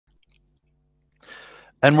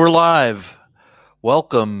And we're live.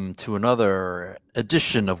 Welcome to another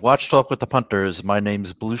edition of Watch Talk with the Punters. My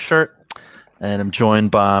name's Blue Shirt, and I'm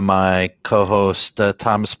joined by my co-host,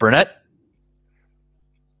 Thomas Burnett.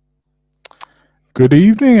 Good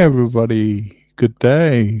evening, everybody. Good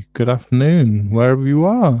day, good afternoon, wherever you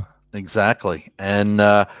are. Exactly. And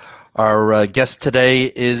our guest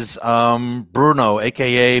today is Bruno,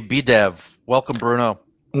 a.k.a. B-Dev. Welcome, Bruno.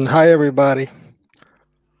 Hi, everybody.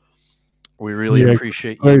 We really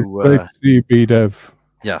appreciate you. Great to see you, B-Dev.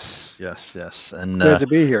 Yes. And glad to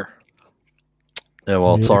be here. Yeah,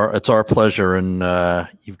 well, it's our pleasure, and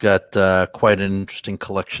you've got quite an interesting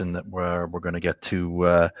collection that we're going to get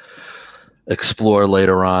to explore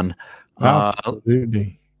later on.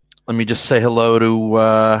 Absolutely. Let me just say hello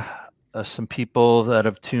to some people that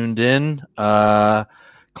have tuned in.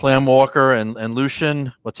 Clam Walker and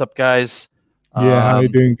Lucian, what's up, guys? Yeah, how you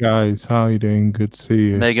doing, guys? How you doing? Good to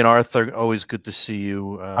see you. Megan Arthur, always good to see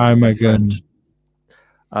you. Hi, Megan.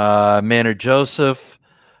 Maynard Joseph.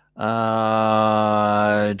 JCB,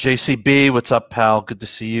 what's up, pal? Good to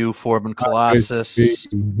see you. Forbin Colossus.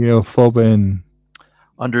 Yeah, Forbin.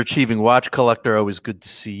 Underachieving Watch Collector, always good to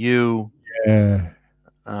see you. Yeah.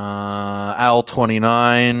 Owl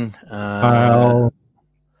 29. Owl.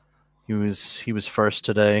 He was first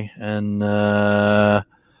today, and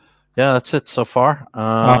yeah, that's it so far.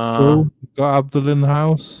 Abdul, got Abdul in the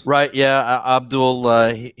house, right? Yeah,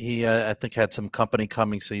 Abdul. He I think had some company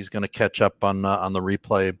coming, so he's going to catch up on the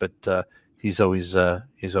replay. But he's always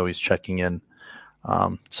checking in.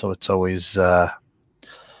 So it's always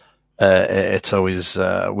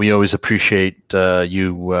we always appreciate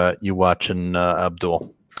you watching,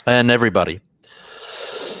 Abdul, and everybody.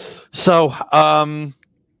 So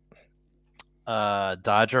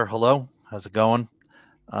Dodger, hello, how's it going?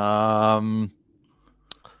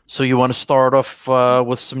 So you want to start off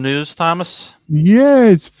with some news, Thomas? Yeah,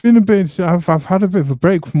 it's been a bit. I've had a bit of a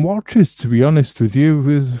break from watches, to be honest with you.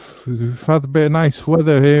 We've had a bit of nice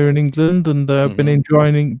weather here in England, and been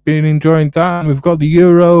enjoying that. And we've got the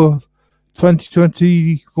Euro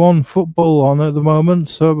 2021 football on at the moment,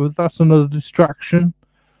 so that's another distraction.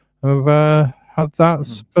 I've had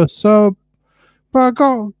that, but I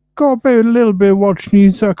got a little bit of watch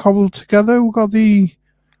news that I cobbled together. We got the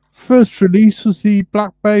first release was the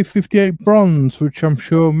Black Bay 58 Bronze, which I'm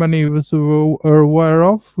sure many of us are aware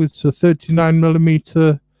of. It's a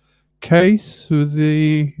 39mm case with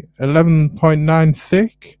the 11.9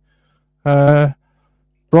 thick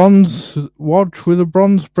bronze watch with a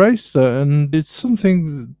bronze bracelet, and it's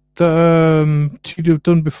something that Tudor have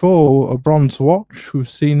done before, a bronze watch. We've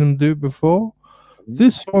seen them do it before.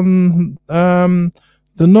 This one, the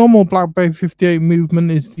normal Black Bay 58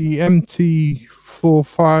 movement is the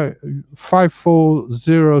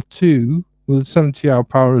MT5402 with a 70-hour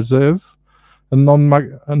power reserve, a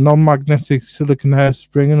non-magnetic silicon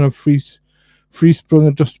hairspring, and a free-sprung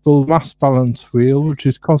adjustable mass balance wheel, which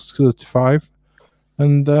is cost certified.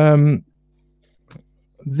 And the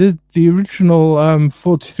original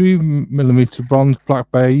 43mm bronze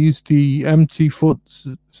Black Bay used the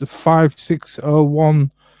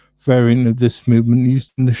MT5601 variant of this movement,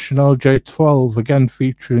 used in the Chanel J12, again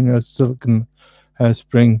featuring a silicon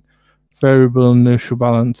hairspring, variable inertial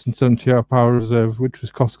balance, and 70-hour power reserve, which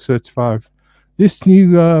was cost certified. This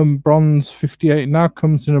new bronze 58 now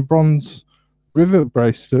comes in a bronze rivet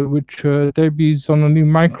bracelet, which debuts on a new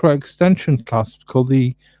micro extension clasp called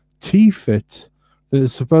the T-Fit, that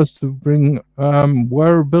is supposed to bring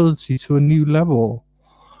wearability to a new level.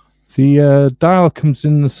 The dial comes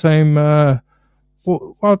in the same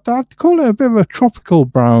well, I'd call it a bit of a tropical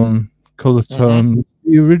brown color tone.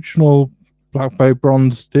 The original Black Bay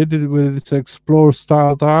Bronze did it with its Explorer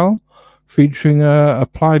style dial, featuring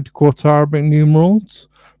applied quarter Arabic numerals,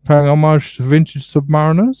 paying homage to vintage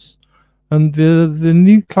Submariners. And the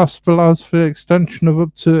new clasp allows for the extension of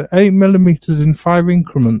up to 8mm in 5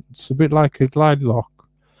 increments, a bit like a glide lock.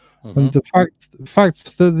 And the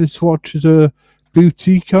fact that this watch is a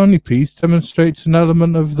boutique only piece demonstrates an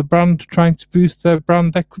element of the brand trying to boost their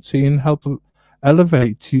brand equity and help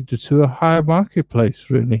elevate Tudor to a higher marketplace,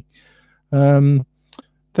 really. They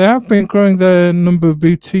have been growing their number of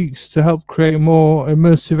boutiques to help create a more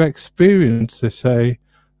immersive experience, they say,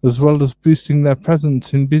 as well as boosting their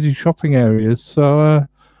presence in busy shopping areas. So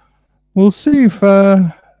we'll see if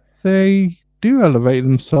they do elevate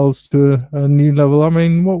themselves to a new level. I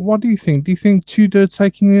mean, what do you think? Do you think Tudor are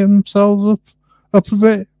taking themselves up a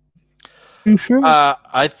bit? You sure?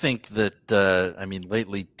 I think that I mean,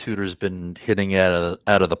 lately Tudor's been hitting out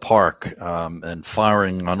of the park and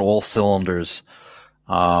firing on all cylinders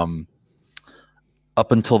up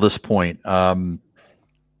until this point.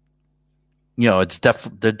 it's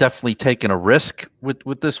they're definitely taking a risk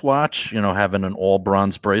with this watch. Having an all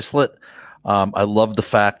bronze bracelet. I love the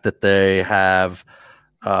fact that they have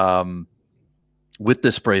with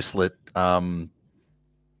this bracelet. They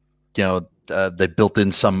built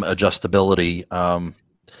in some adjustability.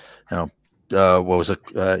 What was it?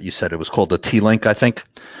 You said it was called the T-Link, I think.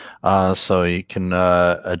 So you can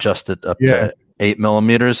adjust it up to 8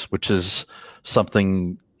 millimeters, which is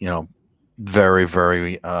something very,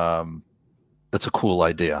 very. That's a cool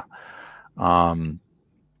idea. The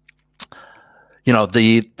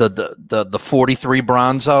 43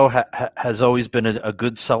 Bronzo has always been a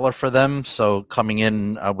good seller for them. So coming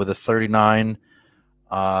in with a 39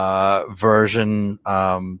 version,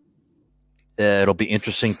 it'll be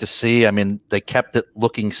interesting to see. I mean, they kept it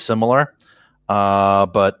looking similar,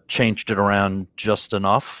 but changed it around just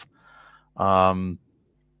enough.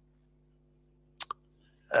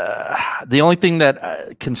 The only thing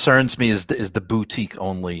that concerns me is the boutique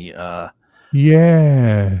only. Trying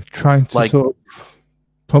to sort of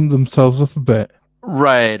pump themselves up a bit.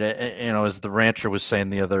 Right. As the rancher was saying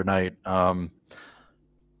the other night,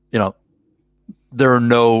 there are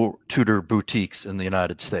no Tudor boutiques in the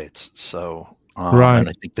United States. So, right. And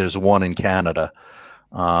I think there's one in Canada.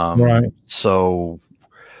 Right. So,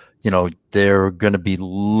 they're going to be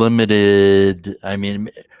limited. I mean,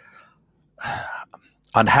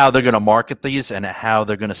 on how they're going to market these and how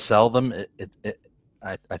they're going to sell them,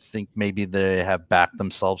 I think maybe they have backed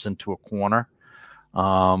themselves into a corner.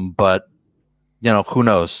 But who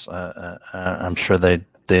knows? I'm sure they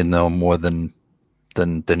know more than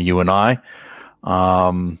you and I.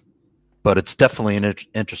 But it's definitely an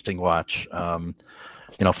interesting watch.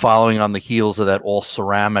 Following on the heels of that all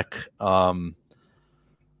ceramic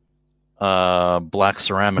black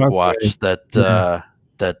ceramic watch that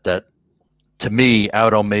to me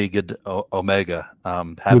out Omega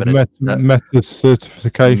having meta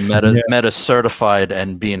certification, meta certified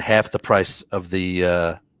and being half the price of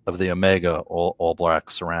the Omega all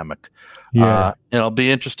black ceramic. It'll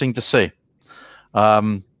be interesting to see.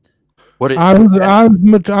 I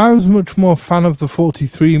was much more fan of the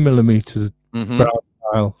 43 millimeters brown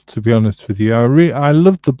dial, to be honest with you. I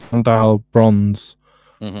loved the brown dial bronze.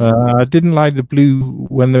 I didn't like the blue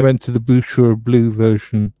when they went to the Boucher blue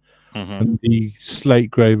version and the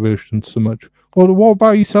slate grey version so much. Well, what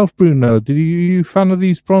about yourself, Bruno? Are you a fan of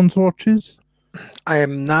these bronze watches? I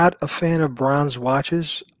am not a fan of bronze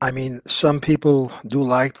watches. I mean, some people do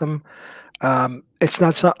like them. It's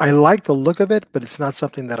not so. I like the look of it, but it's not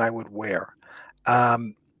something that I would wear.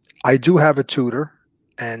 I do have a Tudor,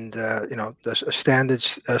 and the standard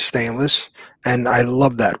stainless, and I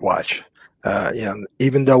love that watch.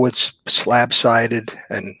 Even though it's slab-sided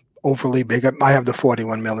and overly big, I have the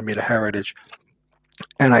 41 millimeter Heritage,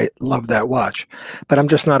 and I love that watch. But I'm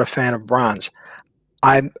just not a fan of bronze.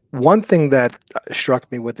 One thing that struck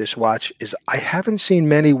me with this watch is I haven't seen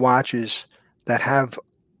many watches that are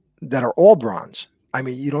all bronze. I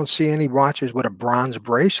mean, you don't see any watches with a bronze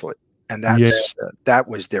bracelet, and that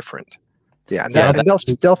was different. Yeah, and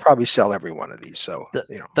they'll probably sell every one of these. So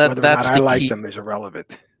whether or not I like them is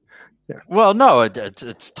irrelevant. Yeah. Well, no,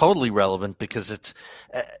 it's totally relevant because it's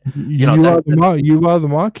you are the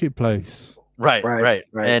marketplace. Right.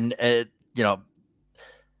 And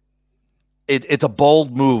it's a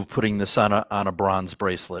bold move putting this on a bronze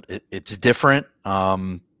bracelet. It's different.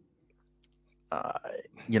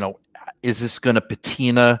 Is this going to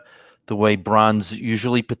patina the way bronze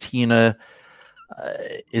usually patina?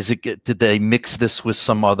 Did they mix this with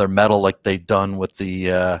some other metal like they've done with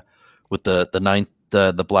the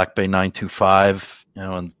Black Bay 925?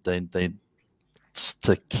 And they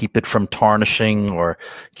to keep it from tarnishing or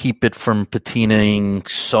keep it from patinaing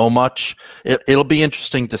so much. It'll be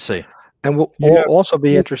interesting to see. And what will also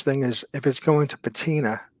be interesting is if it's going to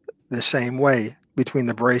patina the same way between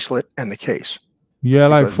the bracelet and the case. Yeah,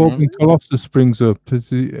 like Forbin Colossus brings up,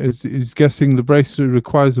 is guessing the bracelet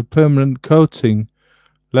requires a permanent coating,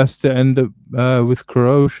 lest it end up with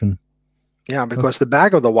corrosion. Yeah, because the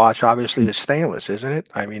back of the watch obviously is stainless, isn't it?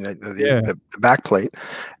 I mean, the back plate,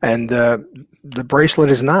 and the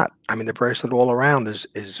bracelet is not. I mean, the bracelet all around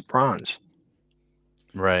is bronze.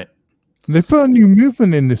 Right. They put a new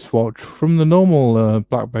movement in this watch from the normal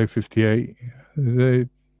Black Bay 58.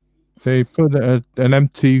 They put an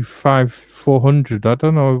MT5400. I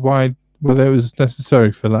don't know whether it was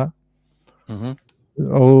necessary for that.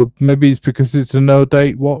 Or maybe it's because it's a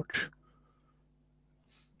no-date watch.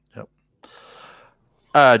 Yep.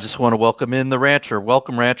 I just want to welcome in the Rancher.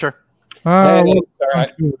 Welcome, Rancher. Hey,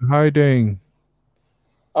 how are you doing?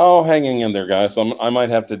 Oh, hanging in there, guys. I might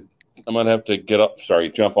have to get up. Sorry,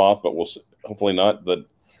 jump off, but we'll hopefully not. But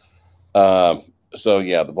So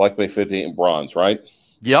yeah, the Black Bay 58 in bronze, right?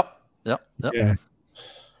 Yep. Yeah.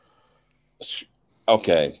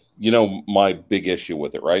 Okay. You know my big issue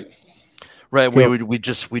with it, right? Right. Sure. We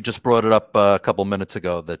just brought it up a couple minutes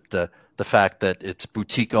ago that the fact that it's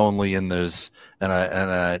boutique only, and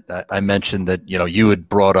I mentioned that you had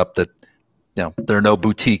brought up that there are no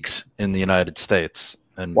boutiques in the United States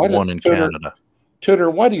and one in Canada.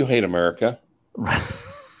 Tudor, why do you hate America?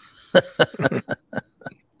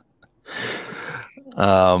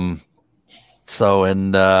 So,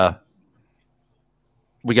 and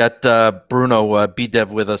we got Bruno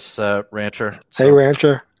B-Dev with us, Rancher. So. Hey,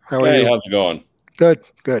 Rancher. How are Hey, you? how's it going? Good,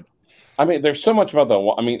 good. I mean, there's so much about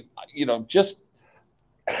that. I mean, just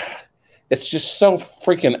it's just so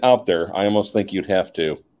freaking out there. I almost think you'd have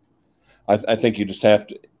to. I think you just have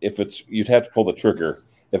to. You'd have to pull the trigger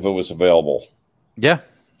if it was available. Yeah,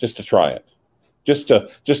 just to try it, just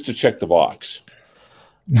to check the box.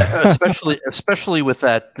 especially with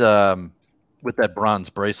that bronze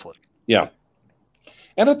bracelet. Yeah,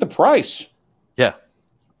 and at the price. Yeah.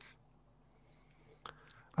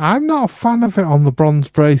 I'm not a fan of it on the bronze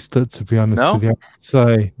bracelet, to be honest with you. I'd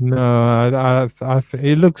say no.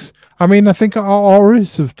 It looks. I mean, I think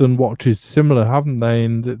Oris have done watches similar, haven't they?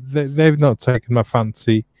 And they've not taken my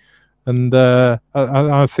fancy. And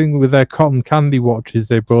I think with their cotton candy watches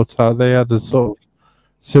they brought out, they had a sort of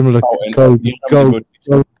similar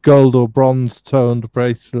gold or bronze toned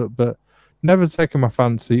bracelet, but never taken my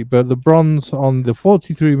fancy. But the bronze on the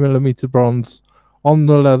 43mm bronze on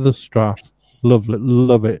the leather strap. Love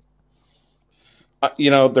it.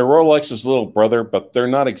 They're Rolex's little brother, but they're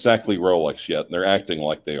not exactly Rolex yet. They're acting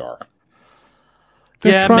like they are.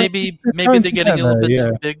 Yeah, maybe they're getting a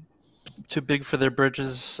little bit too big for their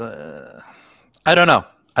bridges. I don't know.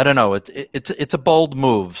 It's a bold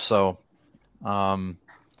move. So, and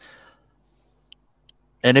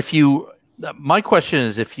my question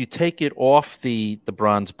is, if you take it off the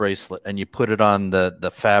bronze bracelet and you put it on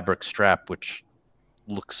the fabric strap, which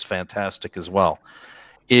looks fantastic as well,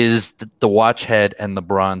 is the watch head and the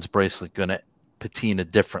bronze bracelet going to patina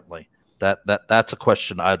differently? That's a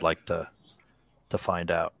question I'd like to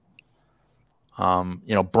find out.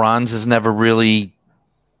 Bronze has never really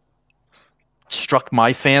struck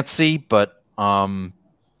my fancy, but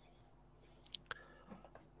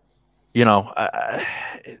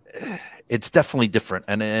it's definitely different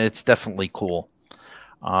and it's definitely cool.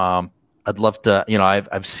 I'd love to.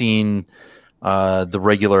 I've seen the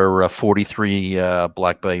regular 43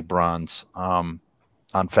 Black Bay bronze on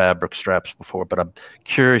fabric straps before, but I'm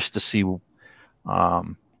curious to see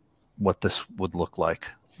what this would look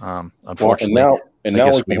like. Unfortunately, now we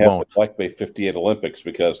have the Black Bay 58 Olympics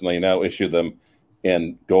because they now issue them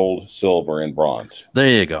in gold, silver, and bronze.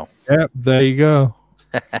 There you go. Yep, there you go.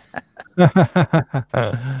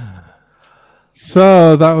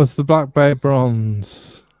 So that was the Black Bay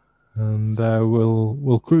bronze. And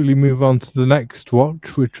we'll quickly move on to the next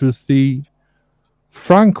watch, which was the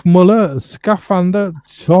Frank Muller Scaphandra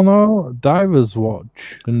Tonneau Divers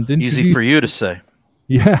Watch. And easy for you to say.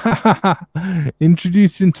 Yeah,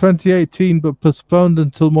 introduced in 2018 but postponed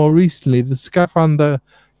until more recently. The Scaphandra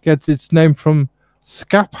gets its name from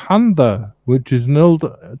Scaphandra, which is an old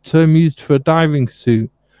term used for a diving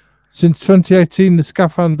suit. Since 2018, the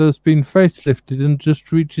Scaphandra has been facelifted and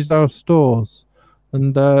just reaches our stores.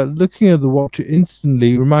 And looking at the watch, it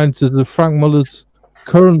instantly reminds us of Frank Muller's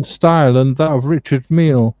current style and that of Richard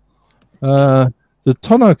Mille. The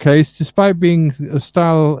tonneau case, despite being a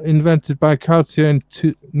style invented by Cartier in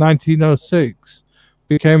 1906,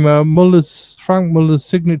 became Frank Muller's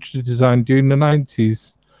signature design during the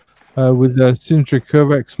 90s with the Sintra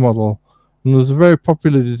Curvex model, and was a very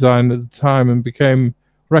popular design at the time and became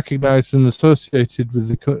recognized and associated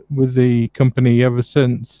with the company ever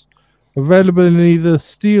since. Available in either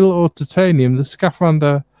steel or titanium, the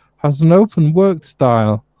Scaphandra has an open work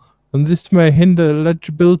style, and this may hinder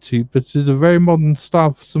legibility, but is a very modern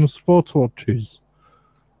style for some sports watches.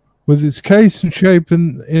 With its case and shape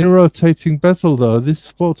and in a rotating bezel, though, this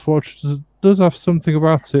sports watch does have something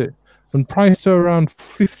about it, and priced at around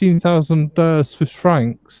 15,000 Swiss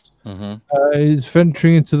francs, is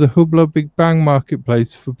venturing into the Hublot Big Bang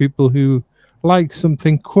marketplace for people who like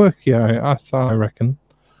something quirky, I reckon.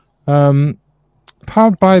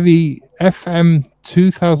 Powered by the FM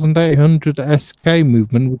 2800 SK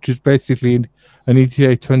movement, which is basically an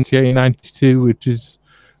ETA 2892, which is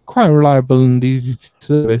quite reliable and easy to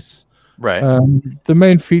service. Right. The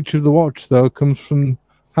main feature of the watch, though, comes from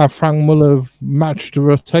how Frank Muller matched a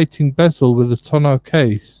rotating bezel with a tonneau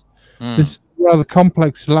case. This rather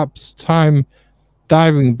complex elapsed time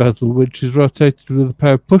diving bezel, which is rotated with a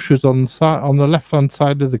pair of pushers on the side, on the left-hand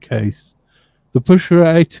side of the case. The pusher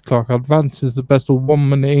at 8 o'clock advances the bezel 1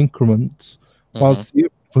 minute increments, whilst the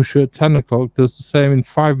pusher at 10 o'clock does the same in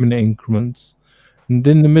 5-minute increments. And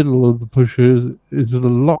in the middle of the pusher is a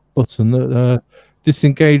lock button that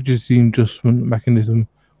disengages the adjustment mechanism,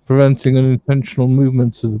 preventing unintentional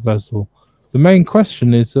movements of the bezel. The main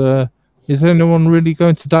question is anyone really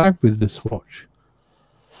going to dive with this watch?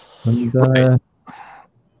 And Right.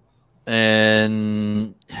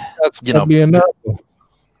 And that's probably a no.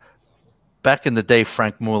 Back in the day,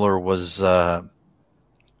 Frank Mueller was hot.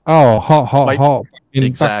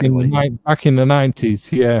 Exactly. Back in the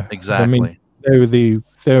 90s, yeah. Exactly. I mean, they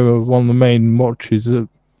were one of the main watches that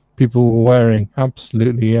people were wearing.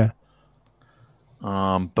 Absolutely, yeah.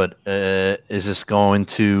 But is this going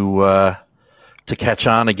to catch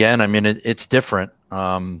on again? I mean, it's different.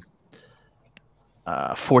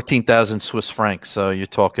 14,000 Swiss francs. So you're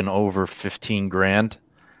talking over 15 grand.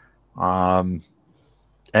 And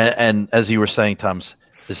as you were saying, Thomas,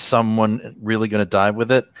 is someone really going to dive with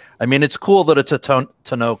it? I mean, it's cool that it's a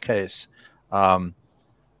tonneau case. Yeah,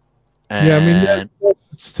 I mean, the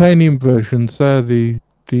titanium versions, they're the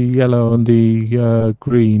yellow and the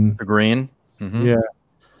green. The green? Mm-hmm. Yeah.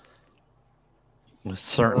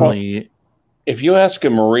 Certainly. Well, if you ask a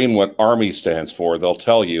Marine what Army stands for, they'll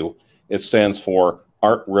tell you it stands for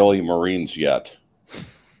Aren't Really Marines Yet.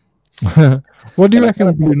 What do you reckon?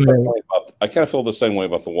 I kind of feel the same way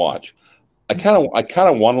about the watch. I kind of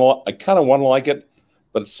want to like it,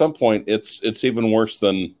 but at some point, it's even worse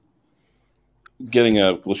than getting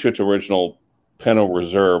a Lachute original Pinot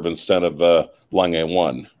Reserve instead of Lange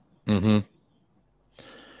 1. Mm-hmm.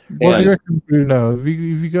 What do you reckon, Bruno? Have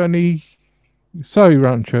you got any? Sorry,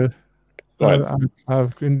 Rancho. Go ahead.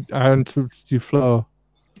 I interrupted your flow.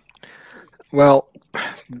 Well,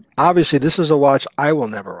 obviously, this is a watch I will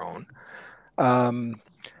never own.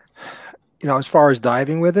 As far as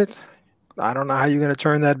diving with it, I don't know how you're going to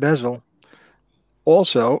turn that bezel.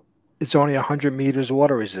 Also, it's only 100 meters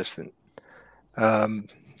water resistant. It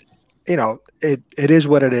is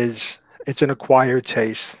what it is. It's an acquired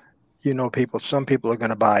taste. Some people are going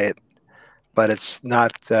to buy it, but it's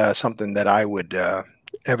not something that I would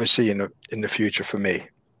ever see in the future for me.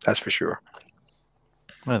 That's for sure.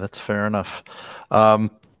 Oh, that's fair enough.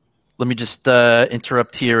 Let me just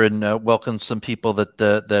interrupt here and welcome some people that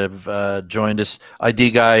have joined us.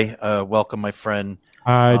 ID Guy, welcome, my friend.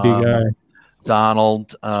 ID Guy.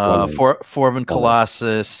 Donald, Foreman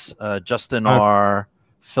Colossus, Justin R.,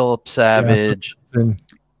 Philip Savage, Mr.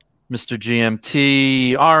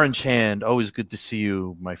 GMT, Orange Hand. Always good to see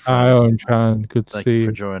you, my friend. Hi, Orange Hand. Good to see you. Thank you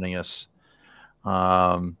for joining us.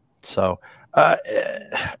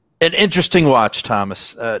 An interesting watch,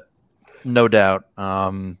 Thomas, no doubt.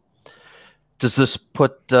 Does this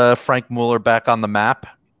put Frank Mueller back on the map?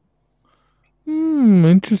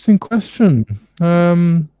 Interesting question.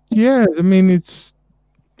 Yeah, I mean, it's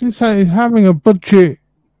having a budget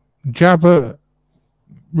jab at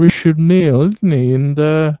Richard Neal, isn't he? And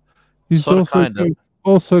he's also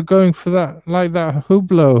going for that, like that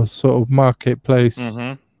Hublot sort of marketplace.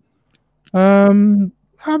 Mm-hmm.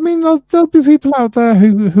 I mean, there'll be people out there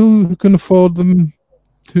who can afford them,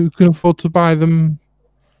 who can afford to buy them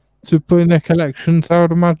to put in their collections, I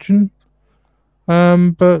would imagine. Or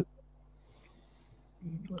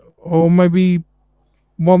maybe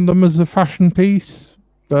want them as a fashion piece.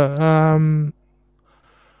 But I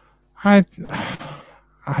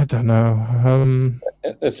don't know.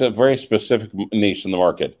 It's a very specific niche in the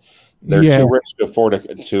market. They're too rich to afford a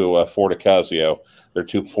Casio. They're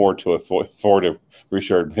too poor to afford a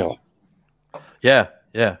Richard Mille. Yeah.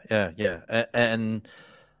 And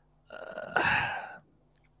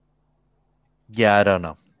I don't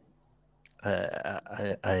know.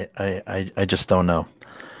 I just don't know.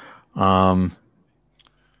 And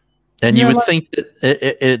you would think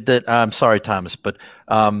that I'm sorry, Thomas, but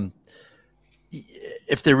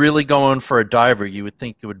if they're really going for a diver, you would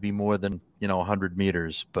think it would be more than 100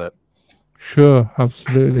 meters. But sure,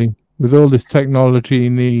 absolutely, with all this technology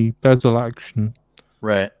in the bezel action,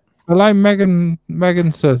 right? But like Megan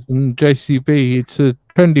says, and JCB, it's a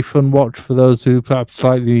trendy, fun watch for those who perhaps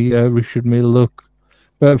like the Richard Mille look.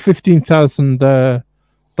 But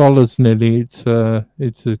 $15,000 nearly,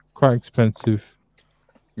 it's quite expensive.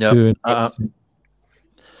 Yep.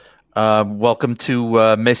 Welcome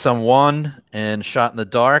to Maison One and Shot in the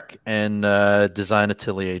Dark and Design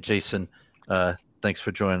Atelier. Jason, thanks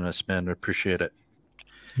for joining us, man. We appreciate it.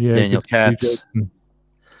 Yeah, Daniel Katz. Good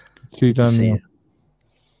to see Daniel.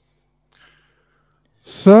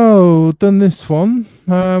 So, done this one.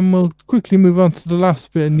 We'll quickly move on to the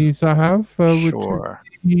last bit of news I have, which Sure.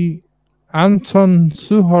 is the Anton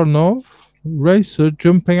Suhornov racer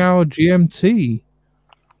jumping hour GMT.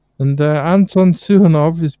 And Anton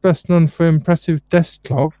Suhornov is best known for impressive desk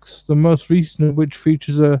clocks, the most recent of which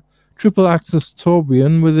features a triple axis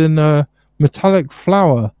tourbillon within a metallic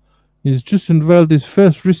flower. He's just unveiled his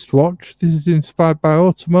first wristwatch. This is inspired by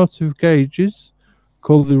automotive gauges,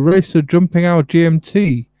 called the Racer Jumping Hour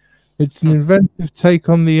GMT. It's an inventive take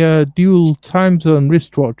on the dual time zone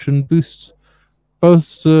wristwatch and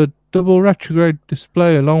boasts a double retrograde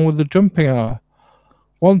display along with the jumping hour.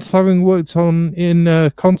 Once having worked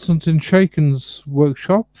in Konstantin Shakin's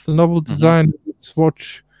workshop, the novel design of this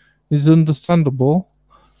watch is understandable,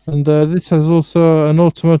 and this has also an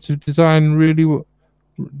automotive design really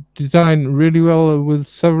well with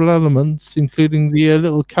several elements, including the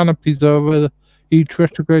little canopies over each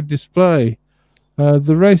retrograde display.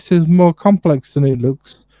 The race is more complex than it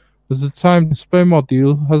looks, as the time display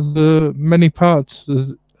module has many parts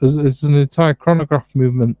as an entire chronograph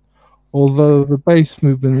movement, although the base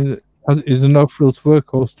movement is a no-frills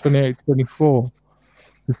workhorse 2824.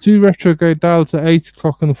 The two retrograde dials at 8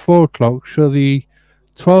 o'clock and 4 o'clock show the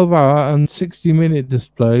 12-hour and 60-minute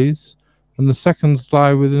displays, and the seconds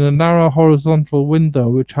lie within a narrow horizontal window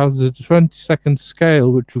which has a 20-second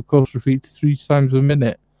scale, which of course repeats 3 times a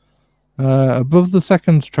minute. Above the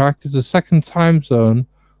seconds track is a second time zone,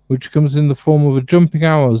 which comes in the form of a jumping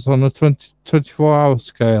hours on a 24-hour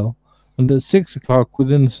scale, and at 6 o'clock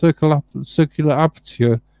within the circular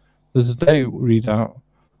aperture there's a date readout.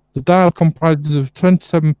 The dial comprises of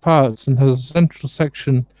 27 parts and has a central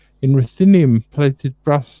section in ruthenium plated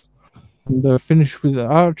brass and finished with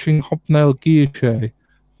arching hobnail guilloche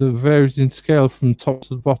that varies in scale from top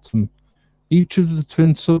to bottom. Each of the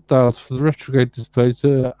twin subdials for the retrograde displays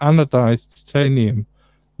are anodized titanium,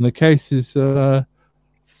 and the case is 39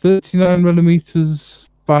 millimeters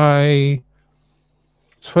by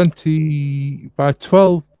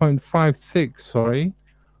 12.5 thick.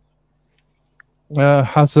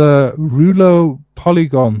 Has a rouleau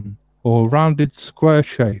polygon or rounded square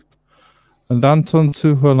shape. And Anton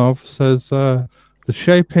Suhornov says the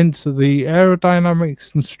shape hints at the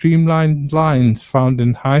aerodynamics and streamlined lines found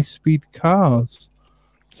in high-speed cars.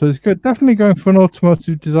 So it's definitely going for an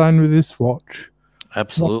automotive design with this watch.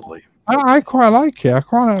 Absolutely. I quite like it. I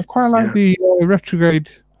quite like the retrograde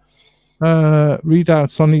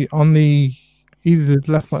readouts on the either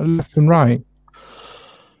left and right.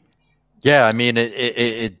 Yeah, I mean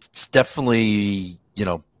it's definitely, you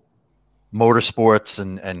know, motorsports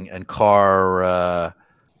and car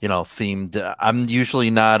themed. I'm usually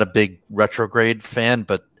not a big retrograde fan,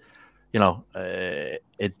 but you know,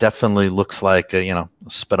 it definitely looks like a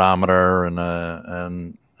speedometer and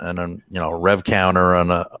a rev counter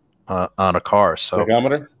on a car. So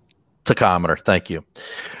tachometer. Thank you.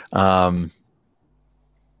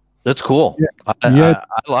 It's cool. I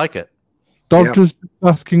like it. Dodger's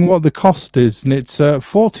asking what the cost is, and it's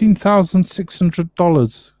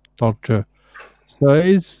 $14,600. Dodger. So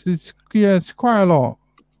it's quite a lot.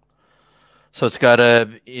 So it's got a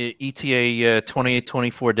ETA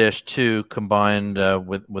 2824-2 combined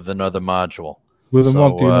with another module. With a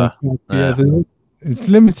module. It's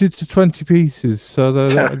limited to 20 pieces, so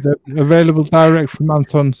they're available direct from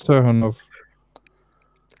Anton Suhornov.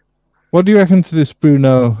 What do you reckon to this,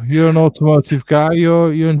 Bruno? You're an automotive guy.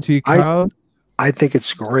 You're into your cars. I think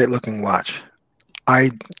it's a great looking watch.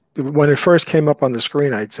 When it first came up on the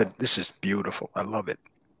screen, I said, "This is beautiful. I love it."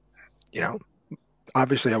 You know,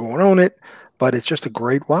 obviously I won't own it, but it's just a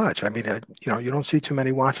great watch. I mean, you don't see too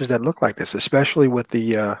many watches that look like this, especially with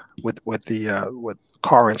the with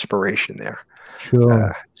car inspiration there.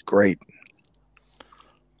 Sure, it's great.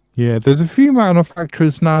 Yeah, there's a few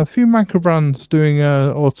manufacturers now, a few micro brands doing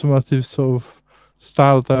automotive sort of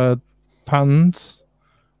styled pattern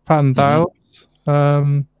dials.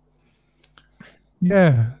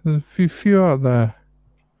 Yeah, there's a few out there.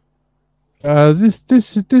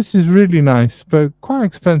 This is really nice, but quite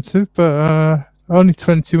expensive. But only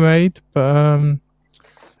 20 made. But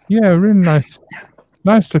yeah, really nice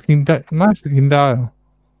looking dial.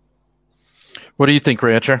 What do you think,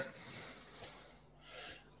 Rancher?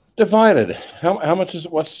 Divided. How much is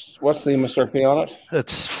what's the MSRP on it?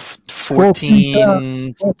 It's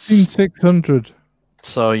 14,600.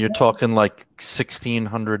 So you're talking like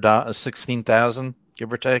 $16,000,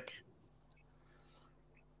 give or take.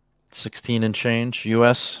 16 and change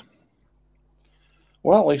US.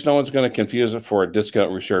 Well, at least no one's going to confuse it for a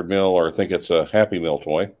discount Richard Mille or think it's a Happy Meal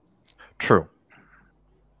toy. True.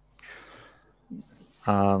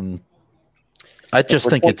 I just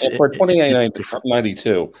think it's for different.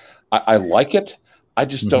 28.92. I like it. I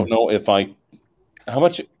just don't know if how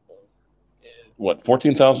much. What,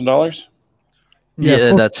 $14,000?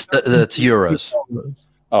 Yeah, that's euros.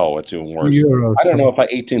 Oh, it's even worse. Euros, I don't know if I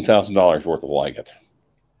 $18,000 worth of like it.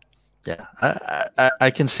 Yeah, I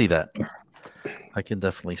can see that. I can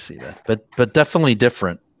definitely see that, but definitely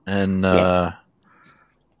different, and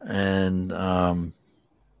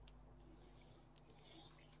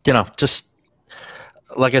just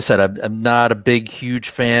like I said, I'm not a huge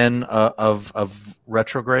fan of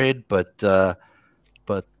retrograde, but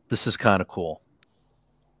this is kind of cool,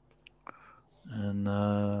 and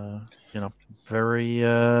very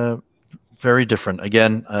very different.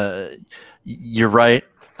 Again, you're right.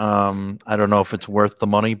 I don't know if it's worth the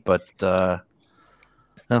money, but no,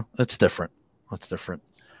 it's different. It's different.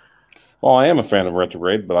 Well, I am a fan of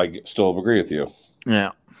retrograde, but I still agree with you.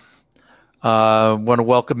 Yeah. Want to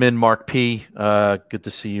welcome in Mark P. Good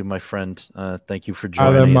to see you, my friend. Thank you for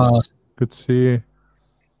joining us. Good to see you.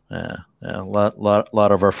 Yeah, a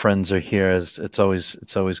lot of our friends are here. It's always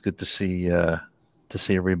good to see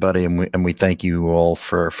everybody, and we thank you all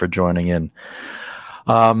for joining in.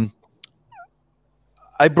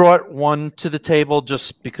 I brought one to the table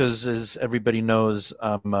just because, as everybody knows,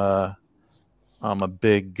 I'm a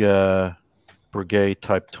big Breguet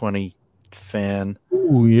Type 20 fan.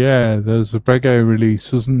 Oh yeah, there's a Breguet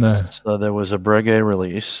release, wasn't there? So there was a Breguet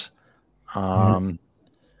release. And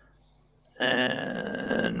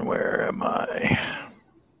where am I?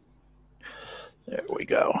 There we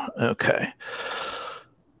go. Okay.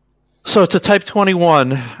 So it's a Type 21,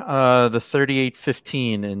 the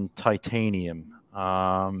 3815 in titanium.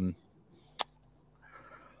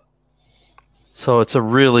 So it's a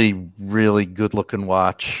really, really good looking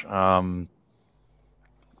watch. In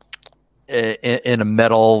a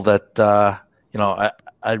metal that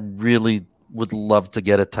I really would love to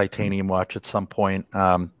get a titanium watch at some point.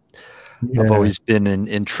 I've always been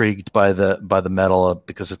intrigued by the metal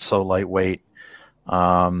because it's so lightweight.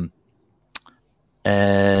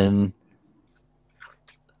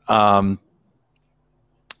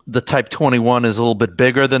 The Type 21 is a little bit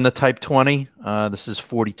bigger than the Type 20. This is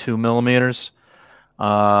 42 millimeters,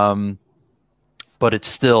 but it's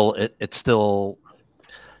still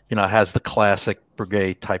has the classic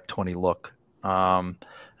Breguet Type 20 look. And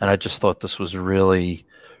I just thought this was really,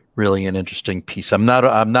 really an interesting piece. I'm not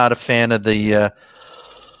a fan of the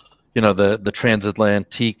the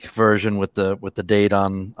transatlantic version with the date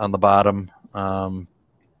on the bottom,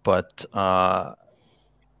 but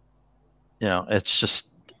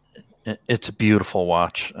it's a beautiful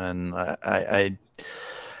watch, and I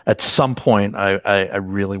at some point I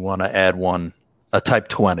really want to add a Type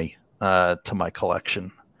 20 to my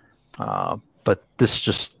collection. But this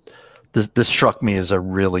struck me as a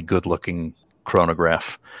really good looking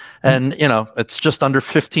chronograph, and it's just under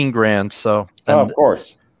 15 grand. So of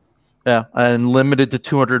course, yeah, and limited to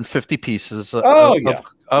 250 pieces.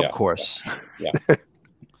 Of course. Yeah.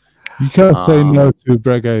 You can't say no to a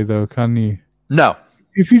Breguet though, can you? No.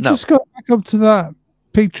 If you just go back up to that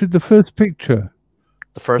picture, the first picture,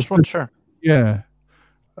 the first one, sure. Yeah,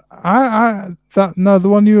 the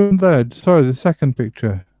one you were there. Sorry, the second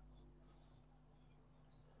picture.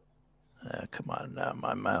 Come on now,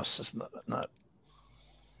 my mouse is not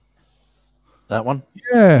that one.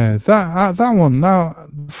 Yeah, that one. Now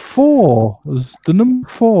the number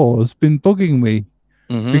 4 has been bugging me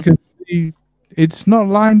because it's not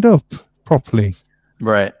lined up properly.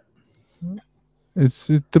 Right. It's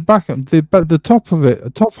the back, the top of it, the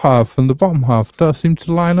top half and the bottom half don't seem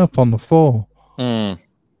to line up on the 4.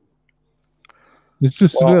 It's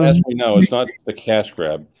just as we know, it's not the cash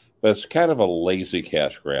grab, but it's kind of a lazy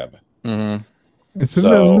cash grab. It's a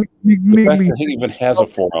little the fact that he even has a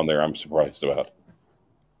 4 on there, I'm surprised about.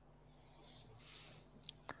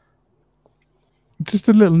 Just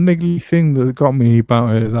a little niggly thing that got me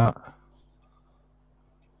about it. That.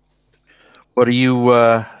 What are you?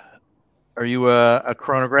 Are you a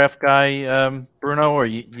chronograph guy, Bruno? Or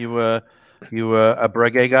you a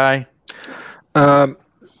Breguet guy?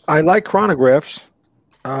 I like chronographs.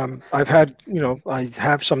 I've had, I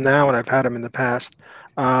have some now, and I've had them in the past.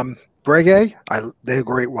 Breguet, they're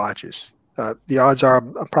great watches. The odds are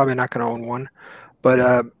I'm probably not going to own one,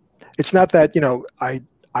 but it's not that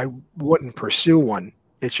I wouldn't pursue one.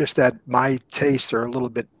 It's just that my tastes are a little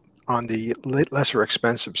bit on the lesser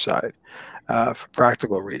expensive side for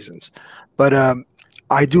practical reasons. But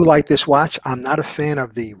I do like this watch. I'm not a fan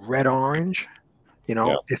of the red orange.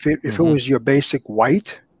 If it was your basic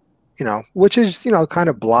white, which is kind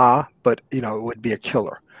of blah, but it would be a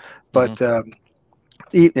killer. But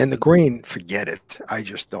And the green, forget it. I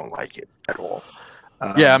just don't like it at all.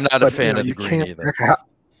 Yeah, I'm not a But, fan of the you green can't. either.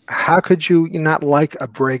 How could you not like a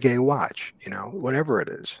Breguet watch? Whatever it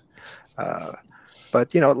is.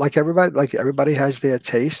 But like everybody has their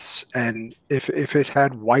tastes, and if it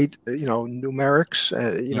had white, numerics,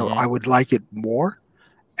 I would like it more.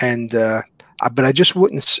 And but I just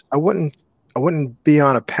wouldn't be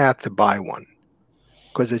on a path to buy one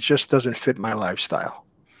because it just doesn't fit my lifestyle.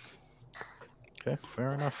 Okay,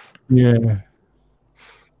 fair enough. Yeah.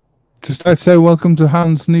 Just I'd say welcome to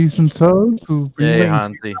Hans, Knees and Toes. Hey,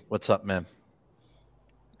 Hansi, what's up, man?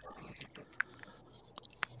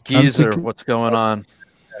 Geezer, what's going on?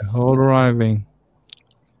 All arriving.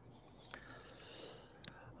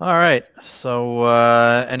 All right. So,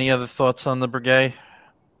 any other thoughts on the Breguet?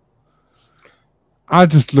 I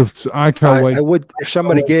just love to. I can't wait. I would if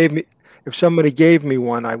somebody gave me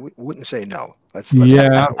one, I wouldn't say no. Let's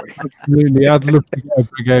yeah, absolutely. I'd love to get a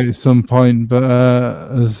Breguet at some point, but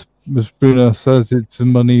as Bruno says, it's the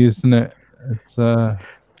money, isn't it? It's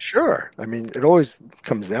sure. I mean, it always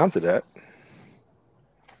comes down to that.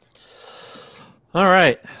 All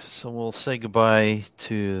right, so we'll say goodbye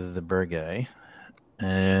to the Breguet,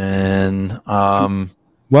 and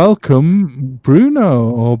welcome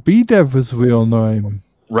Bruno, or B-Dev as we all know him.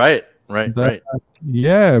 Right.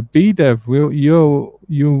 Yeah, B-Dev. You're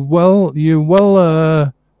well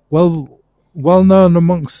known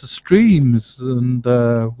amongst the streams, and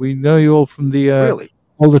we know you all from the really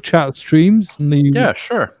all the chat streams and the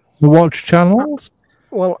sure the watch channels.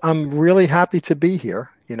 Well, I'm really happy to be here.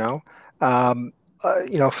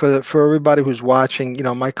 For everybody who's watching,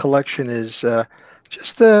 my collection is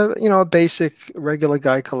just a basic regular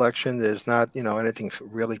guy collection. There's not anything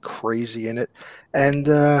really crazy in it, and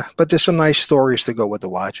but there's some nice stories to go with the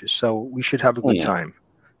watches. So we should have a good time.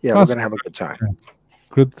 Yeah, we're gonna have a good time.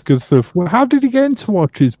 Good stuff. Well, how did you get into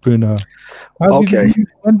watches, Bruno? How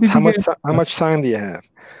much time do you have?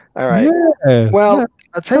 All right. Yeah. Well,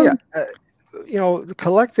 I'll tell you.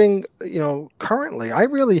 Collecting, currently, I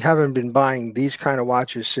really haven't been buying these kind of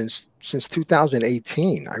watches since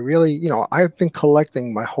 2018. I really, I've been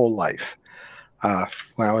collecting my whole life.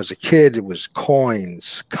 When I was a kid, it was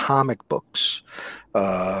coins, comic books,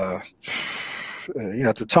 at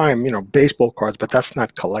the time, baseball cards, but that's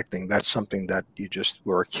not collecting. That's something that you just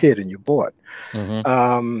were a kid and you bought.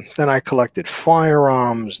 Then I collected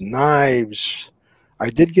firearms, knives. I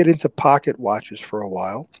did get into pocket watches for a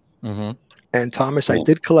while. And Thomas, I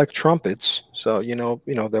did collect trumpets. So,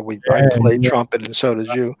 I played trumpet and so did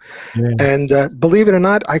you. Yeah. And believe it or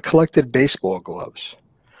not, I collected baseball gloves.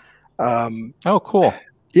 Oh, cool.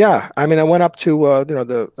 Yeah. I mean, I went up to,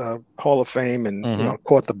 the Hall of Fame and,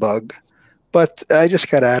 caught the bug. But I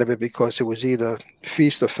just got out of it because it was either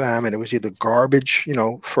feast or famine. It was either garbage,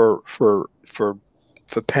 for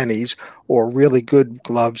pennies, or really good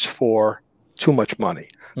gloves for too much money.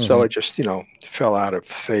 So it just, fell out of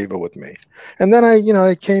favor with me. And then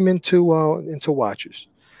I came into watches.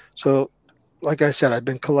 So, like I said, I've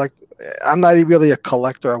been I'm not really a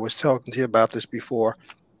collector. I was talking to you about this before.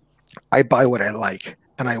 I buy what I like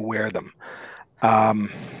and I wear them.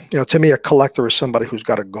 To me, a collector is somebody who's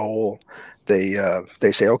got a goal. They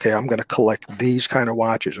say, okay, I'm going to collect these kind of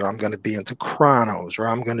watches, or I'm going to be into chronos, or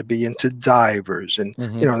I'm going to be into divers, and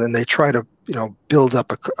then they try to build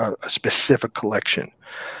up a specific collection.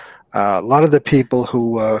 A lot of the people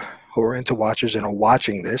who are into watches and are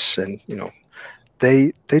watching this, and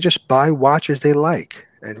they just buy watches they like.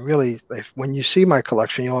 And really, when you see my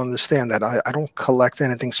collection, you'll understand that I don't collect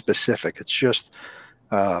anything specific. It's just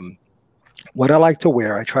what I like to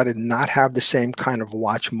wear. I try to not have the same kind of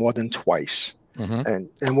watch more than twice. And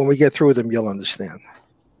when we get through them, you'll understand.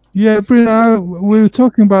 Yeah, Bruno, we were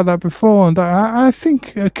talking about that before, and I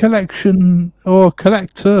think a collection or a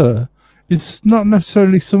collector is not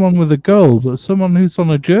necessarily someone with a goal, but someone who's on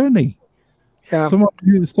a journey. Yeah,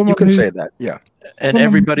 you can say that. Yeah. And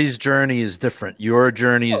everybody's journey is different. Your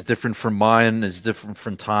journey is different from mine, is different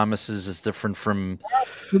from Thomas's, is different from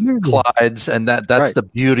Clyde's. And that's the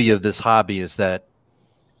beauty of this hobby, is that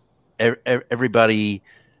everybody,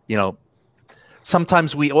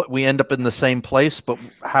 sometimes we end up in the same place, but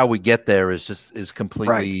how we get there is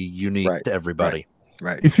completely unique to everybody.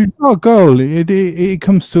 Right. If you've got a goal, it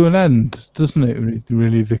comes to an end, doesn't it?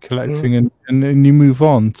 Really, the collecting, and you move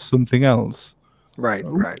on to something else. Right.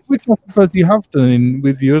 Which I suppose you have done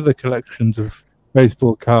with your other collections of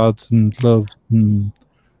baseball cards and gloves and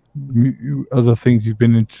other things you've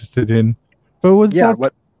been interested in. But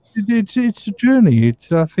it's a journey.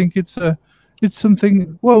 I think it's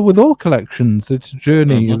something. Well, with all collections, it's a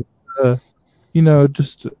journey.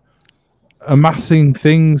 Just amassing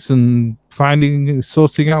things and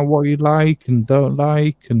sorting out what you like and don't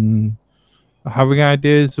like, and having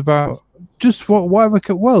ideas about just whatever.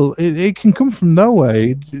 Well, it can come from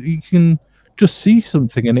nowhere. You can just see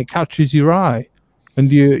something and it catches your eye,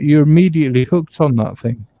 and you're immediately hooked on that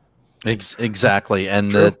thing. Exactly,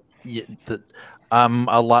 and I'm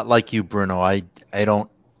a lot like you, Bruno. I don't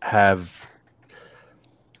have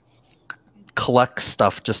collect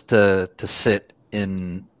stuff just to sit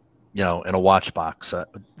in, in a watch box.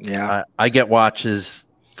 I get watches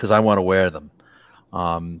because I want to wear them,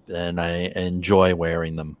 and I enjoy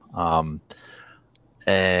wearing them.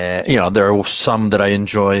 And there are some that I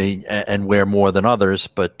enjoy and wear more than others,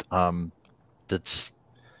 but that's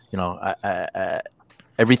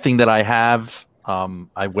everything that I have,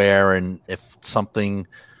 I wear, and if something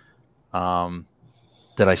that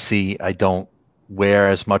I see I don't wear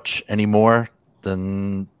as much anymore,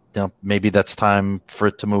 then maybe that's time for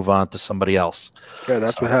it to move on to somebody else. Yeah,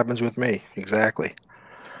 that's what happens with me. Exactly.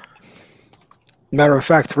 Matter of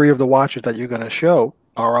fact, 3 of the watches that you're going to show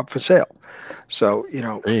are up for sale. So,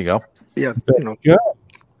 there you go. Yeah,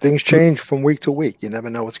 things change from week to week. You never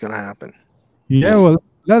know what's going to happen. Yeah, well,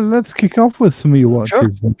 let's kick off with some of your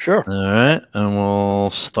watches. Sure. All right, and we'll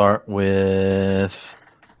start with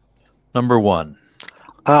number 1.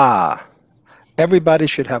 Everybody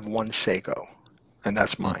should have one Seiko, and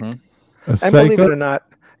that's mine. Mm-hmm. And believe it or not,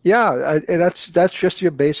 that's just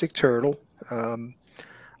your basic turtle.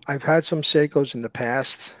 I've had some Seikos in the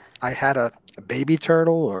past. I had a baby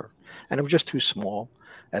turtle, and it was just too small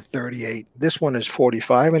at 38. This one is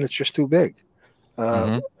 45, and it's just too big.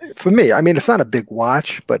 For me, I mean, it's not a big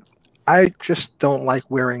watch, but I just don't like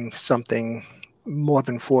wearing something more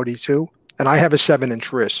than 42. And I have a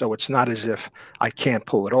 7-inch wrist, so it's not as if I can't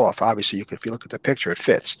pull it off. Obviously, if you look at the picture, it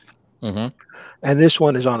fits. And this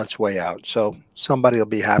one is on its way out, so somebody will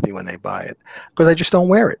be happy when they buy it, because I just don't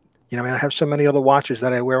wear it. I have so many other watches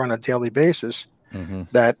that I wear on a daily basis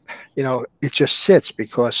that it just sits,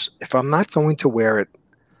 because if I'm not going to wear it,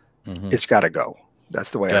 it's got to go. That's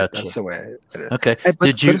the way. Gotcha. That's the way. Okay.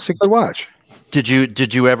 But it's a good watch. Did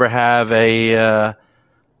you ever have an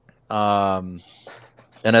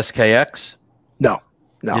SKX? No.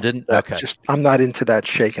 You didn't? Okay. I'm not into that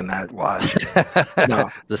shaking that watch. No.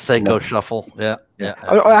 The Seiko Shuffle. Yeah.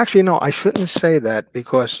 Oh, actually, no. I shouldn't say that,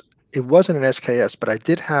 because it wasn't an SKS, but I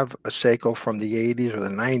did have a Seiko from the 80s or the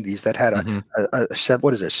 90s that had a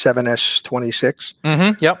 7S26.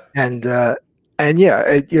 Yep. And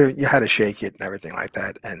yeah, you had to shake it and everything like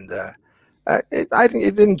that. And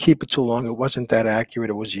it didn't keep it too long. It wasn't that accurate.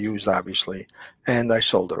 It was used, obviously, and I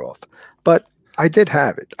sold it off. But I did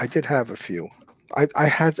have it. I did have a few. I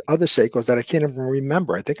had other Seikos that I can't even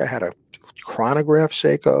remember. I think I had a chronograph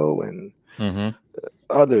Seiko and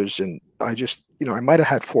others, and I just, I might have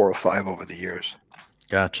had 4 or 5 over the years.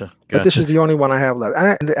 Gotcha. But this is the only one I have left.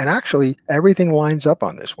 And actually, everything lines up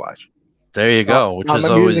on this watch. There you go. I'm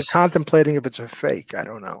always contemplating if it's a fake. I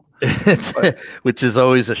don't know. Which is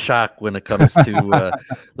always a shock when it comes to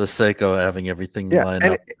the Seiko having everything lined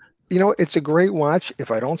up. It's a great watch.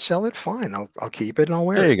 If I don't sell it, fine. I'll keep it and I'll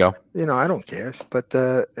wear it. There you go. I don't care. But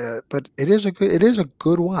it is a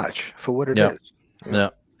good watch for what it is.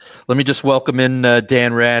 Yeah. Let me just welcome in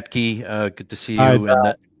Dan Radke. Good to see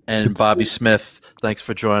you. And Bobby Smith. Thanks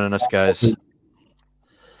for joining us, guys.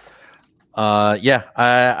 I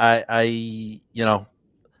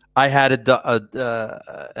had an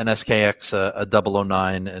SKX, a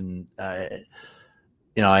 009, and I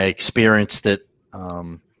experienced it.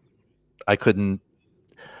 I couldn't.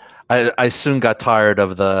 I soon got tired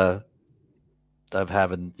of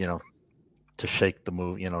having to shake the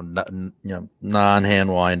move,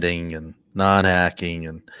 non-hand winding and non-hacking,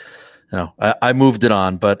 and I moved it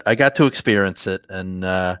on, but I got to experience it, and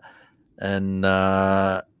it's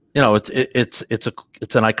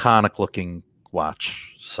an iconic looking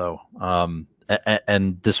watch. So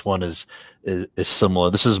and this one is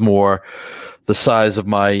similar. This is more the size of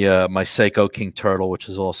my my Seiko King Turtle, which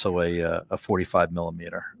is also a 45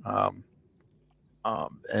 millimeter. And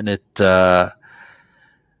it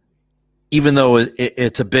even though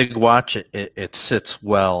it's a big watch, it sits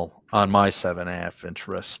well on my 7.5-inch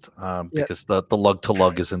wrist, because the lug to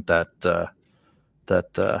lug isn't that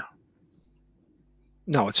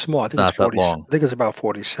no, it's small. I think not it's 40, that long. I think it's about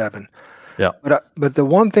 47. Yeah. But the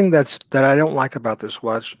one thing that I don't like about this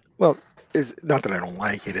watch, well, is not that I don't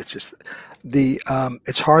like it. It's just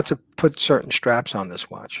it's hard to put certain straps on this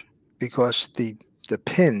watch, because the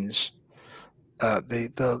pins,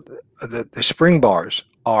 the spring bars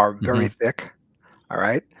are very thick. All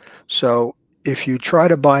right. So if you try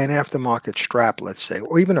to buy an aftermarket strap, let's say,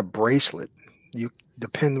 or even a bracelet the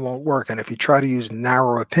pin won't work. And if you try to use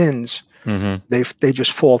narrower pins, Mm-hmm. they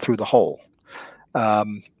just fall through the hole.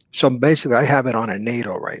 So basically, I have it on a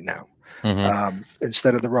NATO right now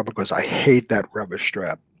instead of the rubber, because I hate that rubber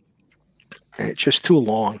strap. It's just too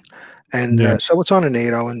long. And so it's on a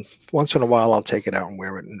NATO, and once in a while I'll take it out and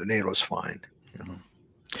wear it, and the NATO's fine. You know?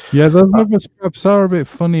 Yeah, those rubber straps are a bit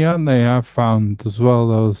funny, aren't they? I've found as well.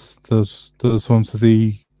 Those ones with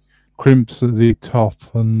the crimps at the top,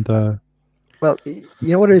 and well, you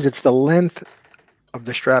know what it is? It's the length of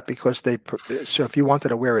the strap, because so if you wanted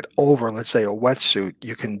to wear it over, let's say, a wetsuit,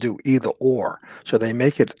 you can do either or. So they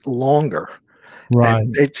make it longer. right.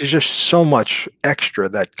 And there's just so much extra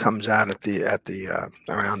that comes out at the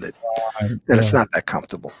around it that it's not that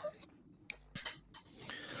comfortable.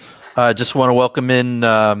 I just want to welcome in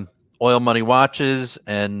Oil Money Watches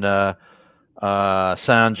and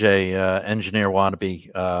Sanjay, Engineer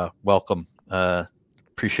Wannabe. Welcome.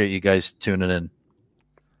 Appreciate you guys tuning in.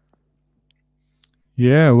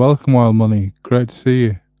 Yeah, welcome, Wild Money. Great to see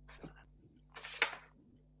you.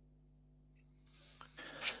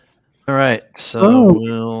 All right, so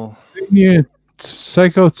we'll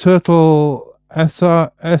Seiko Turtle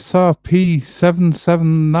SRP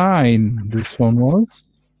 779. This one was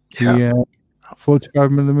the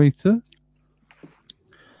 45mm,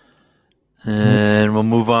 and we'll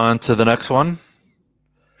move on to the next one.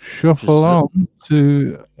 Shuffle on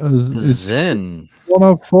to The Zen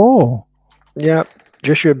 104. Yeah,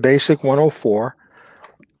 just your basic 104.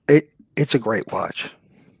 It's a great watch.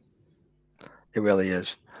 It really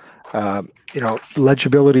is.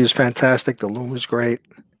 Legibility is fantastic. The lume is great.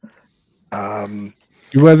 You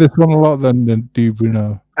wear this one a lot, then, do you,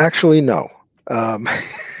 Bruno? Actually, no. I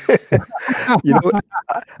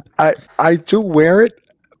do wear it,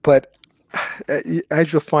 but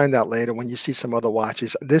as you'll find out later when you see some other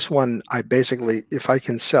watches, this one I basically, if I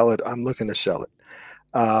can sell it, I'm looking to sell it.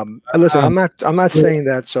 Listen, I'm not saying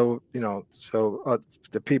that so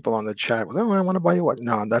the people on the chat, oh, I want to buy you what?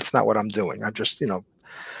 No, that's not what I'm doing. I'm just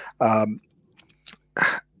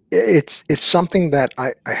it's something that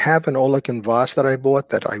I have an Oleg and Voss that I bought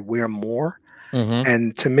that I wear more.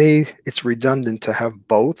 And to me, it's redundant to have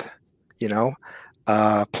both,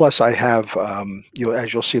 plus I have,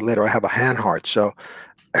 as you'll see later, I have a Hanhart. So,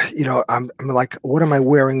 I'm like, what am I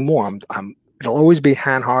wearing more? It'll always be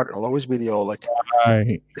Hanhart. It'll always be the Oleg.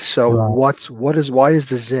 Right. So why is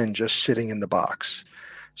the Zen just sitting in the box?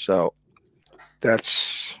 So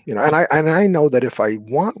that's, and I know that if I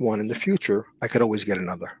want one in the future, I could always get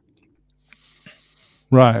another.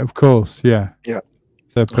 Right. Of course. Yeah. Yeah.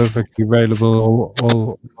 They're perfectly available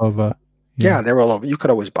all over. Yeah, they're all over. You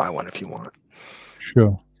could always buy one if you want.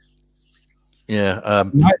 Sure. Yeah.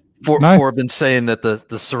 Forbin saying that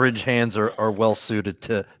the syringe hands are well suited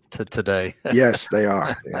to today. Yes, they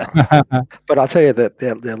are. But I'll tell you that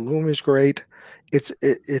their lume is great.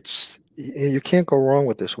 It's you can't go wrong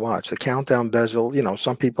with this watch. The countdown bezel,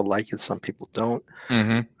 some people like it, some people don't.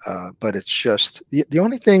 But it's just the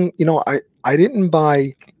only thing, I didn't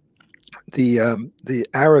buy the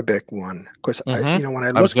Arabic one because when I looked at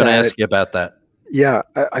it, I was going to ask you about that. Yeah,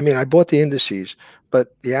 I bought the indices,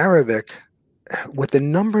 but the Arabic with the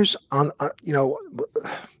numbers on,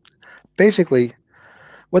 basically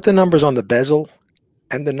with the numbers on the bezel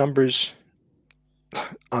and the numbers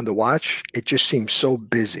on the watch, it just seems so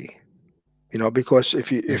busy, because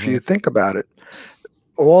if you think about it,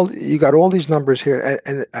 you got all these numbers here,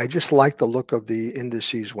 and I just like the look of the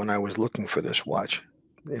indices when I was looking for this watch,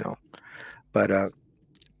 but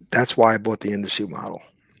that's why I bought the indice model.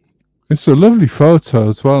 It's a lovely photo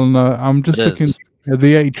as well, and I'm just looking at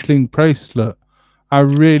the H-Link bracelet. I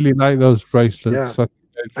really like those bracelets. Yeah.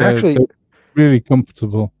 They're really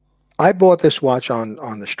comfortable. I bought this watch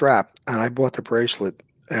on the strap, and I bought the bracelet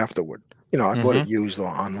afterward. I bought it used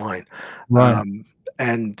online, right?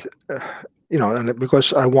 And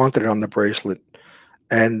because I wanted it on the bracelet,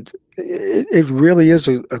 and it really is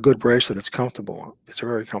a good bracelet. It's comfortable. It's a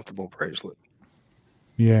very comfortable bracelet.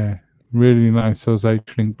 Yeah, really nice, those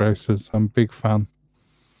H-Link bracelets. I'm a big fan.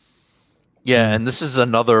 Yeah, and this is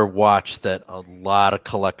another watch that a lot of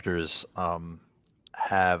collectors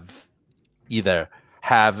have either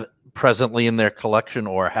have presently in their collection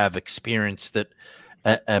or have experienced it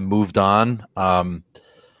and moved on.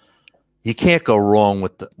 You can't go wrong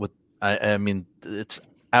with it's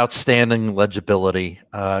outstanding legibility.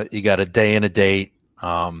 You got a day and a date,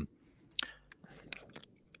 and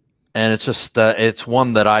it's just it's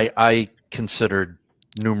one that I considered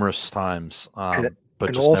numerous times, but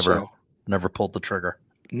just also, never pulled the trigger.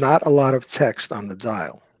 Not a lot of text on the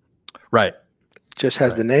dial. Right. Just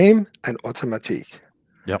has the name and automatique.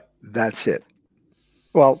 Yep. That's it.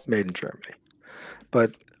 Well, made in Germany.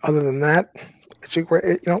 But other than that, it's a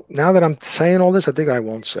great. Now that I'm saying all this, I think I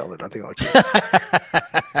won't sell it. I think I'll keep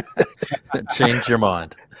it. Change your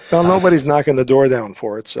mind. Well, nobody's knocking the door down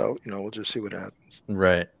for it, so we'll just see what happens.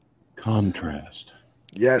 Right. Contrast.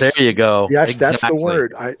 Yes. There you go. Yes, exactly. that's the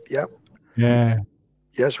word. Yep. Yeah.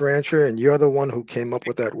 Yes, Rancher, and you're the one who came up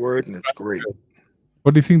with that word, and it's great.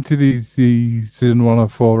 What do you think to these Season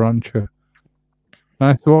 104 Rancher?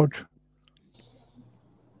 Nice watch.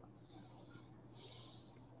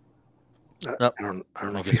 I don't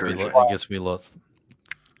know if you heard it. I guess we lost.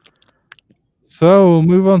 So we'll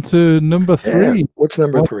move on to number 3. Yeah. What's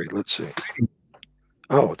number 3? Let's see.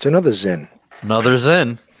 Oh, it's another Zin. Another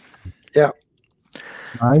Zin. Yeah.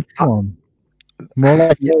 Nice one. More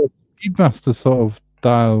like a Speedmaster sort of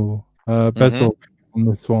dial bezel on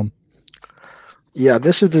this one. Yeah,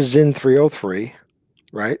 this is the Zin 303,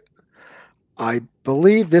 right? I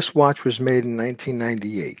believe this watch was made in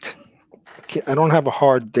 1998. I don't have a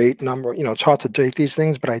hard date number. It's hard to date these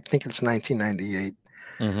things, but I think it's 1998.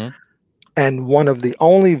 And one of the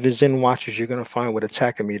only Zin watches you're going to find with a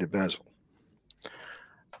tachometer bezel.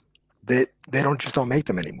 They don't make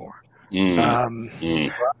them anymore.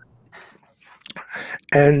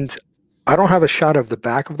 And I don't have a shot of the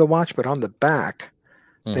back of the watch, but on the back,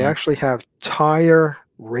 they actually have tire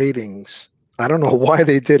ratings. I don't know why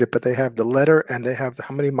they did it, but they have the letter and they have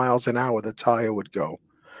how many miles an hour the tire would go.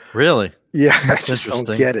 Really? Yeah, I just don't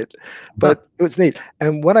get it. But it was neat.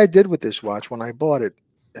 And what I did with this watch when I bought it,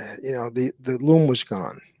 the lume was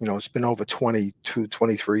gone. It's been over 22,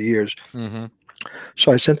 23 years.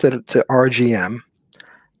 So I sent it to RGM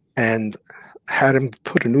and had him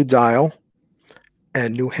put a new dial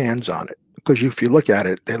and new hands on it. Because if you look at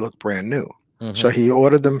it, they look brand new. So he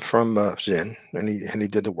ordered them from Zin, and he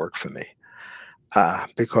did the work for me.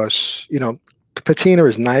 Because patina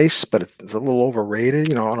is nice, but it's a little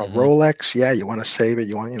overrated. On a Rolex, yeah, you want to save it.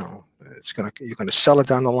 You want, you're gonna sell it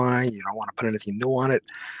down the line. You don't want to put anything new on it.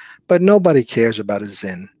 But nobody cares about a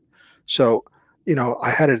Zin. So,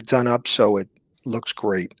 I had it done up so it looks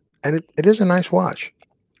great, and it is a nice watch.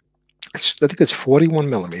 I think it's 41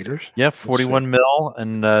 millimeters. Yeah, 41 mil,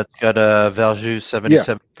 and it's got a Valjoux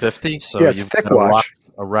 7750. So yeah, it's you've a thick got watch.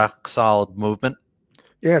 A rock solid movement.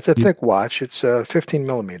 Yeah, it's a thick watch. It's 15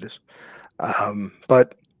 millimeters,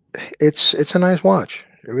 but it's a nice watch.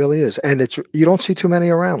 It really is, and you don't see too many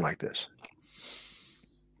around like this.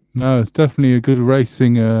 No, it's definitely a good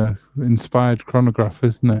racing inspired chronograph,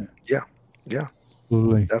 isn't it? Yeah,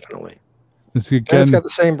 Absolutely. definitely. It's got the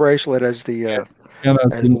same bracelet as the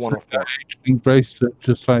as the 104 bracelet,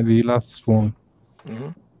 just like the last one.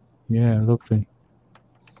 Yeah, lovely.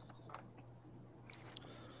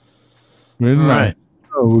 Really nice.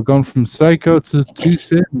 Oh, we've gone from Psycho to 2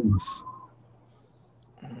 Sins.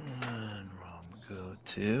 And we'll go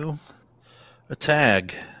to a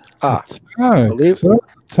tag. Tag.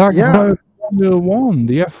 Formula 1,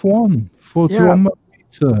 the F1, 41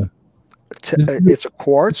 millimeter. It's a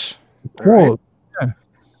quartz. Quartz. Yeah.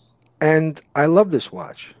 And I love this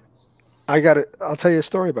watch. I'll tell you a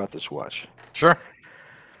story about this watch. Sure.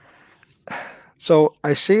 So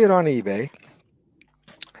I see it on eBay,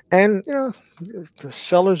 and the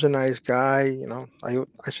seller's a nice guy. I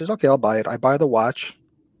says, okay, I'll buy it. I buy the watch.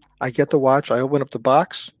 I get the watch. I open up the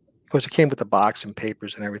box because it came with the box and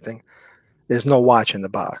papers and everything. There's no watch in the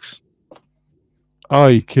box. Oh,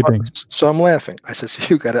 you kidding? So I'm laughing. I says,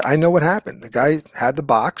 you got it. I know what happened. The guy had the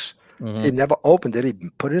box. He never opened it. He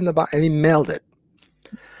put it in the box and he mailed it.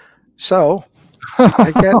 So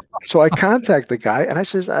I contact the guy and I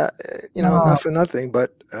says, not for nothing,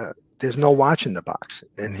 but there's no watch in the box.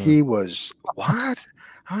 And he was, what?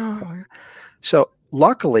 Oh. So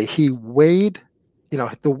luckily he weighed,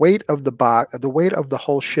 the weight of the box, the weight of the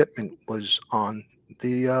whole shipment was on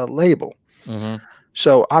the label.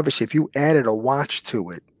 So obviously if you added a watch to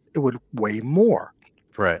it, it would weigh more.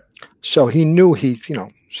 Right. So he knew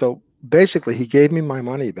so basically he gave me my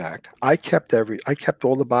money back. I kept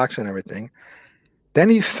all the box and everything. Then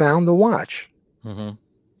he found the watch.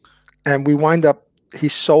 And we wind up, he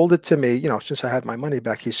sold it to me, since I had my money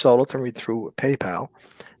back, he sold it to me through PayPal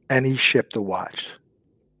and he shipped the watch.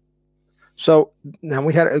 So then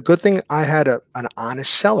we had a good thing. I had an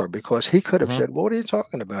honest seller because he could have said, well, what are you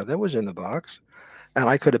talking about? That was in the box. And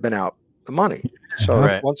I could have been out the money.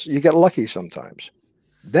 So once you get lucky sometimes.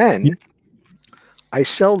 Then I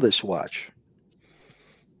sell this watch,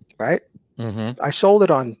 right? I sold it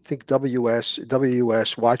on, I think,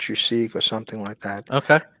 WS, Watch You Seek or something like that.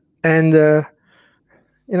 Okay. And,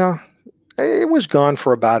 it was gone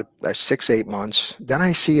for about 6-8 months. Then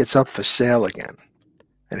I see it's up for sale again.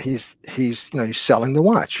 And he's selling the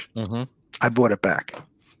watch. I bought it back.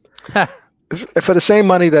 for the same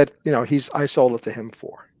money that I sold it to him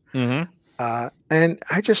for. Mm-hmm. And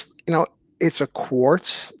I just it's a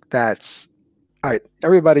quartz that's all right.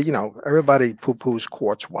 Everybody poo-poos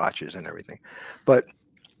quartz watches and everything, but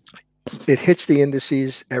it hits the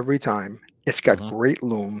indices every time. It's got great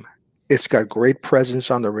lume. It's got great presence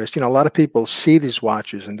on the wrist. A lot of people see these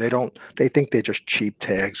watches and they think they're just cheap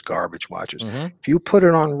tags, garbage watches. If you put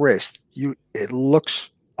it on wrist, it looks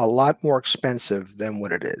a lot more expensive than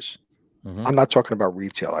what it is. I'm not talking about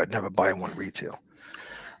retail. I'd never buy one retail.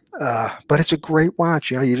 But it's a great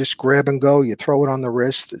watch. You just grab and go. You throw it on the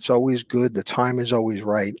wrist. It's always good. The time is always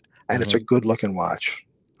right, and it's a good looking watch.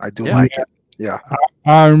 I do like it. Yeah.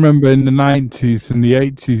 I remember in the 90s and the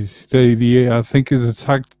 80s, I think it was a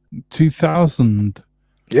Tag 2000.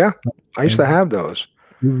 Yeah, I used to have those.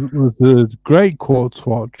 It was a great quartz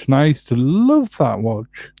watch, and I used to love that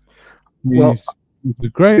watch. It was a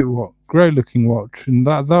great looking watch, and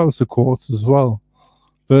that was a quartz as well.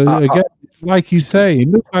 But again, like you say, it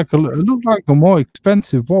looked like a more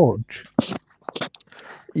expensive watch.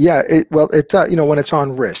 Yeah, when it's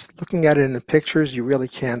on wrist, looking at it in the pictures, you really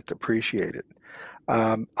can't appreciate it.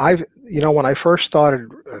 When I first started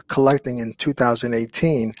collecting in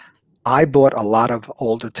 2018, I bought a lot of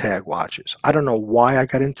older Tag watches. I don't know why I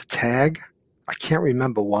got into Tag. I can't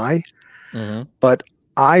remember why, but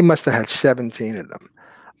I must have had 17 of them.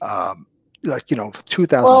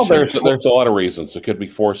 2000. Well, there's a lot of reasons. It could be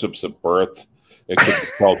forceps at birth. It could be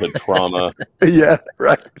childhood trauma. Yeah,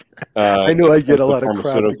 right. I knew I'd get a lot of crap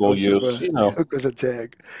pharmaceutical use, because of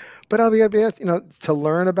Tag. But I'll be honest, to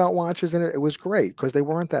learn about watches, and it was great because they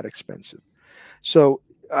weren't that expensive. So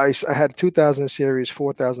I had 2000 series,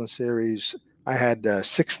 4000 series. I had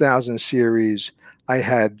 6000 series. I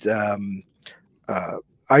had then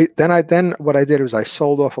what I did was I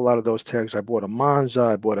sold off a lot of those tags. I bought a Monza.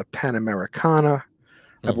 I bought a Panamericana.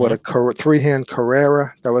 I bought a three-hand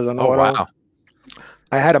Carrera that was an auto. Wow.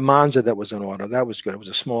 I had a Monza that was an auto. That was good. It was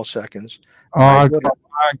a small seconds. Oh, I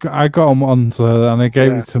got a Monza and I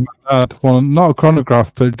gave it to my dad. One, not a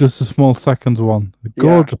chronograph, but just a small seconds one.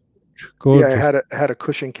 Gorgeous. Yeah, I had a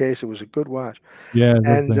cushion case. It was a good watch. Yeah,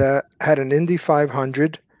 and had an Indy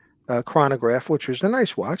 500 chronograph, which was a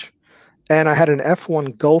nice watch. And I had an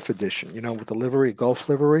F1 Gulf edition, with the livery, Gulf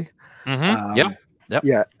livery. Yep.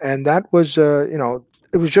 Yeah, and that was,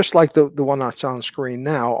 it was just like the one that's on screen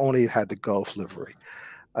now, only it had the Gulf livery.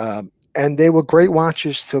 And they were great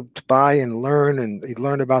watches to buy and learn, and you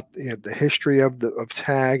learn about the history of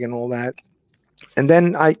Tag and all that. And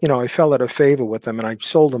then I fell out of favor with them, and I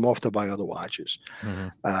sold them off to buy other watches.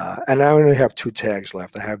 And I only have 2 Tags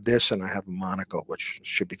left. I have this, and I have a Monaco, which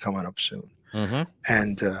should be coming up soon.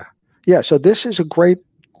 And so this is a great,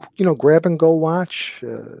 grab and go watch.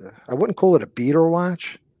 I wouldn't call it a beater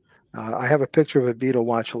watch. I have a picture of a beater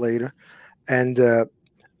watch later, and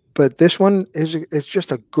but this one it's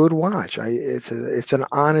just a good watch. It's an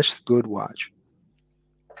honest good watch.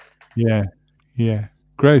 Yeah.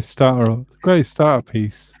 Great starter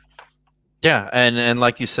piece. Yeah, and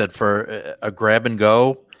like you said, for a grab and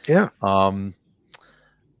go. Yeah.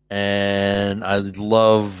 And I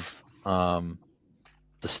love the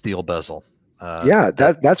steel bezel.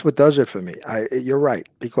 That's what does it for me. You're right,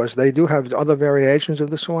 because they do have other variations of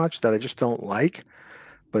this watch that I just don't like,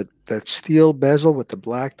 but that steel bezel with the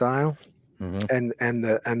black dial and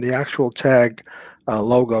the actual Tag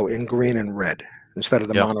logo in green and red instead of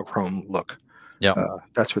the monochrome look. Yeah,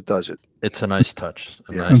 that's what does it. It's a nice touch.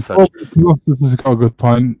 This has got a good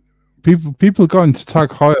point. People got into Tag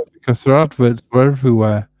Heuer because their adverts were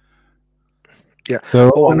everywhere. Yeah, they're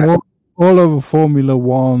all over Formula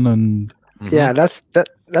One and. Yeah, that's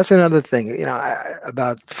another thing.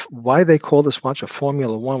 About why they call this watch a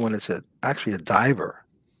Formula One when it's actually a diver.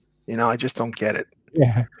 I just don't get it.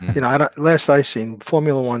 Yeah. Last I seen,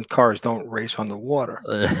 Formula One cars don't race on the water.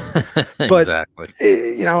 But, exactly.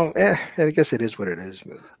 I guess it is what it is.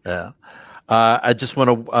 Yeah. I just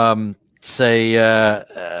want to say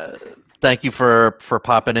thank you for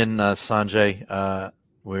popping in, Sanjay.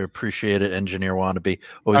 We appreciate it. Engineer Wannabe.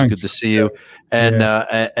 Always good to see you. And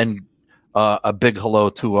a big hello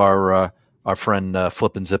to our friend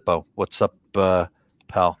Flippin' Zippo. What's up,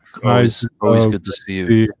 pal? Always good to see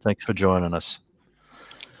you. Thanks for joining us.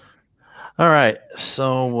 All right,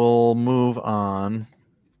 so we'll move on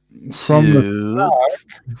from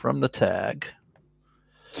the Tag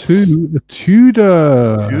to the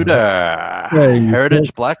Tudor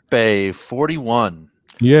Heritage Black Bay 41.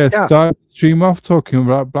 Yes, start stream off talking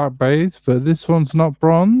about Black Bays, but this one's not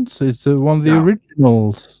bronze. It's one of the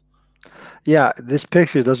originals. Yeah, this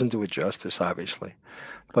picture doesn't do it justice, obviously,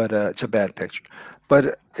 but it's a bad picture.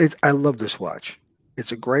 But I love this watch.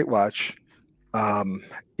 It's a great watch.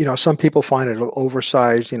 You know, some people find it a little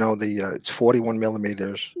oversized. You know, it's 41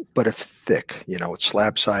 millimeters, but it's thick. You know, it's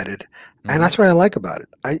slab sided, and that's what I like about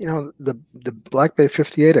it. You know, the Black Bay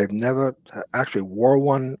 58. I've never actually wore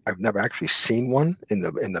one. I've never actually seen one in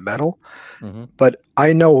the metal, but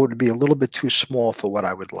I know it would be a little bit too small for what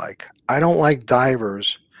I would like. I don't like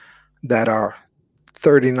divers that are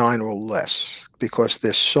 39 or less because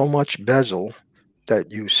there's so much bezel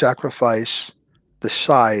that you sacrifice the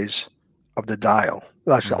size of the dial,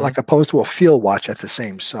 like opposed to a field watch at the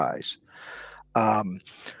same size. And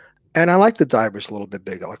I like the divers a little bit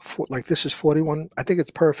bigger. Like this is 41. I think it's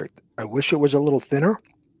perfect. I wish it was a little thinner,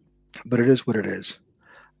 but it is what it is.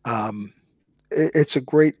 It's a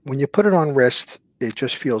great, when you put it on wrist, it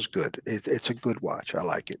just feels good. It's a good watch. I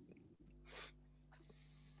like it.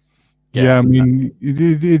 Yeah, I mean,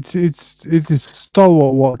 it's a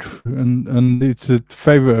stalwart watch, and it's a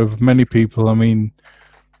favorite of many people. I mean,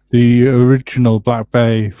 the original Black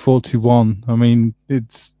Bay 41. I mean,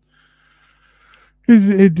 it's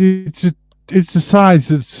a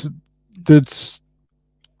size that's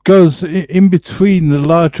goes in between the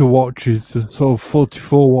larger watches, the sort of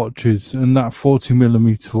 44 watches, and that 40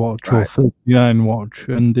 millimeter watch or 39 watch,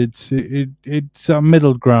 and it's a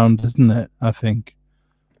middle ground, isn't it? I think.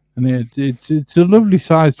 And it's a lovely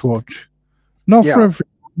sized watch, not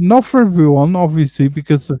for everyone, obviously,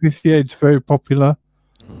 because the 58 is very popular.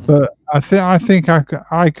 But I think I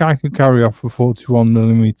could carry off a 41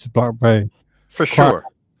 millimeter Black Bay for sure,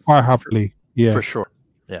 quite happily. Yeah, for sure.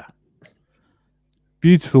 Yeah,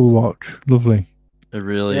 beautiful watch, lovely. It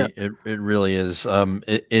really, it really is.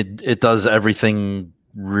 It does everything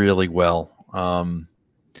really well. I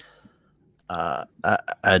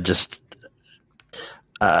just.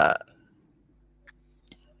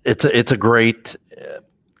 It's a great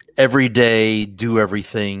everyday do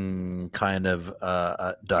everything kind of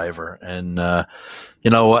diver, and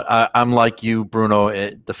you know what, I'm like you, Bruno.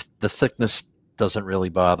 The thickness doesn't really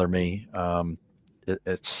bother me.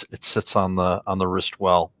 It sits on the wrist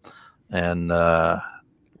well, and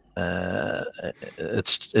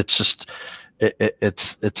it's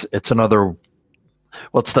another.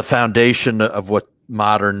 Well, it's the foundation of what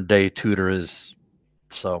modern day Tudor is.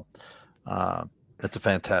 So it's a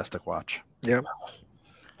fantastic watch. Yeah.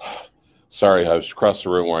 Sorry, I was across the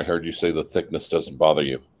room where I heard you say the thickness doesn't bother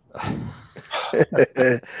you.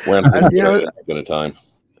 We're in a time.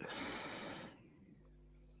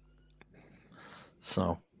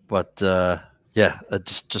 So, but yeah,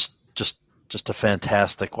 just a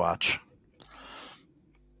fantastic watch.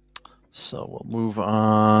 So we'll move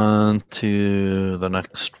on to the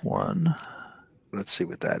next one. Let's see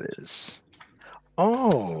what that is.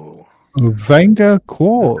 Oh, Wenger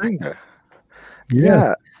Quartz.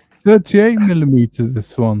 Yeah, 38 millimeter.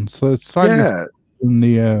 This one, so it's slightly than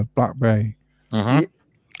the Black Bay. I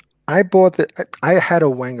bought that. I had a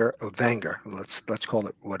Wenger. Let's call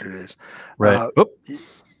it what it is. Right.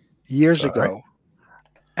 Years ago,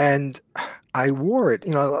 and I wore it,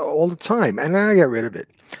 you know, all the time, and then I got rid of it.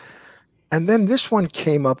 And then this one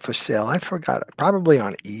came up for sale. I forgot, probably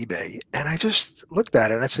on eBay, and I just looked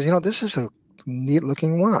at it and I said, you know, this is a neat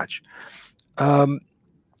looking watch. I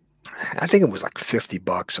think it was like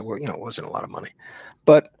 $50, so you know, it wasn't a lot of money.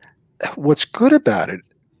 But what's good about it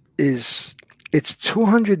is it's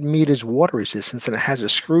 200 meters water resistance, and it has a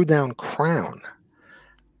screw down crown,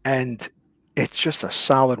 and it's just a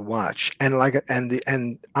solid watch. And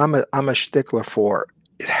I'm a stickler for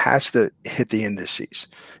it has to hit the indices,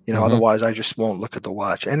 you know, otherwise I just won't look at the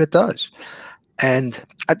watch, and it does. And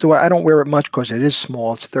I don't wear it much because it is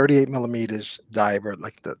small. It's 38 millimeters diver.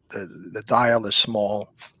 Like the dial is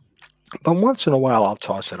small, but once in a while I'll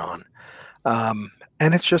toss it on.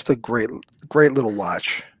 And it's just a great little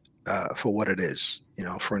watch for what it is, you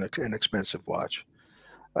know, for an inexpensive watch.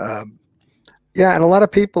 Yeah, and a lot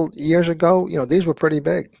of people years ago, you know, these were pretty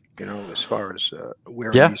big, you know, as far as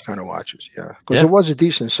wearing these kind of watches. Yeah, because it was a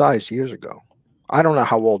decent size years ago. I don't know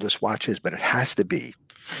how old this watch is, but it has to be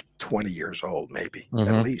 20 years old, maybe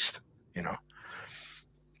at least, you know.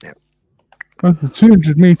 Yeah. Well, it's a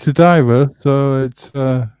 200 meter diver, so it's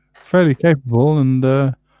fairly capable,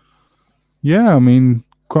 and yeah, I mean,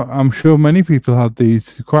 I'm sure many people had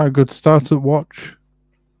these. Quite a good startup watch.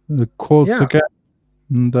 The quartz again,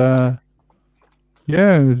 and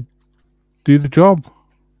yeah, do the job.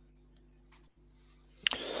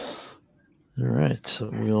 All right, so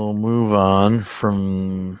we'll move on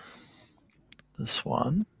from this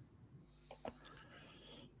one.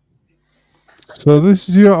 So this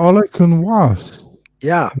is your Oleg and Was.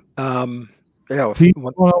 Yeah.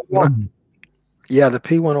 P101. Yeah, the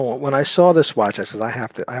P101. When I saw this watch, I said, I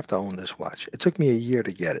have to own this watch. It took me a year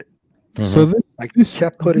to get it. So I this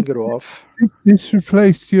kept putting it off. this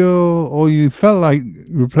replaced your, or you felt like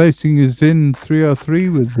replacing your Zin 303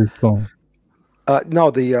 with this one?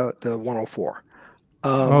 No, the 104.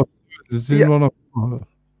 Oh, the Zin yeah. 104.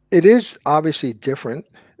 It is obviously different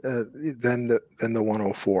than the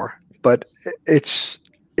 104, but it's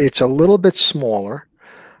a little bit smaller,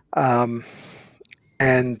 and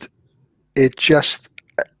it just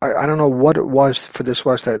I don't know what it was for this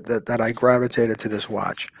watch that I gravitated to this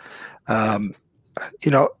watch. You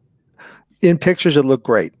know, in pictures it looked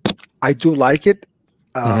great. I do like it.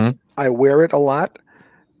 I wear it a lot.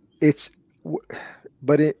 It's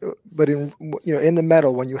but in in the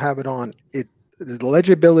metal when you have it on, the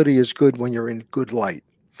legibility is good when you're in good light.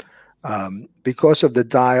 Because of the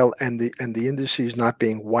dial and the indices not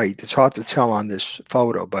being white, it's hard to tell on this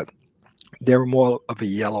photo, but they're more of a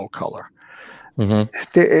yellow color.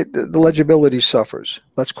 The legibility suffers.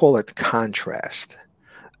 Let's call it contrast.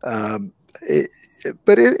 It's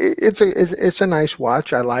a nice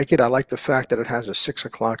watch. I like it. I like the fact that it has a 6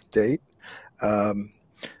 o'clock date, and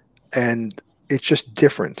it's just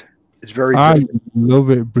different. It's very different. I love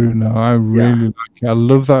it, Bruno. I really like it. I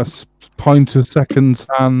love that pointer seconds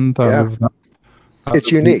hand. I love that.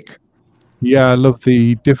 It's unique. I love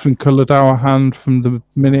the different colored hour hand from the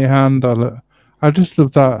minute hand. I just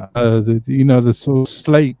love that. The sort of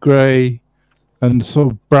slate gray and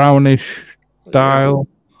sort of brownish dial.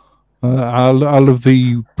 I love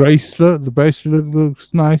the bracelet. The bracelet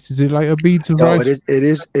looks nice. Is it like a beads of rice?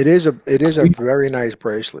 It is a very nice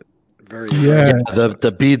bracelet.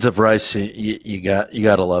 The beads of rice. You got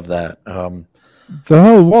to love that. The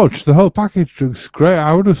whole watch, the whole package looks great.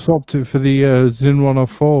 I would have swapped it for the Zin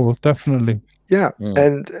 104, definitely. Yeah,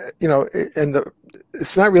 and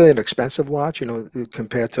it's not really an expensive watch,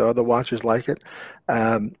 compared to other watches like it,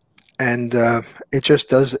 and it just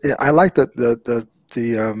does. I like the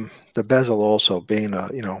bezel also being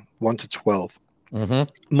 1 to 12.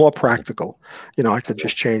 More practical. I could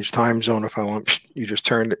just change time zone if I want. You just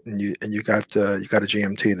turned it and you got a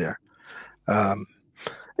GMT there.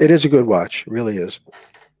 It is a good watch, it really is.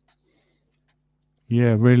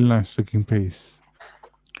 Yeah, really nice looking piece.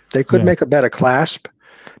 They could make a better clasp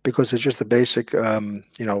because it's just a basic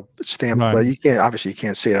stamp plate. You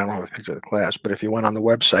can't see it. I don't have a picture of the clasp, but if you went on the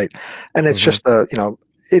website and it's just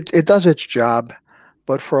it does its job,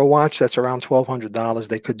 but for a watch that's around $1,200,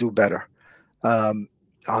 they could do better on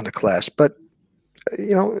the clasp. But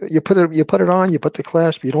you put it on, you put the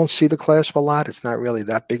clasp, you don't see the clasp a lot. It's not really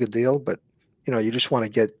that big a deal, but you just want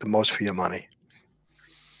to get the most for your money.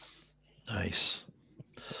 Nice.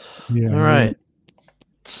 Yeah. All right.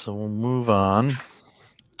 So we'll move on.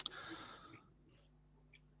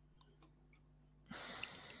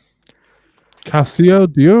 Casio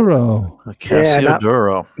Duro. Casio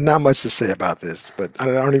Duro. Not much to say about this, but I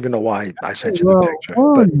don't even know why I sent you the picture.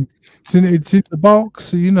 But it's in the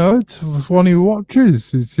box. It's one of your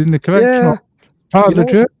watches. It's in the collection.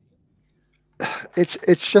 Yeah. It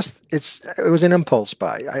was an impulse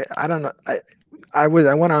buy. I don't know. I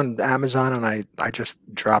went on Amazon and I just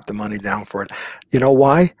dropped the money down for it. You know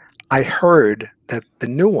why? I heard that the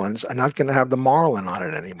new ones are not going to have the Marlin on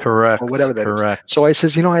it anymore. Correct. Or whatever that is. So I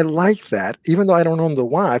says, I like that. Even though I don't own the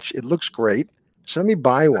watch, it looks great. So let me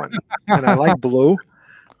buy one. And I like blue.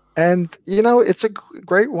 And it's a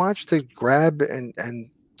great watch to grab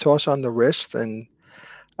and toss on the wrist. And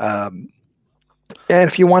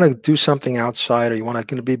if you want to do something outside or you want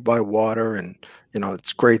to be by water, and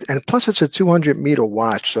it's great. And plus it's a 200-meter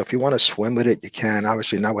watch, so if you want to swim with it, you can.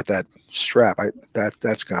 Obviously not with that strap.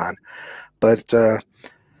 That's gone. But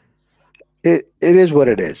it is what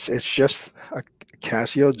it is. It's just a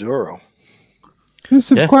Casio Duro.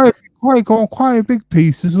 It's quite a big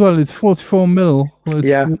piece as well. It's 44 mil. It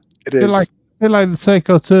is. Like the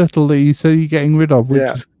Seiko Turtle that you say you're getting rid of, which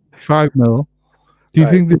is 5 mil. Do you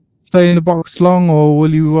think they stay in the box long, or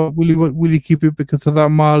will you keep it because of that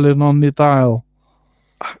Marlin on the dial?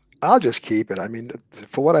 I'll just keep it. I mean,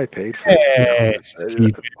 for what I paid for it.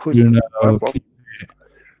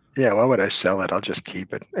 Yeah, why would I sell it? I'll just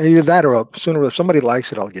keep it. Either that, or sooner if somebody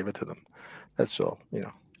likes it, I'll give it to them. That's all.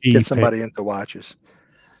 Get somebody into watches.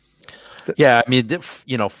 Yeah, I mean,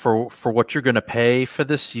 for what you're going to pay for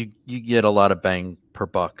this, you get a lot of bang per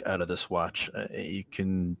buck out of this watch. You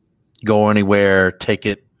can go anywhere, take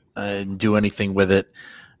it, and do anything with it,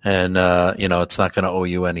 and it's not going to owe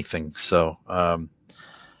you anything. So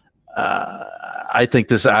I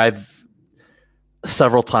think I've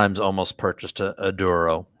several times almost purchased a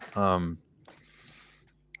Duro.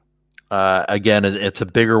 Again, it's a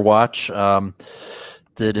bigger watch.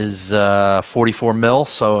 That is 44 mil,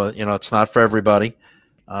 so it's not for everybody.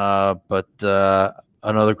 But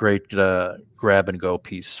another great grab and go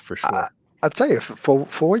piece for sure. I'll tell you, for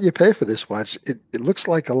what you pay for this watch, it looks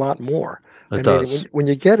like a lot more. It I mean, does. when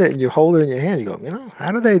you get it and you hold it in your hand, you go,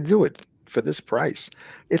 how do they do it for this price?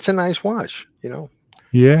 It's a nice watch,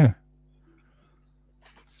 Yeah.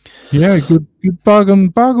 Yeah, good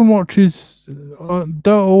bargain watches don't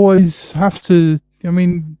always have to. I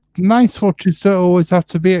mean, nice watches don't always have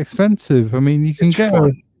to be expensive. I mean, you can It's get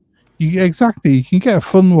fun. you can get a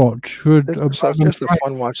fun watch for It's just a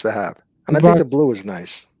fun watch to have. And I think the blue is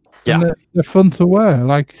nice. Yeah. And they're fun to wear,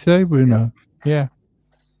 like you say, Bruno. Yeah.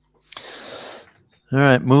 All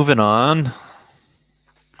right, moving on.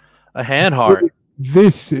 A hand heart.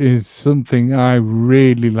 This is something I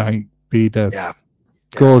really like, B-Dev. Yeah.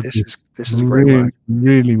 Gorgeous. This is a great watch.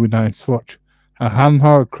 Really nice watch. A hand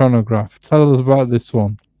heart chronograph. Tell us about this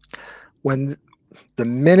one. When the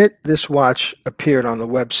minute this watch appeared on the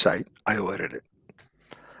website, I ordered it.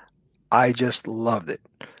 I just loved it.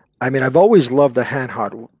 I mean, I've always loved the hand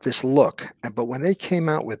heart, this look, but when they came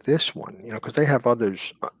out with this one, because they have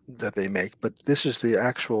others that they make, but this is the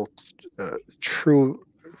actual true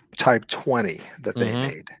Type 20 that they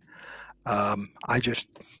made. I just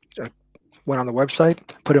went on the website,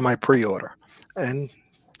 put in my pre-order, and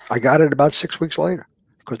I got it about 6 weeks later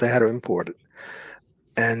because they had to import it.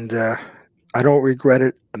 And I don't regret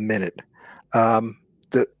it a minute.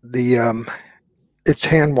 It's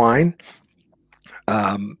hand wind,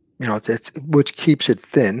 which keeps it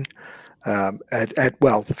thin.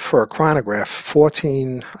 For a chronograph,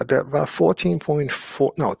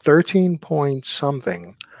 14.4, no, 13 point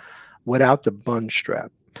something without the bund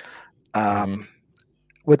strap.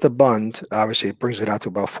 With the bund, obviously, it brings it out to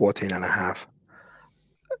about 14 and a half.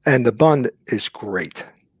 And the bund is great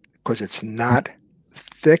because it's not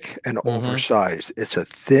thick and oversized. It's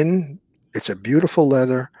a beautiful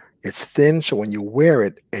leather. It's thin, so when you wear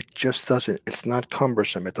it, it's not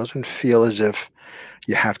cumbersome. It doesn't feel as if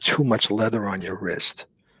you have too much leather on your wrist.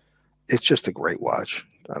 It's just a great watch.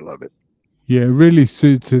 I love it. Yeah, it really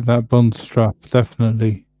suited that bund strap,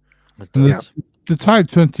 definitely. And the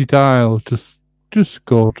Type 20 dial, just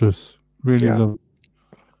gorgeous. Really love it.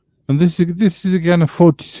 And this is again a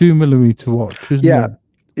 42mm watch, isn't it?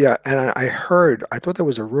 Yeah, and I thought there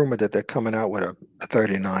was a rumor that they're coming out with a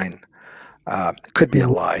 39. It could be a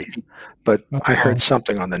lie, but I heard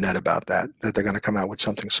something on the net about that they're going to come out with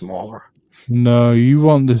something smaller. No, you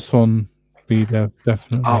want this one, B-Dev,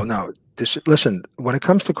 definitely. Oh no, listen. When it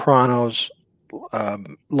comes to chronos,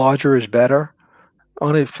 larger is better,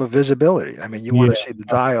 only for visibility. I mean, you want to see the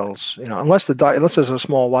dials, unless there's a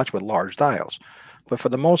small watch with large dials, but for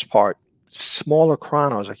the most part, smaller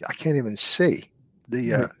chronos, I can't even see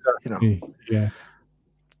the, Yeah.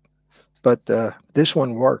 But this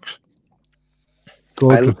one works.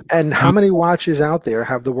 And how many watches out there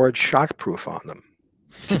have the word shockproof on them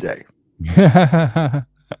today?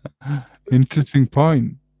 Interesting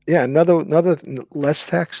point. Yeah, another less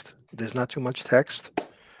text. There's not too much text.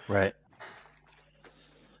 Right.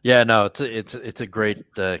 Yeah, no, it's a great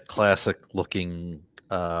classic looking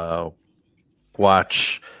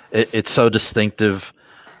watch. It's so distinctive.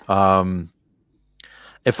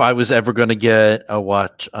 If I was ever going to get a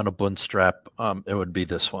watch on a bund strap, it would be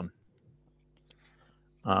this one.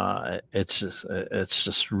 It's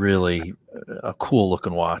just really a cool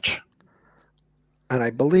looking watch. And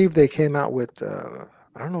I believe they came out with I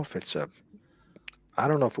don't know if it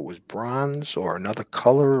was bronze or another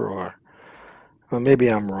color, or well, maybe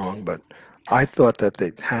I'm wrong, but I thought that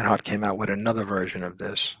the Handhot came out with another version of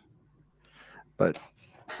this. But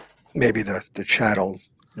maybe the chat will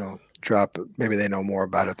drop. Maybe they know more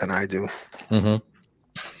about it than I do.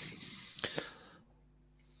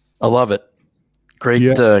 I love it.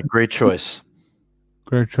 Great, great choice.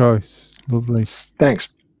 Great choice. Lovely. Thanks.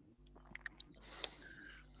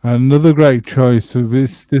 Another great choice of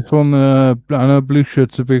this one. I know Blue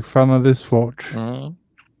Shirt's a big fan of this watch.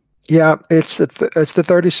 Yeah, it's the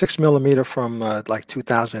 36mm from like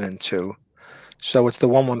 2002, so it's the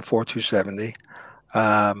 114270.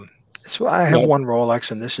 So I have one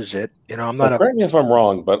Rolex, and this is it. I'm not. Correct me if I'm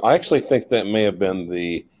wrong, but I actually think that may have been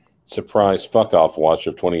the surprise fuck off watch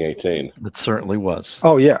of 2018. It certainly was.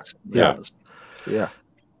 Oh yeah.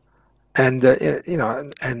 And the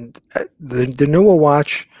newer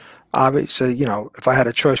watch, obviously, if I had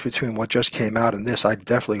a choice between what just came out and this, I'd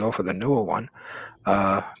definitely go for the newer one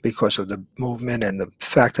because of the movement and the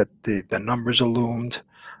fact that the numbers are loomed.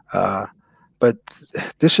 But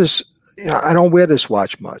this is, I don't wear this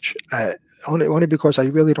watch much. Only because I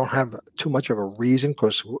really don't have too much of a reason,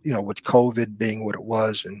 because with COVID being what it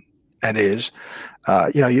was and is,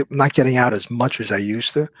 you're not getting out as much as I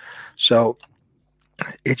used to. So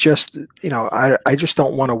it just, I just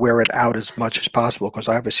don't want to wear it out as much as possible because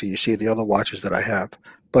obviously you see the other watches that I have.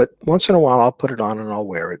 But once in a while, I'll put it on and I'll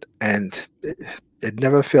wear it, and it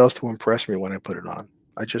never fails to impress me when I put it on.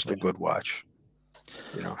 It's just a good watch.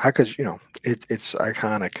 How could it's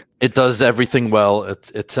iconic. It does everything well.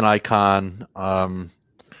 It's an icon.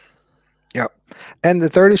 Yeah, and the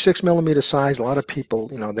 36 millimeter size, a lot of people,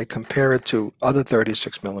 they compare it to other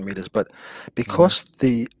 36 millimeters, but because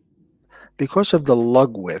because of the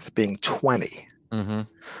lug width being 20,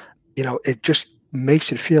 it just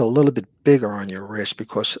makes it feel a little bit bigger on your wrist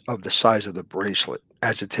because of the size of the bracelet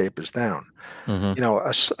as it tapers down.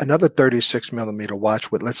 Another 36 millimeter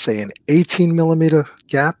watch with, let's say, an 18 millimeter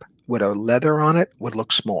gap with a leather on it would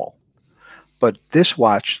look small. But this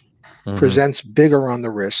watch presents bigger on the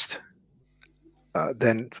wrist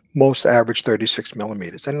than most average 36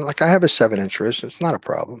 millimeters. And like I have a 7-inch wrist, it's not a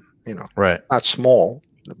problem, Right. Not small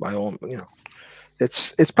by all,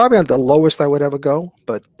 It's probably on the lowest I would ever go,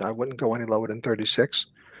 but I wouldn't go any lower than 36.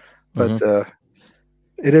 But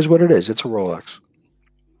it is what it is. It's a Rolex.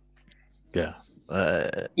 Yeah.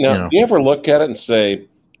 Now, do you ever look at it and say,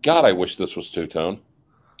 God, I wish this was two-tone?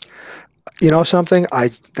 You know something? I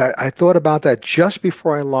thought about that just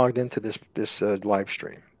before I logged into this live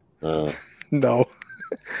stream. No. No.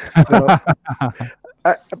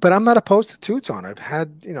 But I'm not opposed to two-tone. I've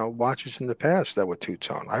had, watches in the past that were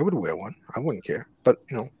two-tone. I would wear one. I wouldn't care. But,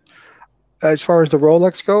 as far as the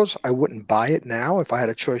Rolex goes, I wouldn't buy it now. If I had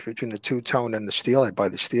a choice between the two-tone and the steel, I'd buy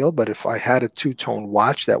the steel. But if I had a two-tone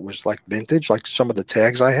watch that was like vintage, like some of the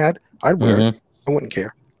tags I had, I'd wear it. I wouldn't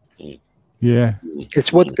care. Yeah.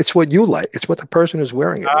 It's what you like. It's what the person who's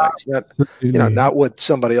wearing it likes. Not, not what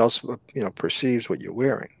somebody else, perceives what you're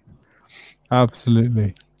wearing.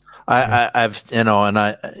 Absolutely. I've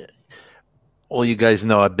all you guys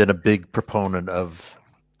know, I've been a big proponent of,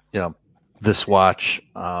 this watch.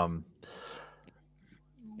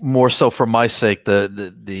 More so for my sake,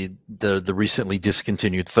 the recently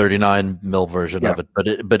discontinued 39 mil version of it, but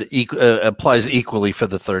it applies equally for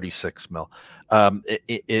the 36 mil.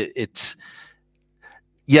 It's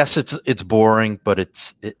boring, but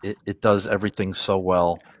it does everything so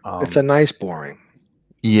well. It's a nice boring.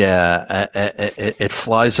 Yeah, it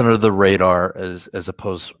flies under the radar as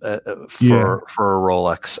opposed for a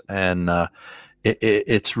Rolex, and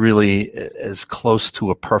it's really as close to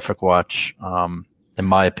a perfect watch, in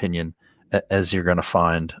my opinion, as you're going to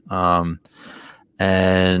find.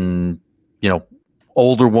 And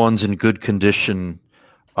older ones in good condition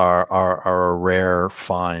are a rare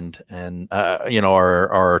find, and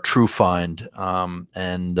are a true find.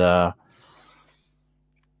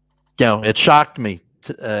 It shocked me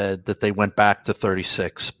that they went back to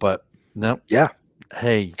 36, but no. Yeah.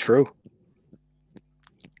 Hey, true.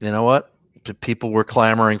 You know what? People were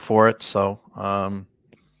clamoring for it, so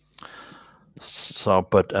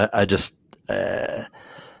but I just I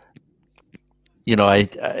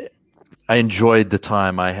enjoyed the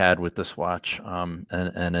time I had with this watch,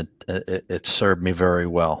 and it served me very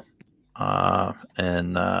well,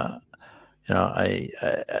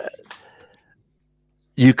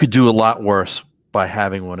 you could do a lot worse by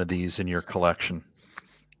having one of these in your collection.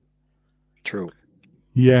 True.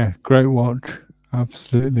 Yeah, great watch.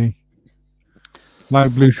 Absolutely.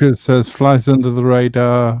 Like Blue Shirt says, flies under the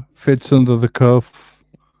radar, fits under the cuff.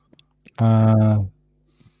 Yeah,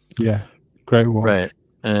 great watch. Right.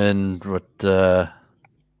 And what the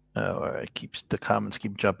comments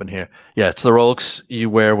keep jumping here. Yeah, it's the Rolex you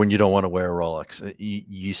wear when you don't want to wear a Rolex.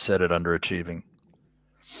 You said it, underachieving.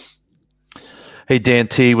 Hey, Dan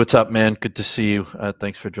T, what's up, man? Good to see you.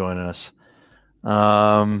 Thanks for joining us.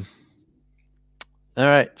 All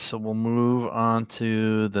right, so we'll move on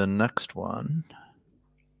to the next one.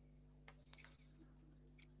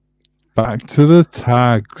 Back to the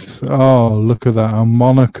tags. Oh, look at that. A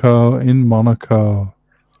Monaco in Monaco.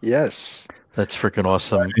 Yes. That's freaking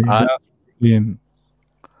awesome.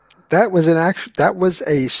 That was a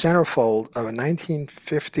centerfold of a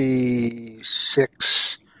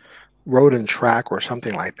 1956 Road and Track or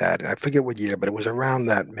something like that. I forget what year, but it was around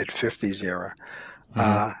that mid-50s era.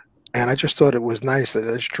 And I just thought it was nice that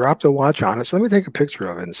I just dropped a watch on it. So let me take a picture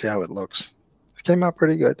of it and see how it looks. It came out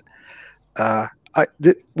pretty good. What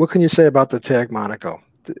can you say about the tag Monaco?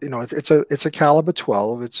 It's a caliber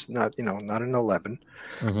 12. It's not not an 11.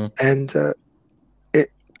 And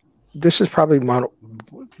this is probably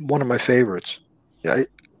one of my favorites.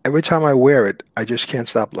 Every time I wear it, I just can't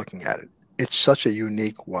stop looking at it. It's such a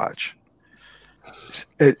unique watch.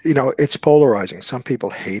 It's polarizing. Some people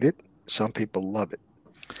hate it. Some people love it.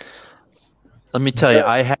 Let me tell you,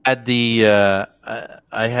 I had the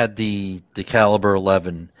caliber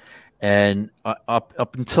 11, And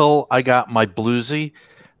up until I got my Bluesy,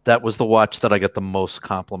 that was the watch that I got the most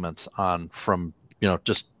compliments on from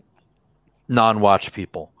just non-watch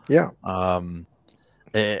people. Yeah.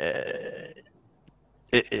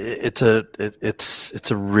 It's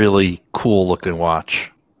a really cool looking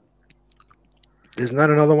watch. There's not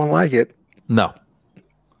another one like it. No.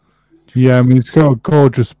 Yeah, I mean it's got a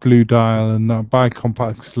gorgeous blue dial and that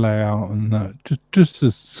bicompax layout, and just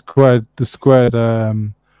the squared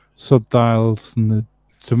sub dials and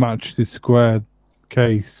to match the squared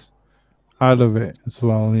case out of it as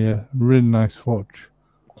well. Yeah, really nice watch.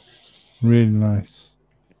 Really nice.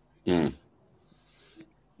 Mm.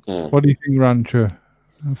 What do you think, Rancher?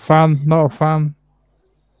 A fan? Not a fan?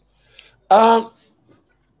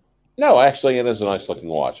 No, actually, it is a nice looking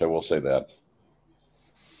watch. I will say that.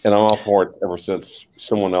 And I'm all for it ever since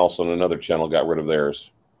someone else on another channel got rid of theirs.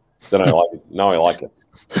 Then I like it. Now I like it.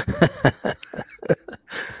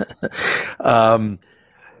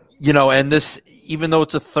 And this, even though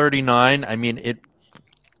it's a 39, I mean,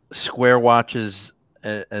 square watches,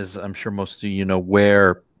 as I'm sure most of you know,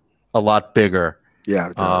 wear a lot bigger. Yeah,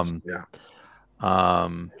 it does.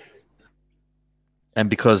 And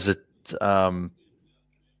because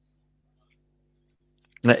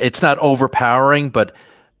it's not overpowering, but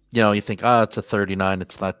you think, it's a 39.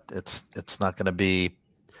 It's not going to be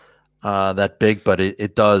that big, but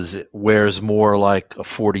it does. It wears more like a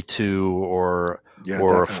 42 or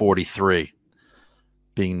a 43,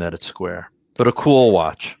 being that it's square. But a cool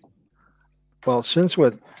watch. Well, since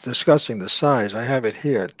we're discussing the size, I have it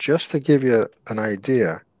here just to give you an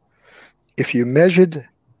idea. If you measured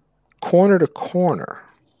corner to corner,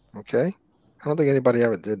 okay? I don't think anybody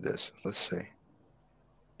ever did this. Let's see.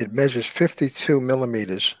 It measures 52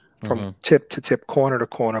 millimeters from tip to tip, corner to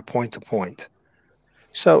corner, point to point.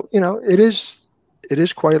 So, it is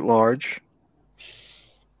quite large.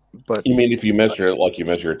 But you mean if you measure it like you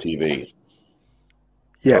measure a TV?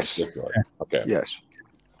 Yes. Okay. Yes.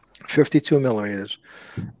 52 millimeters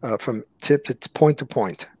from tip to point to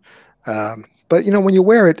point. But, when you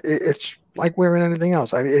wear it, it's like wearing anything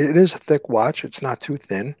else. I mean, it is a thick watch. It's not too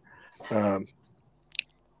thin. Let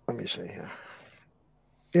me see here.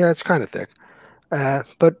 Yeah, it's kind of thick.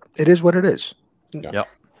 But it is what it is. Yep.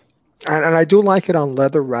 And I do like it on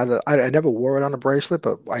leather rather. I never wore it on a bracelet,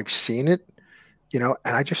 but I've seen it, and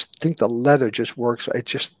I just think the leather just works. It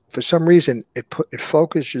just, for some reason, it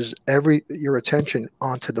focuses your attention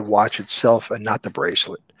onto the watch itself and not the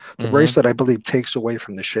bracelet. The bracelet, I believe, takes away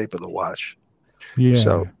from the shape of the watch. Yeah.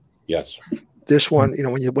 So yes, this one,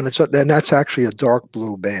 when it's then that's actually a dark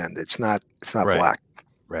blue band. It's not Right. black.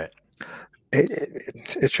 Right.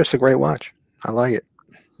 It's just a great watch. I like it.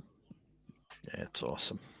 Yeah, it's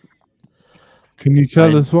awesome. Can you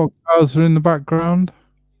tell us what cars are in the background?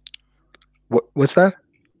 What's that?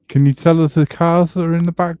 Can you tell us the cars that are in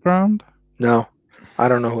the background? No, I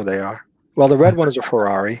don't know who they are. Well, the red one is a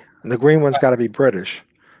Ferrari, and the green one's got to be British,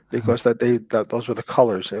 because those were the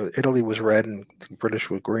colors. Italy was red and British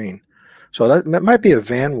was green. So that might be a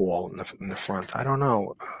van wall in the front. I don't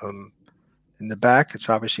know. In the back, it's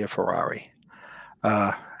obviously a Ferrari.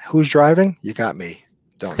 Who's driving? You got me.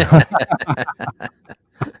 Don't know.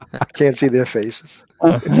 Can't see their faces.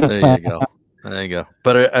 There you go. There you go.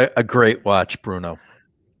 But a great watch, Bruno.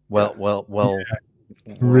 Well,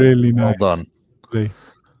 really well nice. done. Let's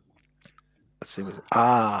see.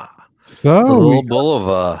 So Little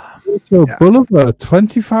Boulevard. Boulevard,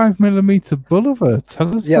 25 millimeter Boulevard.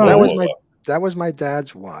 Tell us. Yeah, about that was my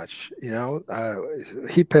dad's watch.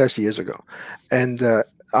 He passed years ago, and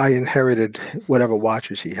I inherited whatever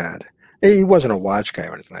watches he had. He wasn't a watch guy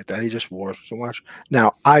or anything like that. He just wore some watch.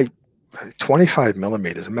 Now, 25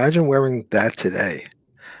 millimeters. Imagine wearing that today.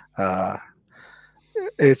 I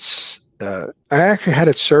actually had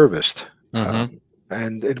it serviced, and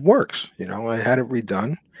it works. I had it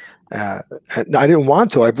redone. And I didn't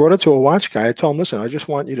want to. I brought it to a watch guy. I told him, "Listen, I just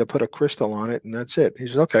want you to put a crystal on it, and that's it." He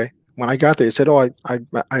says, "Okay." When I got there, he said, "Oh, I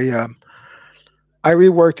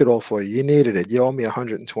reworked it all for you. You needed it. You owe me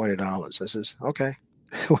 $120." I says, "Okay."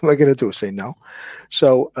 What am I going to do? Say no?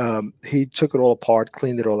 So he took it all apart,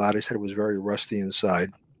 cleaned it all out. He said it was very rusty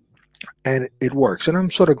inside, and it works. And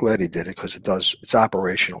I'm sort of glad he did it, because it does. It's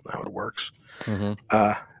operational now. It works.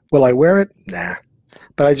 Will I wear it? Nah,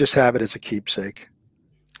 but I just have it as a keepsake.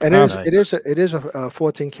 And it is a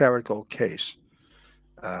 14 karat gold case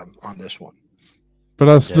on this one. But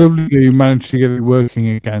that's lovely that you managed to get it working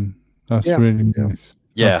again. That's really nice.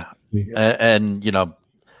 Yeah, and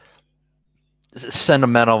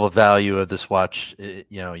sentimental value of this watch,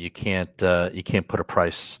 you can't put a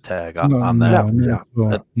price tag on that.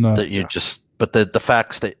 No. That you just, but the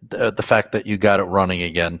fact that you got it running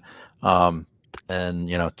again, And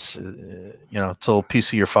it's it's a little piece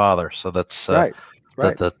of your father. So that's Right.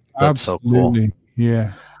 that's so cool. Absolutely.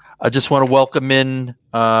 Yeah. I just want to welcome in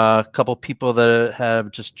a couple people that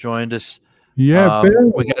have just joined us. Yeah,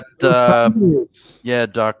 Bill. We got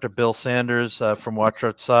Dr. Bill Sanders from Watch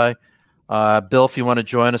Outside. Bill, if you want to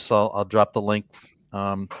join us, I'll drop the link.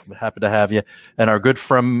 Happy to have you. And our good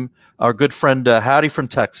friend Howdy from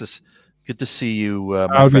Texas. Good to see you,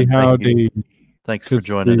 my friend. Howdy. Thanks for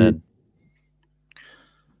joining in.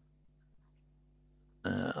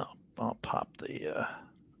 I'll pop the.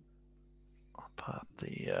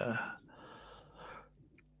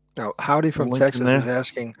 Now, Howdy from Texas was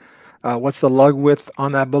asking, what's the lug width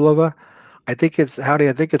on that Bulova? I think it's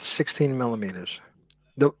 16 millimeters.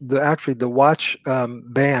 The watch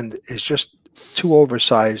band is just too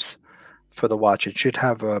oversized for the watch. It should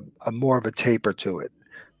have a more of a taper to it,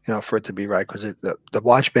 for it to be right, because the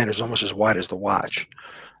watch band is almost as wide as the watch,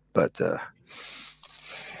 but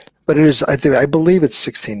it is. I believe it's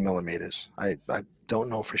 16 millimeters. I don't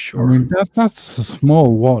know for sure. I mean, that's a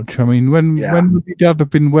small watch. I mean, when would your dad have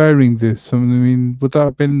been wearing this? I mean, would that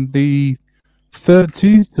have been the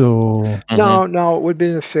 30s or? No, it would be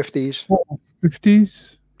in the 50s.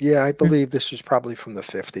 50s? Yeah, I believe this was probably from the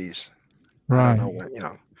 50s. Right. I don't know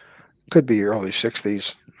when, could be early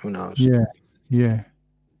 60s. Who knows? Yeah.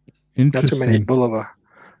 Interesting. Not too many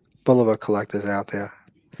Bulova collectors out there.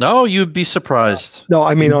 No, you'd be surprised. No,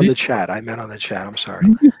 I mean on the chat. I meant on the chat. I'm sorry.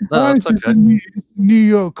 No, that's okay. New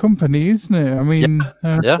York company, isn't it? I mean,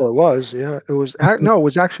 yeah. Well, it was. Yeah, it was. No, it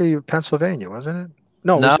was actually Pennsylvania, wasn't it?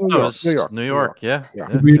 No, it was New York. New York. Yeah.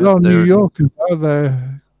 There'll be a lot of New Yorkers out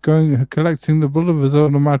there collecting the Bulovas,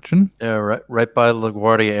 I'd imagine. Yeah, right by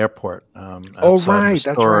LaGuardia Airport. Right.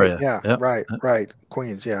 That's right. Yeah. Yep. Right.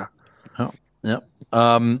 Queens. Yeah. Yep.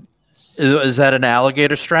 Is that an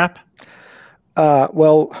alligator strap?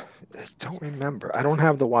 Well, I don't remember. I don't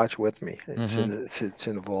have the watch with me. It's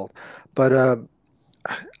in the vault. But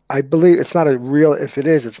I believe it's not a real. If it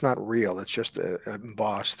is, it's not real. It's just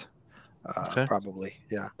embossed. Probably.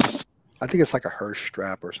 Yeah. I think it's like a Hirsch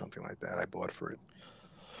strap or something like that. I bought for it.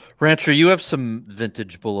 Rancher, you have some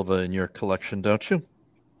vintage Bulova in your collection, don't you?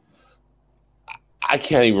 I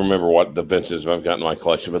can't even remember what the vintage I've got in my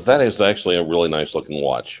collection, but that is actually a really nice looking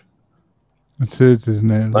watch. It is,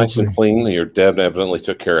 isn't it? Nice and clean. Your dad evidently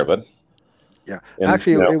took care of it. Yeah, and,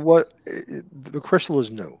 actually, the crystal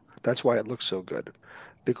is new. That's why it looks so good,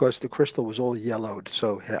 because the crystal was all yellowed.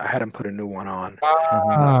 So I had him put a new one on.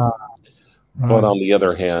 But on the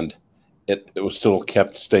other hand, it was still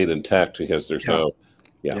stayed intact because there's no.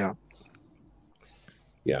 Yeah.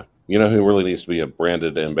 You know who really needs to be a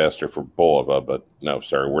branded ambassador for Bulova, but no,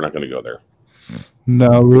 sorry, we're not going to go there.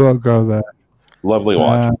 No, we won't go there. Lovely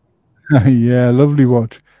watch. Yeah, lovely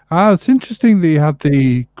watch. It's interesting that you had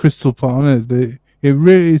the crystal put on it.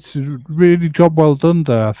 It's really job well done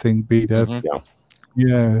there, I think, B-Dev.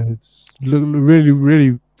 Yeah, it's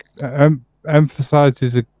really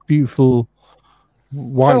emphasizes a beautiful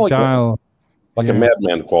white dial. Like a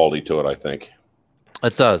Madman quality to it, I think.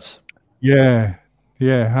 It does. Yeah,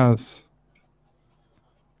 it has.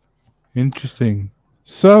 Interesting.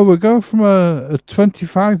 So we go from a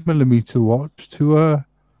 25 millimeter watch to a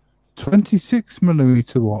 26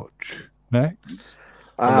 millimeter watch next.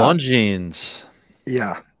 Longines.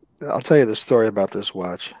 Yeah, I'll tell you the story about this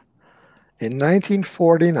watch. In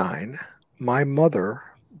 1949, my mother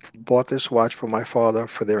bought this watch for my father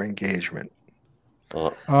for their engagement.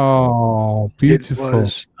 Oh, beautiful.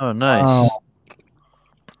 Oh, nice.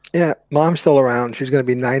 Yeah, Mom's still around. She's going to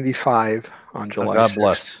be 95 on July 6th. God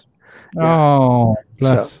bless. Oh,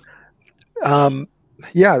 bless. So,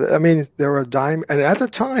 yeah, I mean, there were and at the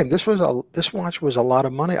time, this watch was a lot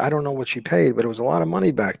of money. I don't know what she paid, but it was a lot of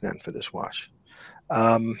money back then for this watch.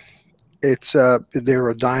 There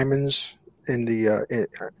were diamonds in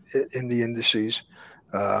the indices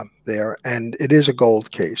there, and it is a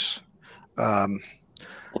gold case, and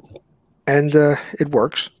it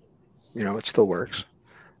works. It still works.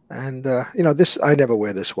 And I never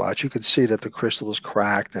wear this watch. You could see that the crystal is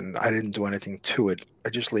cracked, and I didn't do anything to it. I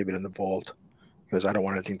just leave it in the vault because I don't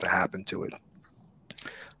want anything to happen to it.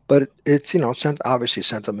 But it's obviously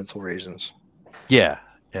sentimental reasons. Yeah.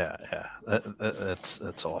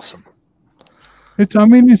 That's awesome.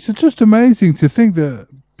 It's just amazing to think that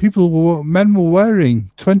men were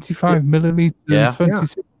wearing 25 millimeter,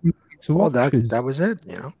 26 millimeter watches. That was it.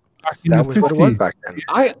 That was what it was back then.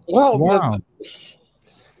 Wow.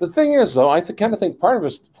 The thing is, though, I kind of think part of it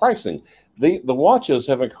is the pricing. The watches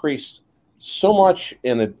have increased so much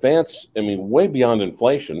in advance. I mean, way beyond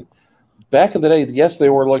inflation. Back in the day, yes, they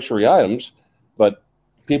were luxury items, but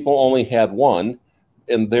people only had one.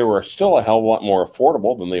 and they were still a hell of a lot more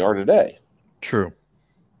affordable than they are today. True.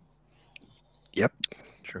 Yep.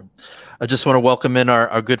 True. I just want to welcome in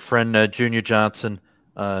our good friend Junior Johnson.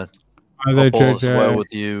 Hi there, Hope all is JJ. well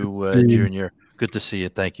with you, Junior. Good to see you.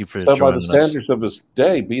 Thank you for So by the joining us. standards of his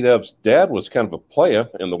day, B-Dub's dad was kind of a player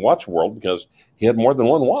in the watch world because he had more than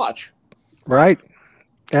one watch. Right.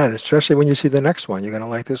 Yeah, and especially when you see the next one, you're going to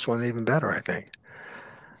like this one even better, I think.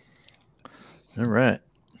 All right.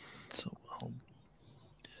 So,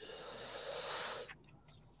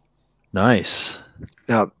 nice.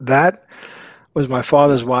 Now, that was my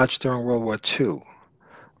father's watch during World War II.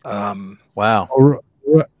 Wow.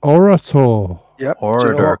 Orator. Yep.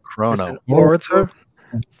 Orator Chrono. Orator.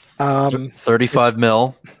 35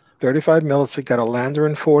 mil. 35 mil. It's got a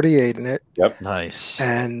Lander 48 in it. Yep. Nice.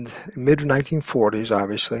 And mid 1940s,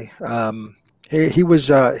 obviously.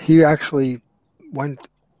 He actually went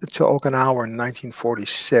to Okinawa in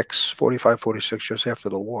 1946, 45, 46, just after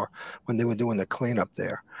the war, when they were doing the cleanup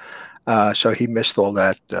there. So he missed all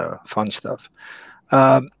that fun stuff.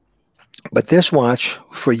 But this watch,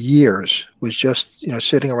 for years, was just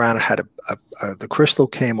sitting around. It had the crystal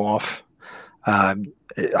came off.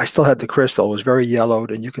 I still had the crystal. It was very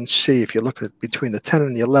yellowed, and you can see if you look at between the 10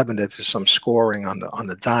 and the 11 that there's some scoring on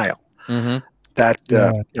the dial. Mm-hmm. That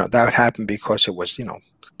that happened because it was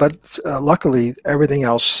But luckily, everything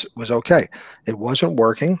else was okay. It wasn't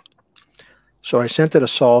working, so I sent it to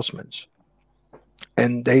Salzman's,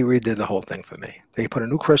 and they redid the whole thing for me. They put a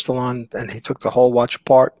new crystal on, and he took the whole watch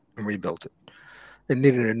apart and rebuilt it. It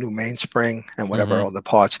needed a new mainspring and whatever all the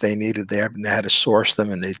parts they needed there, and they had to source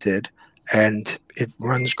them, and they did. And it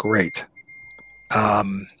runs great.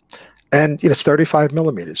 And it's 35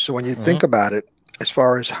 millimeters. So when you think about it, as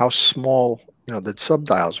far as how small the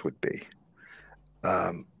subdials would be,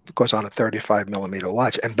 because on a 35 millimeter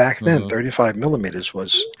watch, and back then 35 millimeters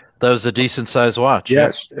was a decent sized watch.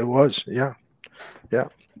 Yes, it was. Yeah.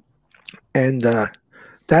 And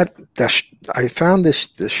I found this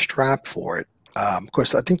strap for it. Of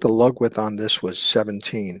course, I think the lug width on this was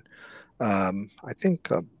 17. I think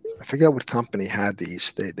I forget what company had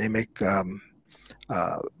these. They make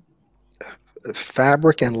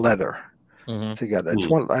fabric and leather together. It's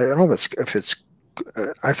one. I don't know if it's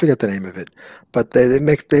I forget the name of it, but they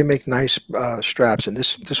make nice straps, and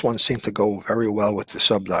this one seemed to go very well with the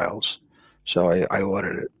subdials, so I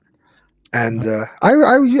ordered it. And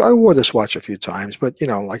I wore this watch a few times, but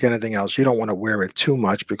like anything else, you don't want to wear it too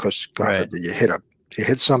much because God forbid you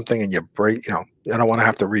hit something and you break. I don't want to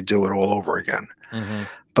have to redo it all over again.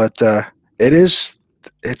 But it's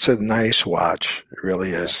a nice watch. It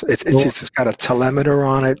really is. It's got a telemeter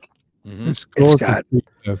on it. It's gorgeous.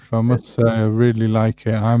 I must say, I really like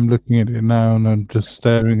it. I'm looking at it now and I'm just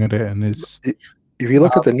staring at it, and it's. If you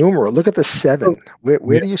look at the numeral, look at the 7.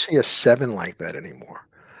 Where do you see a 7 like that anymore?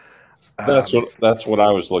 That's what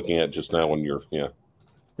I was looking at just now when you're Yeah,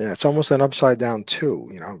 it's almost an upside down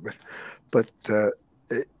 2, but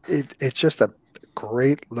it's just a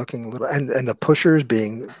great looking little, and the pushers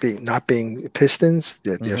not being pistons,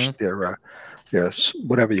 they're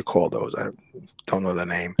whatever you call those. I don't know the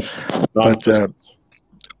name, but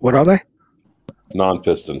what are they?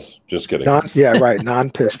 Non-pistons. Just kidding.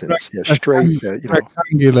 Non-pistons. Yeah, straight.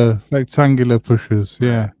 Rectangular pushers.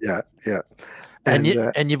 Yeah. And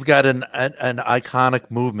you've got an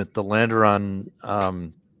iconic movement, the Lander on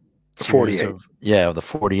 48. The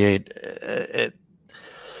 48.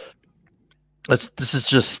 This is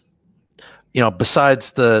just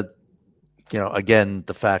besides the again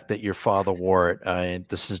the fact that your father wore it.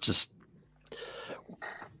 This is just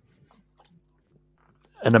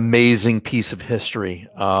an amazing piece of history.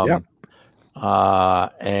 And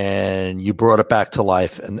you brought it back to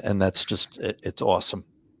life, and that's just it's awesome.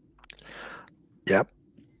 Yep,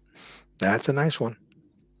 that's a nice one.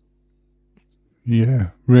 Yeah,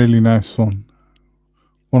 really nice one.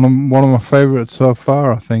 One of my favorites so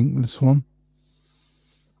far, I think. This one.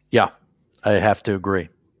 Yeah, I have to agree.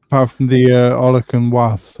 Apart from the Olacan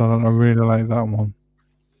Wasp, I really like that one.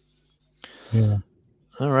 Yeah.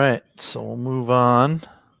 All right, so we'll move on.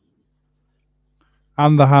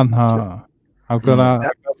 And the Hanha. I've got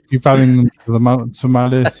to keep adding them to my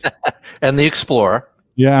list. And the Explorer.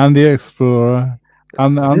 Yeah, and the Explorer.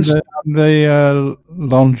 And the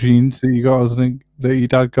Longines that your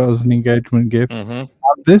dad got as an engagement gift. And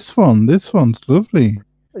this one's lovely.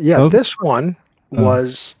 Yeah, this one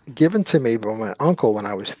was given to me by my uncle when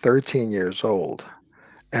I was 13 years old.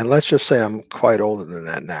 And let's just say I'm quite older than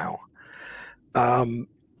that now.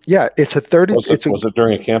 Yeah, it's a 30. Was it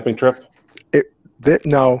during a camping trip?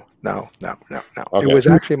 No. Okay. It was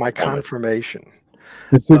actually my confirmation.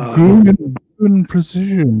 It's a Gruen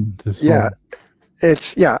precision.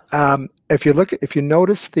 It's yeah. If you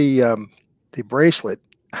notice the bracelet,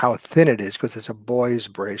 how thin it is, because it's a boy's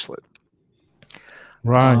bracelet.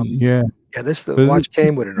 Right, yeah. Yeah, the But watch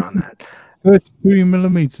came with it on that. 33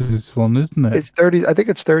 millimeters, this one, isn't it? It's 30. I think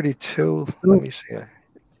it's 32. Let me see.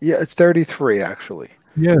 Yeah, it's 33 actually.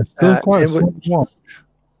 Yeah, still quite a and small watch.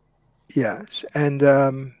 yes, and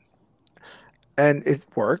it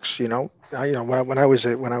works. When I was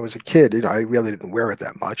a kid, I really didn't wear it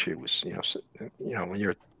that much. It was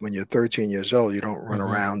when you're 13 years old, you don't run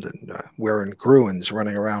around and wearing Gruen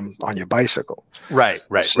running around on your bicycle. Right.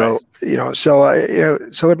 So so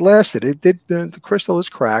it lasted. It did. The crystal is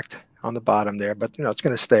cracked on the bottom there, but it's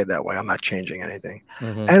going to stay that way. I'm not changing anything,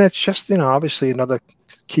 and it's just obviously another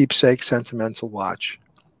keepsake, sentimental watch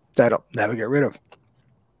that I'll never get rid of.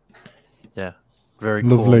 Yeah, very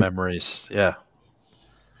Lovely. cool memories. Yeah.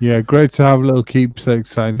 Yeah, great to have little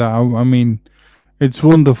keepsakes like that. I mean, it's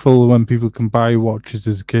wonderful when people can buy watches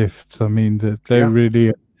as gifts. I mean, that they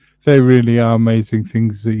really are amazing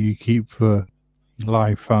things that you keep for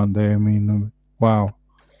life, aren't they? I mean, wow.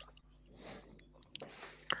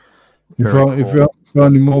 If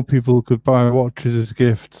only more people could buy watches as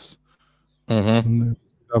gifts, and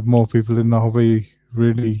have more people in the hobby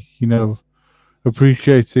really,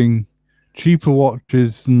 appreciating cheaper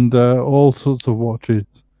watches and all sorts of watches.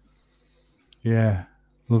 Yeah,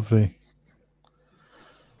 lovely.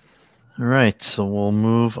 All right, so we'll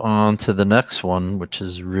move on to the next one, which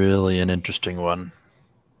is really an interesting one.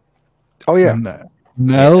 Oh yeah,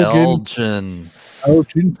 An Elgin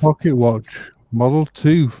pocket watch, Model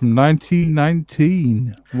 2 from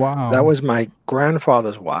 1919. Wow, that was my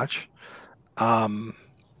grandfather's watch.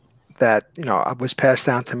 That was passed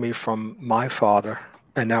down to me from my father,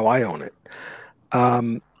 and now I own it.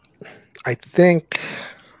 I think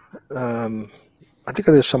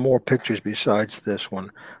there's some more pictures besides this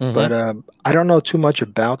one, but I don't know too much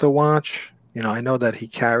about the watch. I know that he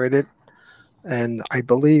carried it, and I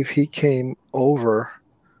believe he came over.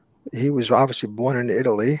 He was obviously born in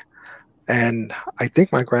Italy, and I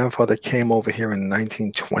think my grandfather came over here in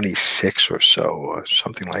 1926 or so, or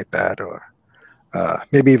something like that, or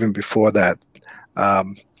maybe even before that.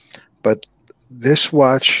 But this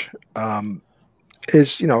watch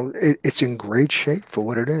is, it's in great shape for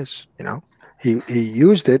what it is. He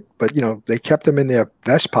used it, but they kept them in their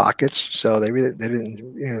vest pockets, so they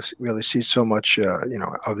didn't really see so much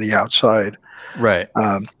of the outside. Right.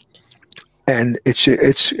 And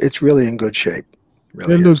it's really in good shape.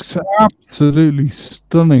 Really it looks absolutely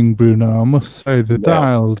stunning, Bruno. I must say the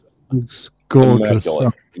dial looks gorgeous.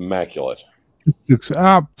 Immaculate. It looks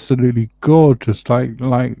absolutely gorgeous, like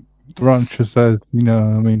the rancher says. I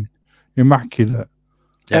mean, immaculate.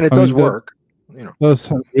 And it does work. Does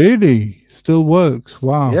really still works.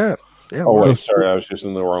 Wow. Yeah. Oh wait, sorry, I was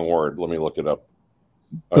using the wrong word. Let me look it up.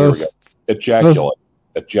 Here we go. Ejaculate.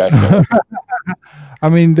 I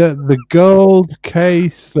mean, the gold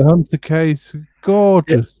case, the hunter case,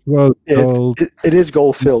 gorgeous rose gold. It is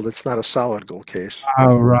gold filled. It's not a solid gold case.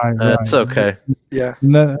 Oh, right. That's okay. Yeah.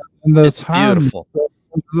 And those it's hands, beautiful.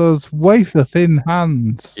 Those wafer thin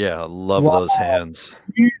hands. Yeah, I love those hands.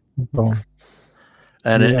 Beautiful.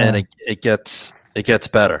 And it gets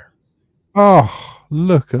better. Oh,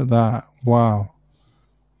 look at that. Wow.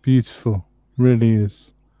 Beautiful. Really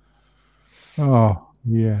is. Oh,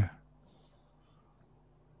 yeah.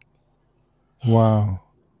 Wow.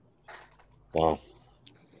 Wow.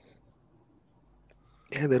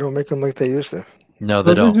 Yeah, they don't make them like they used to. No,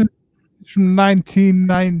 they don't. It's from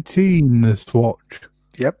 1919, this watch.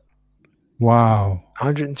 Yep. Wow.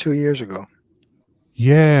 102 years ago.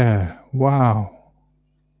 Yeah. Wow.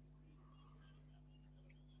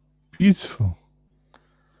 Beautiful.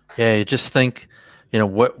 Yeah, you just think,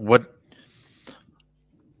 what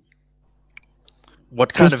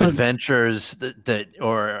kind of adventures that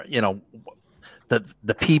or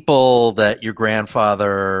the people that your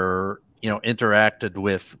grandfather interacted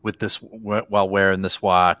with this while wearing this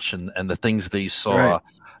watch and the things that he saw. Right.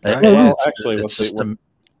 Well, actually,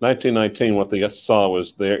 1919, what they saw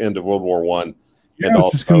was the end of World War I, and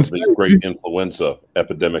also the great influenza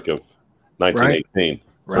epidemic of 1918.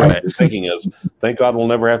 Right. So what you're thinking is, thank God we'll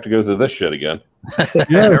never have to go through this shit again.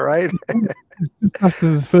 Yeah, right.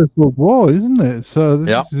 After the First World War, isn't it? So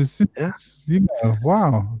this is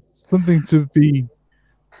wow, something to be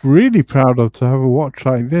really proud of, to have a watch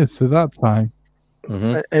like this at that time.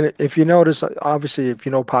 And if you notice, obviously, if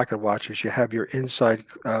you know pocket watches, you have your inside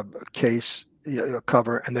case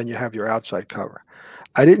cover, and then you have your outside cover.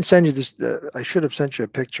 I didn't send you this. I should have sent you a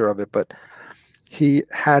picture of it, but he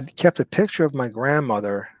had kept a picture of my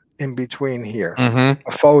grandmother in between here, a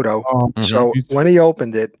photo. So when he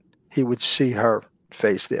opened it, he would see her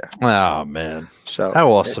face there. Oh man, So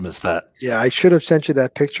how awesome is that? Yeah, I should have sent you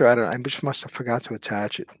that picture. I just must have forgot to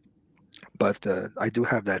attach it, but I do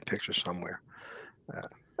have that picture somewhere.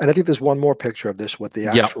 And I think there's one more picture of this with the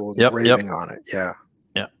actual engraving on it. Yeah.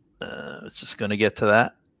 Just going to get to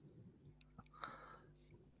that.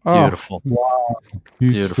 Oh, Beautiful. Wow.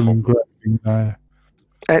 Beautiful engraving there.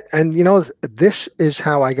 And you know, this is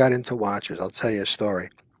how I got into watches. I'll tell you a story.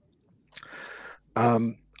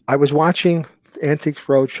 I was watching Antiques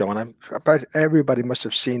Roadshow, and everybody must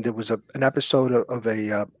have seen there was an episode of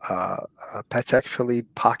a Patek Philippe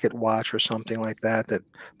pocket watch or something like that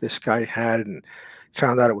this guy had, and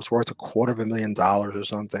found out it was worth $250,000 or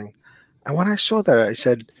something. And when I saw that, I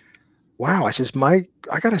said, wow, I says, I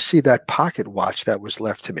got to see that pocket watch that was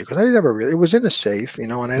left to me, because I never really, it was in a safe, you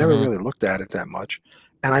know, and I never really looked at it that much.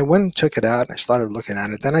 And I went and took it out and I started looking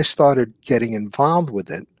at it. Then I started getting involved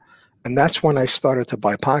with it. And that's when I started to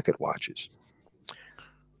buy pocket watches.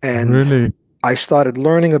 And really? I started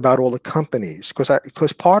learning about all the companies,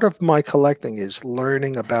 because part of my collecting is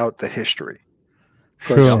learning about the history.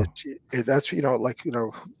 Sure. That's, you know, like, you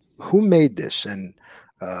know, who made this, and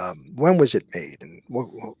when was it made, and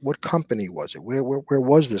what company was it? Where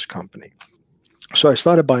was this company? So I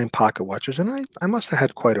started buying pocket watches, and I must have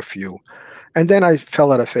had quite a few. And then I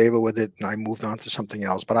fell out of favor with it, and I moved on to something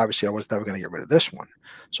else. But obviously, I was never going to get rid of this one.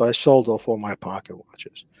 So I sold off all my pocket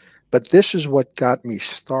watches. But this is what got me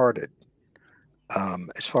started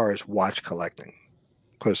as far as watch collecting.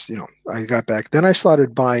 Because, you know, I got back. Then I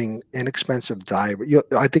started buying inexpensive dive.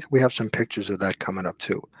 I think we have some pictures of that coming up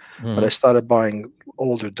too. But I started buying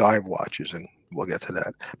older dive watches, and we'll get to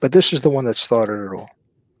that. But this is the one that started it all.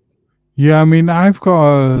 Yeah, I mean, I've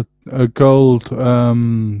got a gold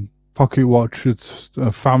pocket watch. It's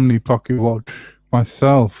a family pocket watch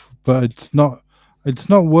myself, but it's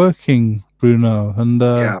not working, Bruno. And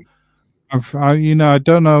Yeah. I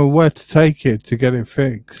don't know where to take it to get it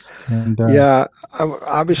fixed. And yeah,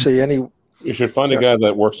 obviously, you should find a guy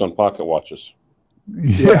that works on pocket watches.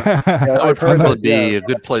 Yeah, that would probably be a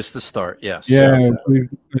good place to start. Yes. Yeah,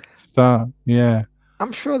 start. Yeah.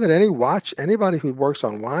 I'm sure that anybody who works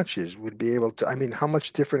on watches would be able to. I mean, how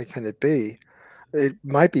much different can it be? It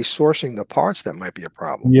might be sourcing the parts that might be a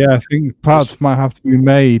problem. Yeah, I think parts might have to be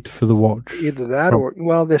made for the watch. Either that, or,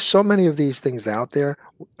 well, there's so many of these things out there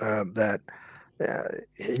that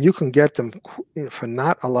you can get them for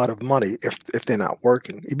not a lot of money if they're not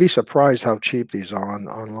working. You'd be surprised how cheap these are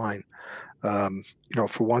online. You know,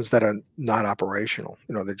 for ones that are not operational,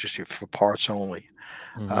 you know, they're just for parts only.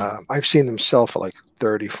 I've seen them sell for like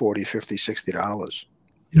 $30, $40, $50, $60.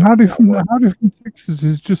 Howdy from Texas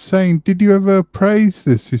is just saying, did you ever praise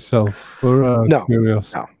this yourself for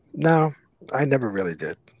curiosity? No, I never really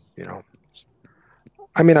did. You know,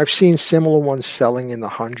 I mean, I've seen similar ones selling in the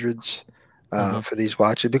hundreds for these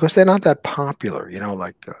watches, because they're not that popular. You know,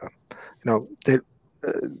 like you know,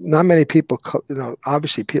 not many people. You know,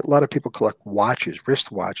 obviously, a lot of people collect watches, wrist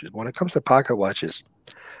watches. When it comes to pocket watches,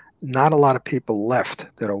 not a lot of people left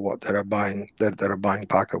that are buying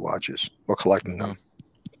pocket watches or collecting them.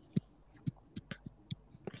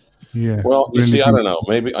 Yeah. Well, you see, I don't know.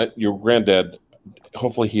 Maybe your granddad.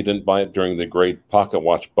 Hopefully, he didn't buy it during the great pocket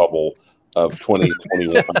watch bubble of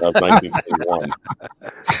 2021 of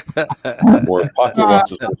 1921, where pocket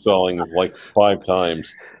watches were selling like 5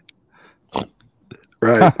 times.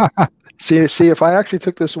 Right. See, if I actually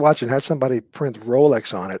took this watch and had somebody print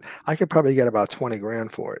Rolex on it, I could probably get about 20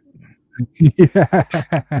 grand for it. Yeah.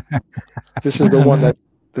 This is the one that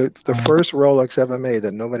the first Rolex ever made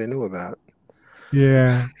that nobody knew about.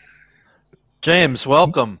 Yeah. James,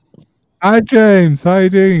 welcome. Hi, James. How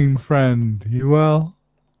you doing, friend? You well?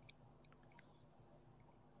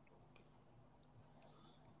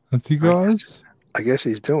 Has he got us? I guess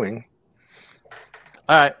he's doing.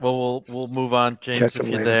 All right. Well, we'll move on, James. If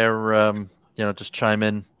you're there, you know, just chime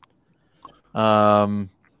in.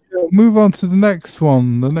 Move on to the next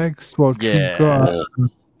one. The next watch you've got,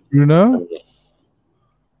 Bruno.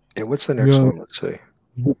 Yeah, what's the next one? Let's see.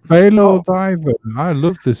 The Baylor Diver. I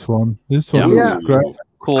love this one. This one is great.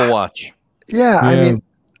 Cool watch. Yeah, I mean,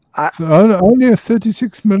 only a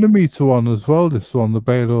 36mm one as well. This one, the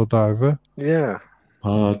Baylor Diver. Yeah.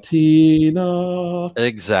 Patina.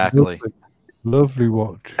 Exactly. Lovely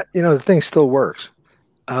watch. You know, the thing still works.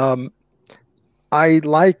 I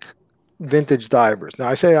like vintage divers. Now,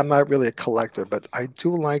 I say I'm not really a collector, but I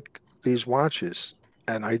do like these watches,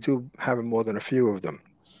 and I do have more than a few of them.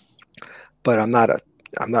 But I'm not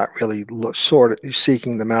really sort of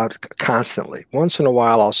seeking them out constantly. Once in a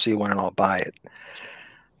while, I'll see one and I'll buy it.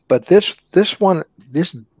 But the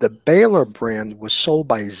Baylor brand was sold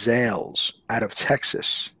by Zales out of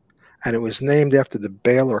Texas, and it was named after the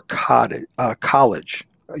Baylor College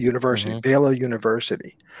University, Mhm. Baylor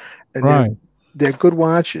University, and Right. they're good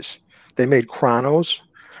watches. They made chronos,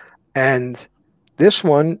 and this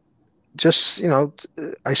one just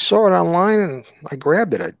I saw it online and I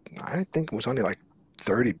grabbed it. I think it was only like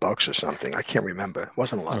 $30 or something. I can't remember. It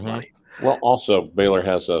wasn't a lot of Mhm. money. Well, also Baylor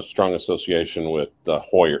has a strong association with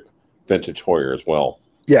Hoyer, vintage Hoyer as well.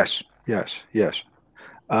 Yes, yes, yes.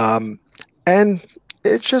 And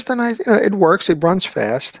it's just a nice. It works. It runs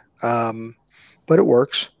fast, but it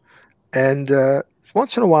works. And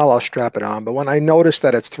once in a while, I'll strap it on. But when I notice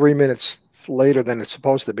that it's 3 minutes later than it's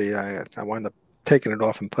supposed to be, I wind up taking it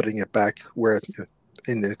off and putting it back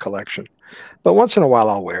in the collection. But once in a while,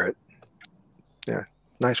 I'll wear it. Yeah,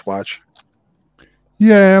 nice watch.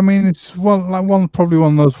 Yeah, I mean, it's probably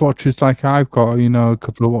one of those watches like I've got. A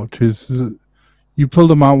couple of watches. You pull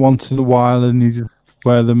them out once in a while and you just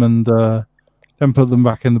wear them and then put them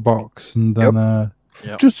back in the box and then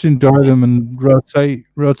Yep. just enjoy them and rotate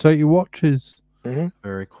your watches. Mm-hmm.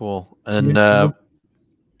 Very cool. And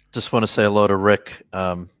just want to say hello to Rick.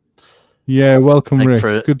 Yeah, welcome,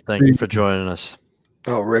 Rick. Thank you for joining us.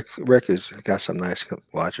 Oh, Rick has got some nice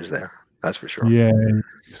watches there. That's for sure. Yeah,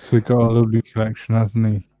 he's got a lovely collection, hasn't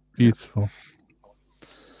he? Beautiful.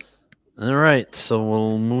 All right, so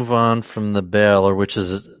we'll move on from the Baylor, which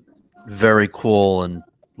is very cool and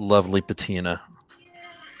lovely patina.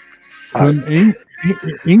 An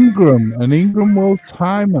Ingram world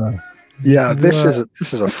timer. Yeah, this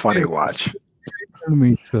is a funny watch.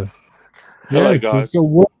 Millimeter. Hello, guys.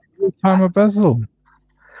 World timer bezel.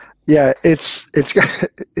 Yeah, it's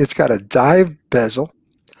got a dive bezel,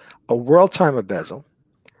 a world timer bezel,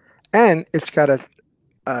 and it's got a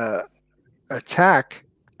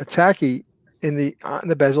tacky in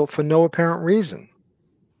the bezel for no apparent reason,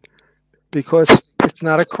 because it's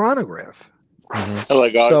not a chronograph. Mm-hmm. Hello,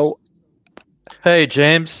 guys. So, hey,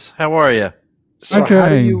 James, how are you? So okay. how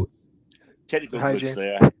do you? Technical Hi, glitch Jane.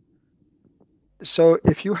 there. So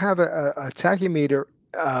if you have a tachymeter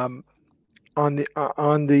on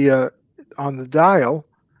the dial,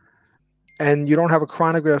 and you don't have a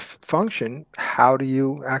chronograph function, how do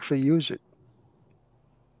you actually use it?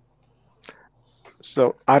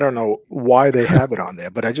 So I don't know why they have it on there,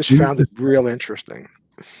 but I just found it real interesting.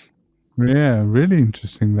 Yeah, really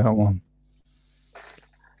interesting, that one.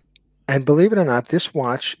 And believe it or not, this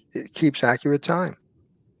watch, it keeps accurate time.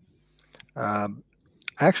 I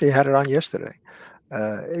actually had it on yesterday.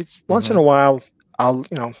 It's once in a while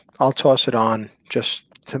I'll toss it on just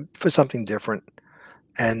for something different,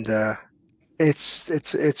 and it's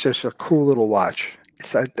just a cool little watch.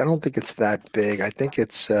 I don't think it's that big. I think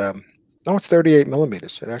it's no, it's 38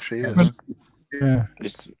 millimeters. It actually is. Yeah,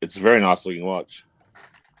 It's a very nice looking watch.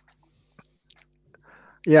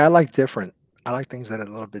 Yeah, I like different. I like things that are a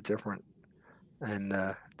little bit different, and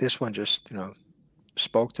this one just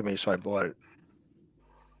spoke to me, so I bought it.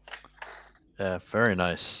 Yeah, very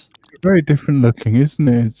nice. very different looking, isn't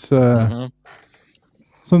it? It's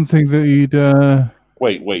something that you'd.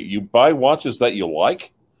 Wait, you buy watches that you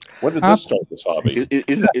like? When did this start, this hobby?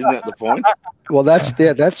 Isn't that the point? Well,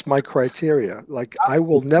 that's my criteria. Like, I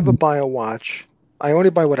will never buy a watch. I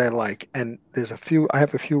only buy what I like, and I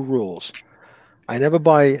have a few rules. I never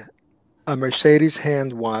buy a Mercedes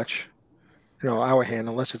hand watch, our hand,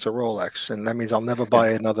 unless it's a Rolex, and that means I'll never buy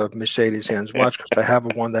another Mercedes hands watch because I have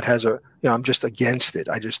one that has I'm just against it.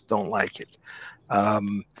 I just don't like it.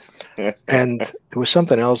 And there was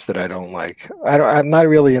something else that I don't like. I'm not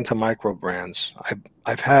really into micro brands.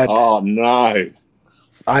 I've had. Oh no.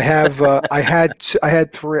 I have. I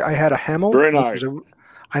had three. I had a Hemel. Bruno.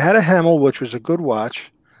 I had a Hemel, which was a good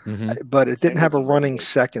watch, but it didn't have a Hemel's running amazing.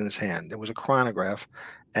 seconds hand. It was a chronograph,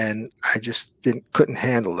 and I just couldn't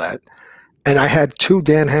handle that. And I had two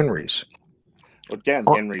Dan Henrys. Well, Dan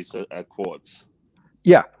Henry's a quartz.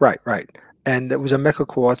 Yeah, right. And it was a Mecha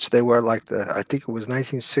Quartz. They were like I think it was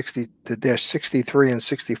 1960. They're 63 and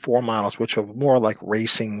 64 models, which are more like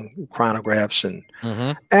racing chronographs. And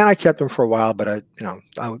I kept them for a while, but I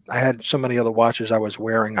had so many other watches I was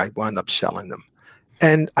wearing, I wound up selling them.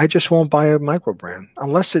 And I just won't buy a micro brand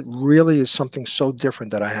unless it really is something so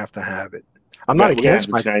different that I have to have it. I'm not against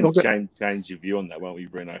change your view on that, won't we,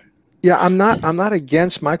 Bruno? Yeah, I'm not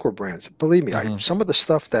against micro brands. Believe me, some of the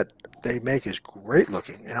stuff that they make is great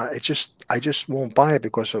looking, and I just won't buy it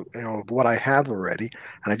because of what I have already,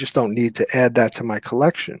 and I just don't need to add that to my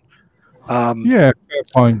collection. Yeah,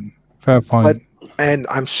 fair point. And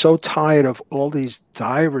I'm so tired of all these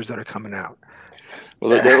divers that are coming out.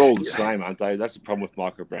 Well, they're all the same, aren't they? That's the problem with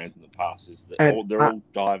micro brands in the past, is that they're all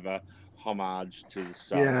diver homage to the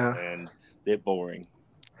sun, and they're boring.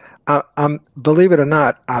 Believe it or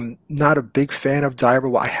not, I'm not a big fan of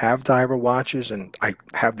diver. I have diver watches, and I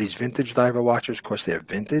have these vintage diver watches. Of course, they're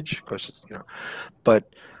vintage, because it's,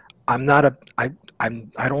 but I'm not a. I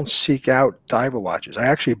don't seek out diver watches. I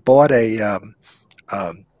actually bought um,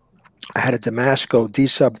 I had a Damasco D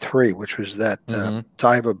Sub 3, which was that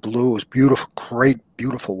diver blue. It was beautiful, great,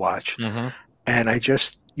 beautiful watch, and I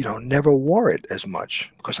just never wore it as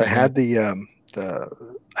much because I had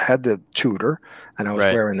I had the Tudor, and I was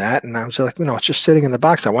wearing that, and I was like, it's just sitting in the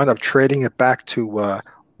box. I wound up trading it back to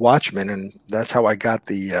Watchman, and that's how I got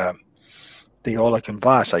the Oleg and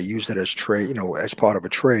Voss. I used it as trade, as part of a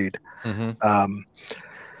trade.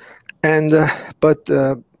 But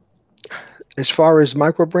as far as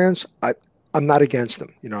micro brands, I'm not against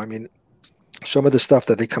them. I mean, some of the stuff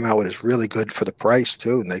that they come out with is really good for the price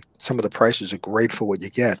too, and some of the prices are great for what you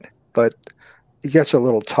get, but it gets a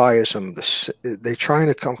little tiresome. They're trying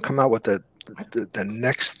to come out with the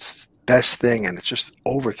next best thing, and it's just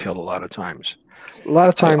overkill a lot of times. A lot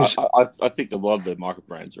of times, I think a lot of the micro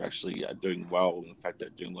brands are actually doing well. In fact, they're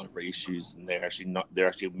doing a lot of reissues, and they're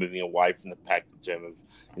actually moving away from the pack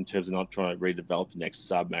in terms of not trying to redevelop the next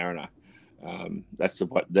Submariner.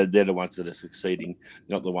 They're the ones that are succeeding,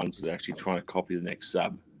 not the ones that are actually trying to copy the next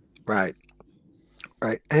sub. Right.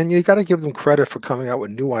 And you got to give them credit for coming out with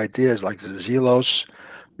new ideas like the Zelos.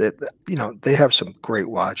 That they have some great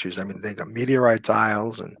watches. I mean, they got meteorite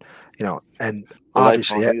dials, and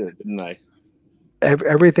obviously, didn't they?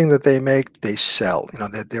 Everything that they make, they sell.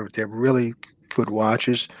 They're really good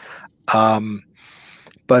watches.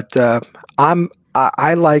 But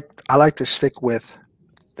I like to stick with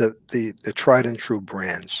the tried and true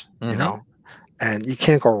brands, and you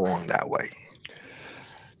can't go wrong that way.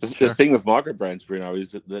 The thing with micro brands, Bruno,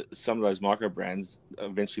 is that some of those micro brands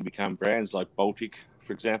eventually become brands like Baltic,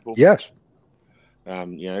 for example. Yes.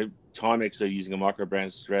 Timex are using a micro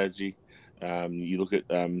brand strategy. You look at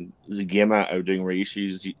Zagema are doing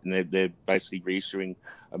reissues, and they're basically reissuing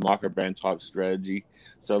a micro brand type strategy.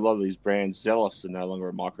 So a lot of these brands, Zelos, are no longer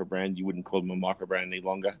a micro brand. You wouldn't call them a micro brand any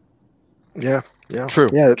longer. Yeah. True.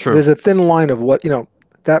 Yeah, true. There's a thin line of what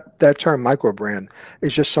that term micro brand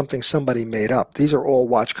is just something somebody made up. These are all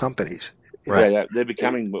watch companies. Right. Yeah, they're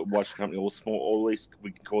becoming watch company, or small, or at least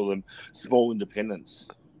we can call them small independents.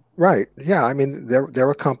 Right. Yeah. I mean,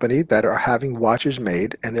 they're a company that are having watches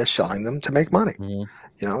made, and they're selling them to make money.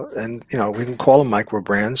 And we can call them micro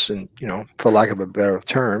brands, and for lack of a better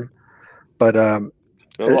term, but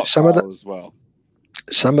some of them as well.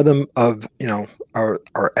 Some of them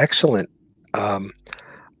are excellent.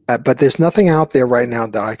 But there's nothing out there right now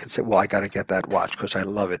that I can say, well, I got to get that watch because I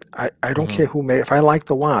love it. I don't care who made. If I like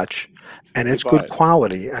the watch and it's good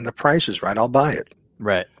quality and the price is right, I'll buy it.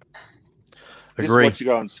 Right. Agree. Just what you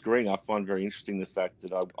got on screen, I find very interesting the fact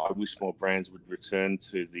that I wish more brands would return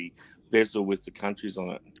to the bezel with the countries on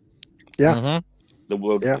it. Yeah. The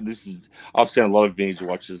world. Yeah. I've seen a lot of vintage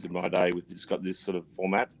watches in my day with it's got this sort of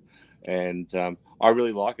format, and I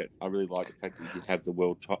really like it. I really like the fact that you can have the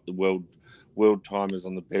world timers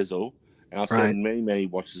on the bezel, and I've seen many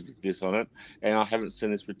watches with this on it, and I haven't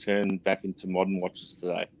seen this return back into modern watches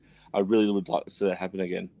today. I really would like to see that happen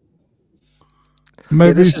again.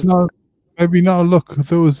 Maybe it's not. Maybe not a look that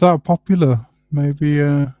was that popular. Maybe.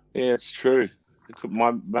 Yeah, it's true.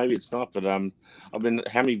 Maybe it's not, but how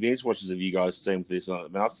many vintage watches have you guys seen for this? I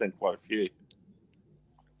mean, I've seen quite a few.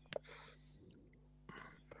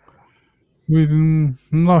 I'm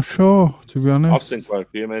not sure, to be honest. I've seen quite a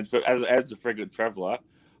few. I mean, as a frequent traveller,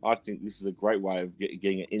 I think this is a great way of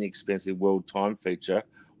getting an inexpensive world time feature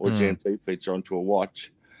or GMT feature onto a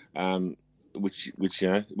watch, which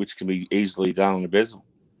can be easily done on a bezel.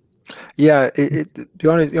 Yeah, the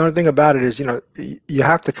only thing about it is you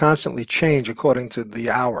have to constantly change according to the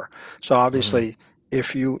hour. So obviously,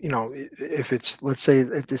 if if it's, let's say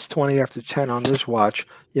it's 20 after 10 on this watch,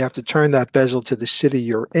 you have to turn that bezel to the city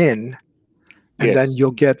you're in, and then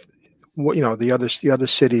you'll get the other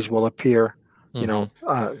cities will appear.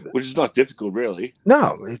 Which is not difficult, really.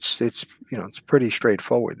 No, it's pretty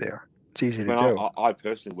straightforward there. It's easy to do. I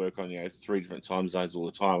personally work on 3 different time zones all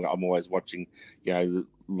the time. I'm always watching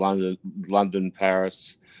London,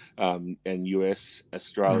 Paris, and US,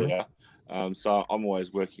 Australia. So I'm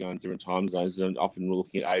always working on different time zones, and often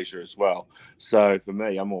looking at Asia as well. So for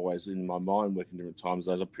me, I'm always in my mind working different time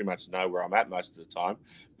zones. I pretty much know where I'm at most of the time,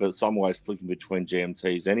 but so I'm always flicking between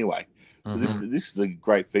GMTs anyway. So this is a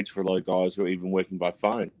great feature for a lot of guys who are even working by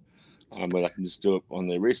phone, where they can just do it on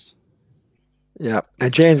their wrist. Yeah,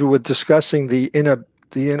 and James, we were discussing on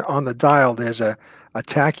the dial. There's a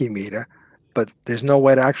tachymeter, but there's no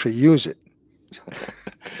way to actually use it.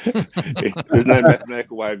 There's no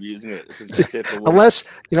mathematical way of using it. It's just Unless,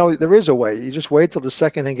 there is a way. You just wait till the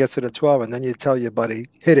second hand gets to the 12, and then you tell your buddy,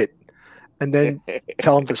 hit it. And then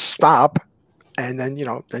tell him to stop, and then,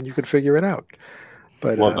 then you can figure it out.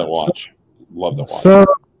 But Love that watch. Love the watch. So,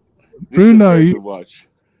 Bruno, watch.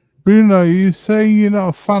 Bruno, you say you're not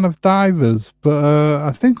a fan of divers, but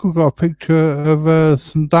I think we've got a picture of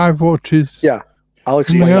some dive watches. Yeah, I'll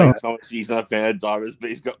explain that. Thomas, he's not a fan of divers, but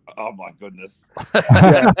he's got. Oh my goodness!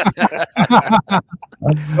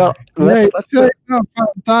 Well, let's say you're not a fan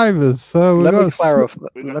of divers. So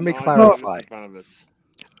let me clarify.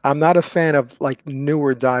 I'm not a fan of like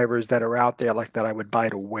newer divers that are out there like that I would buy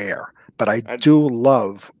to wear, but I do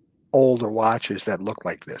love older watches that look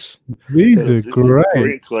like this. These are great. A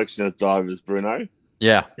great collection of divers, Bruno.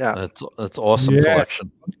 Yeah. That's awesome collection.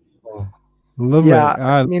 Love it.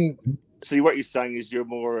 I mean, so what you're saying is you're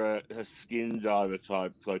more a skin diver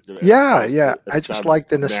type collector. Yeah. I just like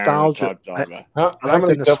the nostalgia. How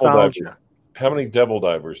many nostalgia. How many devil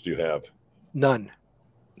divers do you have? None.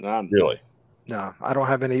 Really? No, I don't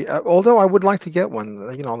have any. Although I would like to get one.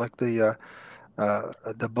 Like the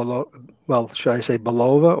should I say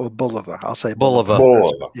Belova or Bulova? I'll say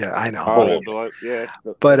Bulova. Yeah, I know.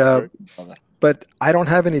 But I don't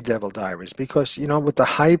have any devil divers because with the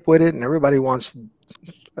hype with it, and everybody wants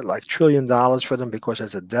like $1 trillion for them because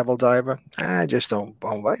it's a devil diver. I just don't.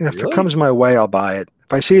 If it comes my way, I'll buy it.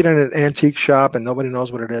 If I see it in an antique shop and nobody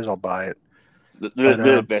knows what it is, I'll buy it. They're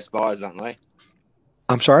the best buys, aren't they?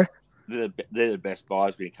 I'm sorry. They're the best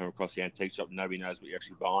buys when you come across the antique shop. Nobody knows what you're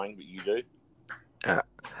actually buying, but you do.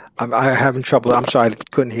 I'm having trouble. I'm sorry, I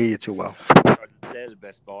couldn't hear you too well. They're the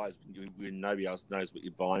best buys when nobody else knows what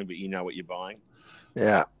you're buying, but you know what you're buying.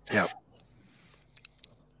 Yeah.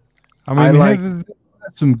 I mean, there's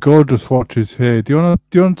some gorgeous watches here. Do you want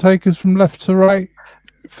to take us from left to right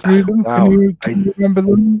through them? Wow. Can you remember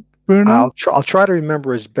them, Bruno? I'll try to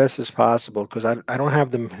remember as best as possible because I don't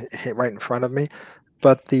have them right in front of me.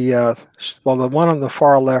 But the one on the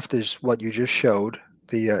far left is what you just showed,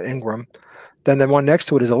 the Ingram. Then the one next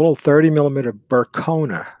to it is a little 30mm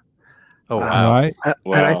Burkona. Oh, wow. And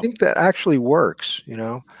I think that actually works,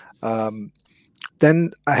 Then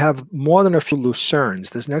I have more than a few Lucernes.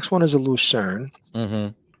 This next one is a Lucerne. Mm-hmm.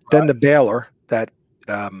 Then the Baylor that.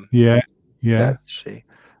 Yeah. Let's see.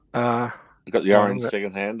 You got the orange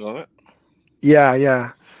second hand on it. Yeah.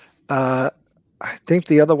 I think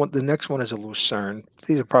the next one is a Lucerne.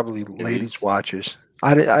 These are probably ladies' watches.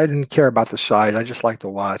 I didn't care about the size. I just like the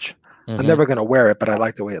watch. Mm-hmm. I'm never going to wear it, but I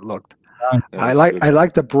like the way it looked. I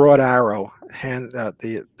like the broad arrow hand,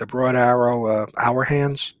 the broad arrow hour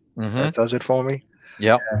hands. Mm-hmm. That does it for me.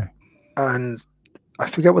 Yep. And I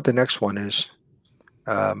forget what the next one is.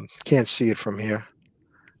 Can't see it from here.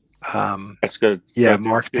 That's good. Yeah,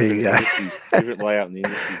 Mark P. Yeah. Different layout in the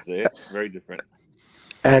indices there. Very different.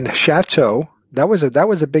 And Chateau. That was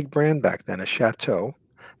a big brand back then. A Chateau.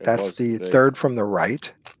 That's the third from the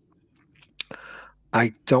right.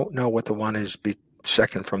 I don't know what the one is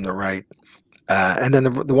second from the right. And then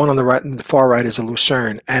the one on the right, the far right is a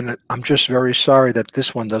Lucerne. And I'm just very sorry that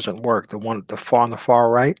this one doesn't work. The one on the far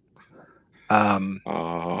right.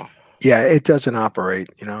 Yeah, it doesn't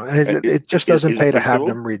operate, and it just doesn't pay to have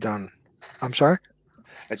them redone. I'm sorry?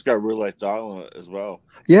 It's got a roulette dial on it as well.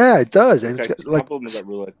 Yeah, it does. In fact, a couple of them got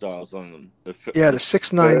roulette dials on them. The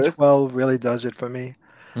 6912 really does it for me.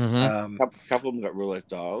 Mm-hmm. A couple of them got roulette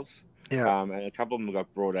dials. Yeah. And a couple of them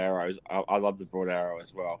got broad arrows. I love the broad arrow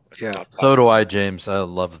as well. So do I, James. I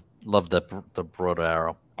love the broad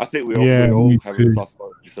arrow. I think we all have a soft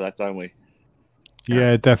spot for that, don't we?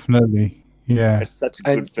 Yeah, definitely. Yeah, it's such a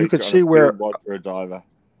good feature. You could see where for a diver.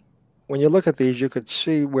 When you look at these, you could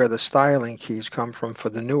see where the styling keys come from for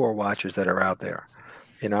the newer watches that are out there.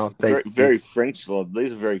 Very French.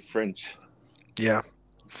 These are very French. Yeah,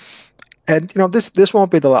 and this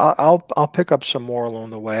won't be the. I'll pick up some more along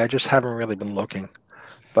the way. I just haven't really been looking,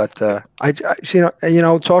 but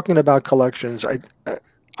talking about collections,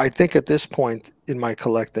 I think at this point in my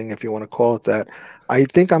collecting, if you want to call it that, I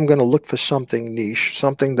think I'm going to look for something niche,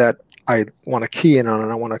 something that I want to key in on,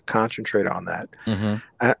 and I want to concentrate on that. Mm-hmm.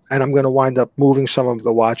 And I'm going to wind up moving some of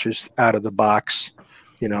the watches out of the box,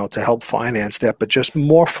 to help finance that, but just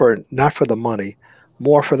not for the money,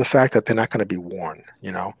 more for the fact that they're not going to be worn,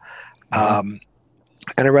 Mm-hmm.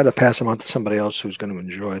 And I'd rather pass them on to somebody else who's going to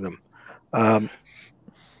enjoy them.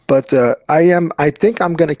 But I think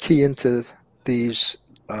I'm going to key into these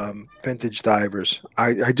vintage divers.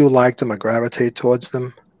 I do like them. I gravitate towards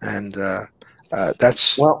them, and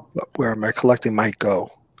that's where my collecting might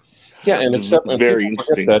go. Yeah, and Which is except very people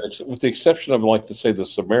forget interesting. that, with the exception of like say the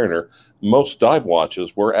Submariner, most dive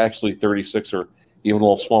watches were actually 36 or even a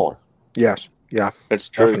little smaller. Yes, yeah, That's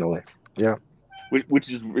true. definitely. Yeah,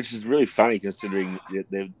 Which is really funny considering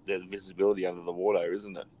their visibility under the water,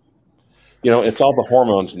 isn't it? You know, it's all the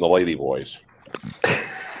hormones and the lady boys.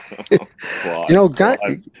 Clive, you know, Clive.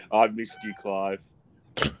 I missed you, Clive.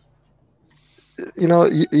 you know,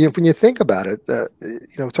 when you think about it,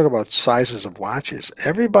 talk about sizes of watches.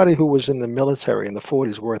 Everybody who was in the military in the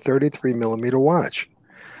 40s wore a 33 millimeter watch.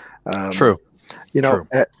 True. You know, True.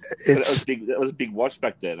 But it's that was a big watch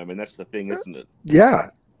back then. I mean, that's the thing, isn't it? yeah,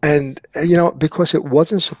 and you know, because it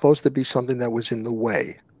wasn't supposed to be something that was in the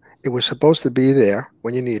way. It was supposed to be there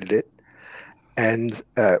when you needed it, and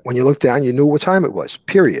when you looked down, you knew what time it was.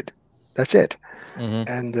 Period. That's it. Mhm.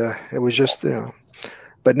 And it was just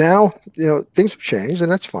But now, things have changed,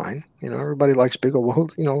 and that's fine. Everybody likes bigger. Well,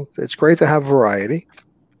 it's great to have variety,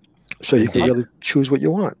 so you can Indeed. really choose what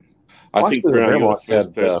you want. I Well, think, actually, the Bruno, you're the Wehrmacht first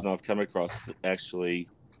had, person I've come across that actually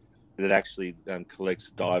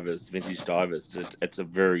collects divers, vintage divers. It's a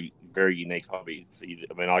very, very unique hobby for you.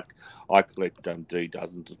 I mean, I collect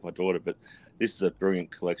dozens with my daughter, but this is a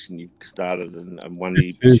brilliant collection you've started and one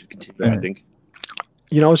you should continue, I think.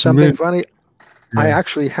 You know something funny? I Yeah.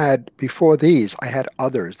 actually had before these. I had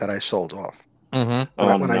others that I sold off Mhm.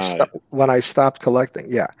 when I stopped collecting.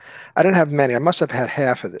 Yeah, I didn't have many. I must have had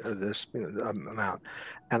half of this amount,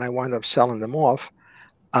 and I wound up selling them off.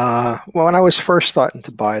 Well, when I was first starting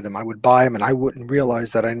to buy them, I would buy them and I wouldn't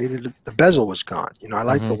realize that I needed the bezel was gone. I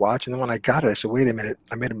liked the watch, and then when I got it, I said, "Wait a minute,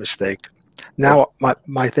 I made a mistake." Now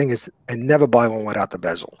my thing is, I never buy one without the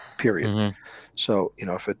bezel. Period. Mhm. So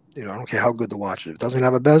if it, I don't care how good the watch is, if it doesn't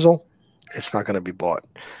have a bezel, it's not going to be bought.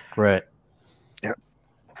 Right. Yeah.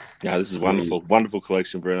 Yeah, this is wonderful, wonderful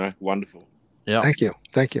collection, Bruno. Wonderful. Yeah. Thank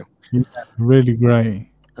you. Really great.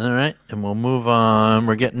 All right, and we'll move on.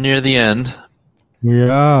 We're getting near the end. We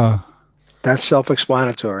are. That's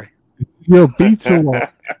self-explanatory. Your beta watch.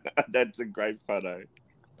 That's a great photo.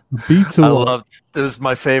 Beta watch. This is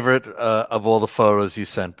my favorite of all the photos you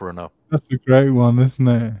sent, Bruno. That's a great one, isn't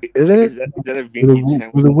it? Isn't it? Is that a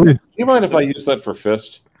vintage? With a whisk. Do you mind if I use that for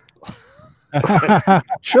fist?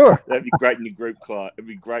 Sure. That'd be great in your group, Clive. It'd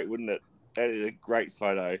be great, wouldn't it? That is a great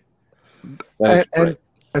photo.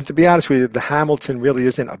 And to be honest with you, the Hamilton really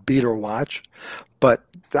isn't a beater watch, but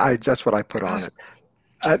that's what I put on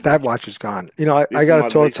it. That watch is gone. I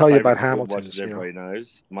got to tell you about Hamilton's. Everybody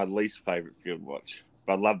knows my least favorite field watch,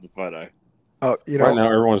 but I love the photo. Oh, Right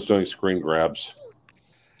now, everyone's doing screen grabs.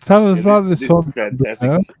 Tell us about this one. Is fantastic.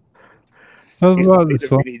 Tell us Is about the this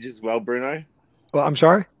beta one. vintage as well, Bruno? Well, I'm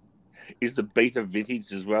sorry. Is the beta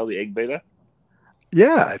vintage as well, the egg beta?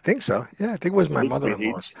 Yeah, I think so. Yeah, I think it was my Looks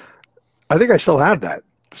mother-in-law's. vintage. I think I still have that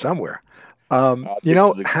somewhere.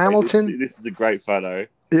 Hamilton. This is a great photo.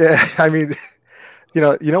 Yeah, I mean, you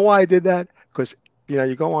know why I did that? Because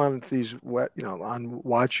you go on these on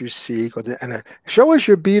Watch You Seek and show us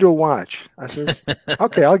your Beetle watch. I said,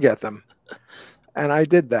 okay, I'll get them, and I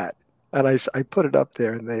did that, and I put it up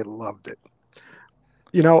there, and they loved it.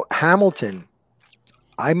 Hamilton.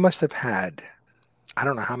 I must have had, I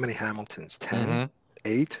don't know how many Hamiltons, 10,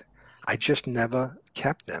 8. I just never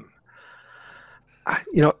kept them.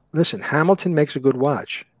 Listen, Hamilton makes a good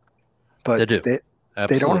watch, but They do.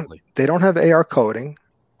 Absolutely. They don't have AR coating,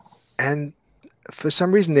 and for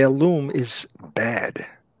some reason their loom is bad.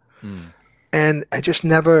 And I just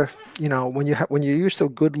never, when you're used to a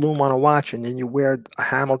good loom on a watch, and then you wear a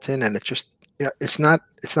Hamilton, and it just, it's not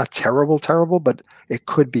terrible, but it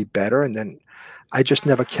could be better. And then I just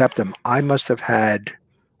never kept them. I must have had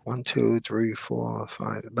 1, 2, 3, 4,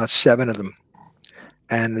 5, about 7 of them,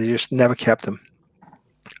 and they just never kept them.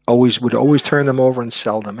 Would always turn them over and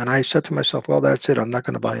sell them. And I said to myself, well, that's it. I'm not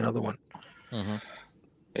going to buy another one.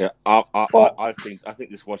 Yeah, I think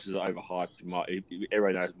this watch is overhyped.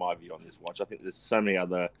 Everybody knows my view on this watch. I think there's so many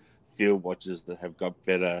other field watches that have got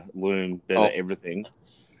better loom, better everything.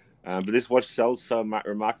 But this watch sells so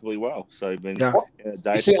remarkably well. So,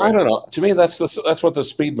 See, I don't know. To me, that's what the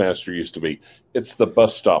Speedmaster used to be. It's the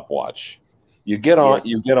bus stop watch. You get on,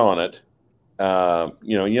 you get on it.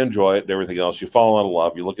 You enjoy it and everything else. You fall out of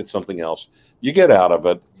love. You look at something else. You get out of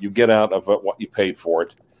it. You get out of it what you paid for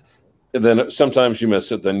it. And then sometimes you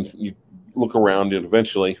miss it. Then you look around, and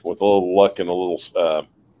eventually, with a little luck and a little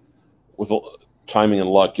timing and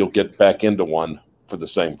luck, you'll get back into one for the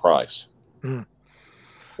same price.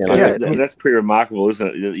 That's pretty remarkable, isn't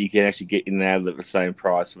it? That you can actually get in and out of it at the same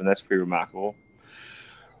price. I mean, that's pretty remarkable.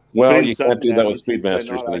 Well, you can't do that with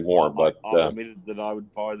Speedmasters anymore. But I admitted that I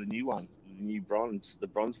would buy the new one, the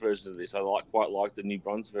bronze version of this. I quite like the new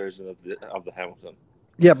bronze version of the Hamilton.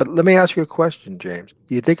 Yeah, but let me ask you a question, James.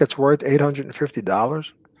 Do you think it's worth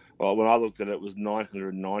 $850? Well, when I looked at it, it was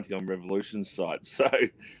 990 on Revolution's site. So,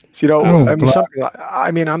 You know, Oh, I mean, black. something.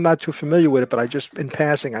 I mean, I'm not too familiar with it, but I just in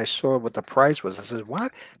passing I saw what the price was. I said,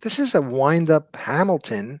 "What? This is a wind-up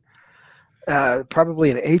Hamilton,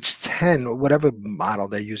 probably an H10 or whatever model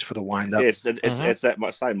they use for the wind-up." it's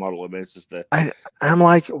that same model. I mean, it's just a. I'm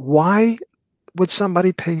like, why would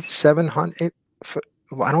somebody pay 700 for?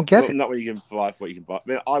 Well, I don't get Well, it. not what you can buy for what you can buy. I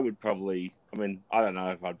mean, I would probably. I mean, I don't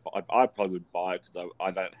know if I probably would buy it because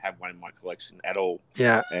I don't have one in my collection at all.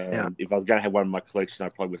 Yeah, And yeah. if I was going to have one in my collection, I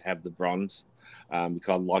probably would have the bronze because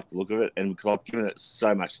I like the look of it and because I've given it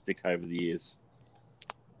so much stick over the years.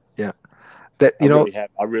 That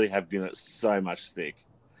I really have given it so much stick.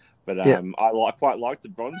 But Yeah. I quite like the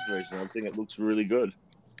bronze version. I think it looks really good.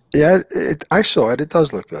 Yeah, I saw it. It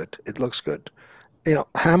does look good. It looks good. You know,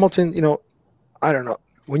 Hamilton. You know, I don't know.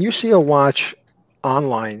 When you see a watch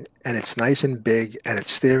online and it's nice and big and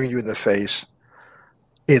it's staring you in the face,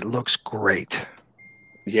 it looks great.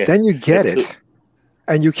 Yeah. Then you get it,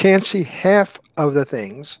 and you can't see half of the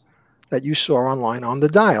things that you saw online on the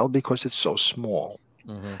dial because it's so small.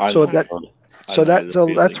 So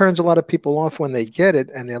that turns a lot of people off when they get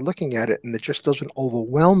it and they're looking at it and it just doesn't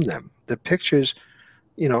overwhelm them. The pictures,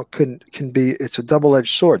 you know, can be, it's a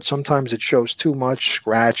double-edged sword. Sometimes it shows too much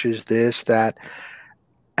scratches, this, that,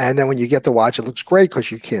 and then when you get the watch, it looks great because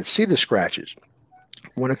you can't see the scratches.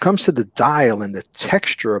 When it comes to the dial and the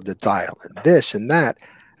texture of the dial and this and that,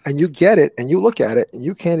 and you get it and you look at it and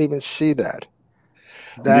you can't even see that.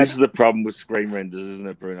 This is the problem with screen renders, isn't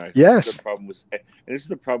it, Bruno? Yes. This is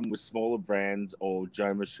the problem with smaller brands or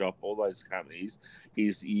Joma Shop, all those companies,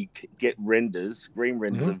 is you get renders. Screen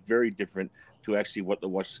renders are very different to actually what the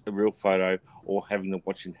real photo or having the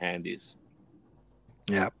watch in hand is.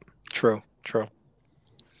 Yeah, true.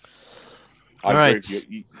 All right.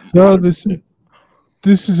 No, this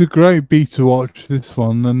is a great beta watch. This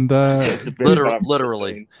one, and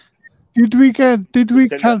literally. Did we catch? Did we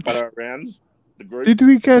get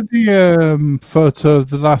the photo of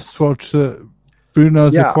the last watch that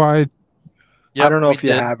Bruno's acquired? Yep, I don't know if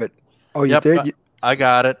you have it. Oh, you did? I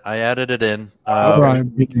got it. I added it in. Right.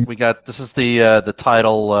 We got, this is the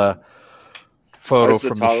title photo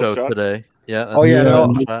from the show shot today. Yeah. Oh yeah.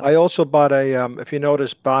 No, shot. I also bought a. If you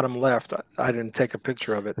notice, bottom left, I didn't take a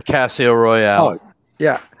picture of it. The Casio Royale. Oh,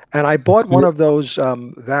 yeah, and I bought one of those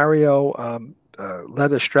Vario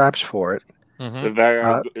leather straps for it. The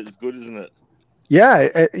Vario is good, isn't it?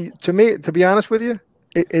 Yeah, to me, to be honest with you,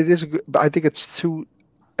 it is good. But I think it's too.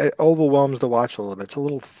 It overwhelms the watch a little bit. It's a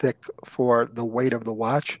little thick for the weight of the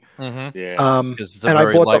watch. Yeah. Because it's a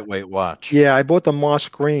very lightweight watch. Yeah, I bought the moss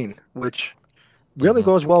green, which really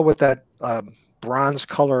goes well with that bronze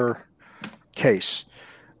color case.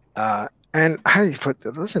 And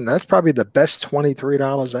listen, that's probably the best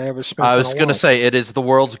 $23 I ever spent. I was going to say, it is the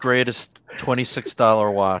world's greatest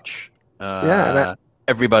 $26 watch.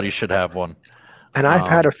 Everybody should have one. And I've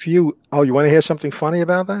had a few. Oh, you want to hear something funny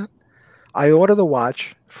about that? I ordered the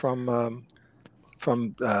watch from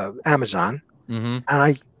Amazon, and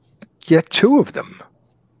I get two of them.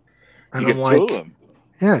 And I'm like, two of them?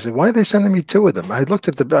 Yeah, I said, why are they sending me two of them? I looked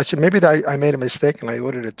at I said, maybe I made a mistake and I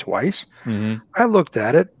ordered it twice. I looked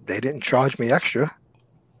at it. They didn't charge me extra.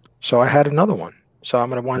 So I had another one. So I'm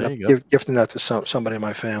going to wind up gifting that to somebody in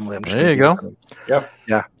my family. I'm just there you go. Yep.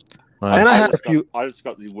 Yeah. Nice. And I had a few. I just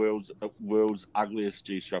got the world's ugliest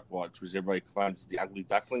G-Shock watch, which everybody claims is the ugly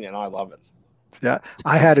duckling, and I love it. Yeah,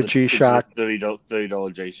 I had a G-Shock.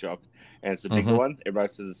 $30 G-Shock, and it's a bigger one.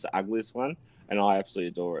 Everybody says it's the ugliest one, and I absolutely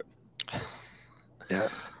adore it. Yeah,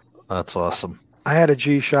 that's awesome. I had a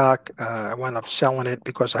G-Shock. I wound up selling it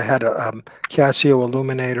because I had a Casio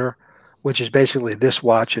Illuminator, which is basically this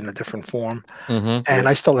watch in a different form. And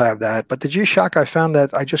I still have that. But the G-Shock, I found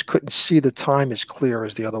that I just couldn't see the time as clear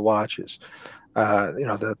as the other watches. You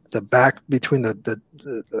know, the back between it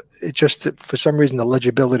just, for some reason, the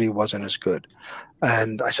legibility wasn't as good.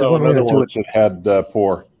 And I said, in other words, it had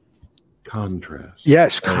poor contrast.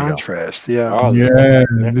 Yes, contrast. Yeah. Oh, yeah.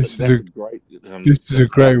 This is a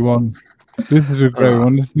great one. This is a great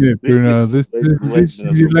one, isn't it, Bruno? This is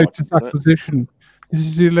your latest acquisition. This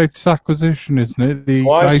is your latest acquisition, isn't it? The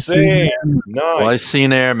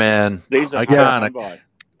Glycine Air, man. These are iconic.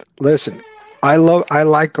 Listen, I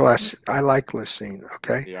like Glycine.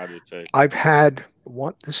 Okay. Yeah, I do too. I've had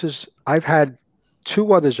I've had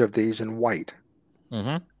two others of these in white.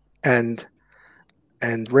 And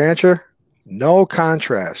Rancher, no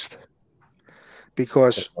contrast,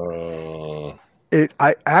 because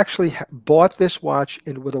I actually bought this watch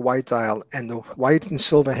with a white dial, and the white and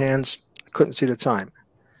silver hands couldn't see the time,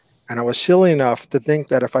 and I was silly enough to think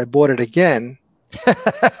that if I bought it again,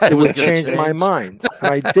 it was would gonna change my mind. And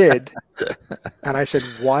I did. And I said,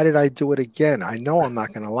 why did I do it again? I know I'm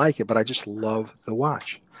not going to like it, but I just love the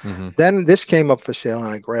watch. Mm-hmm. Then this came up for sale,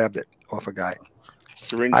 and I grabbed it off a guy.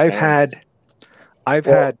 Syringe I've fans.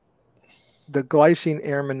 had the Glycine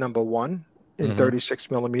Airman #1 in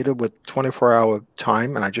 36 millimeter with 24-hour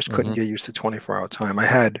time, and I just couldn't get used to 24-hour time. I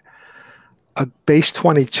had a base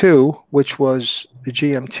 22, which was the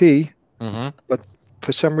GMT, but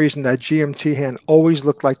for some reason that GMT hand always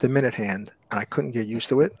looked like the minute hand, and I couldn't get used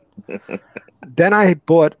to it. Then I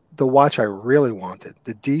bought the watch I really wanted,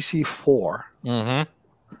 the DC4,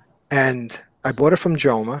 and I bought it from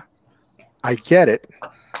Joma. I get it,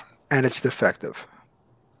 and it's defective.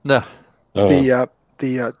 No. The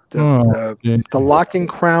locking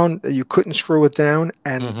crown, you couldn't screw it down,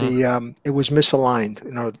 and it was misaligned.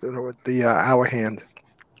 You know, the hour hand,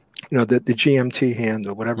 you know, the GMT hand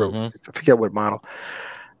or whatever. I forget what model.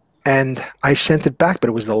 And I sent it back, but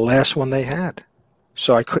it was the last one they had,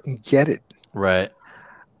 so I couldn't get it. Right.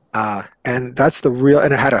 And that's the real.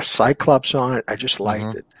 And it had a Cyclops on it. I just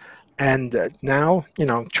liked it. And now, you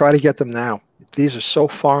know, try to get them now. These are so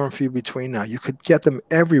far and few between now. You could get them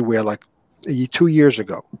everywhere, like 2 years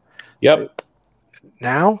ago. Yep.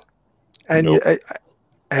 Now, and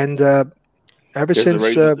ever There's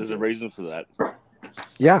since there's a reason for that.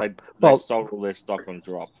 Yeah. They sold all their stock on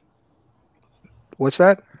drop. What's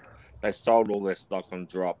that? They sold all their stock on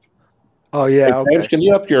drop. Oh yeah. Hey, Okay. James, can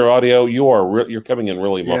you up your audio? You're coming in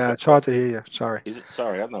really muffled. Yeah, it's hard to hear you. Sorry. Is it?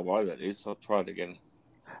 Sorry, I don't know why that is. I'll try it again.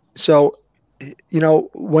 So, you know,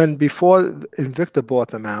 before Invicta bought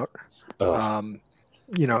them out,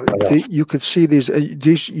 you know, you could see these.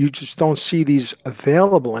 You just don't see these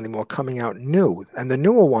available anymore coming out new, and the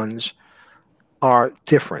newer ones are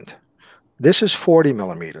different. This is 40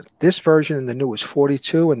 millimeter. This version in the new is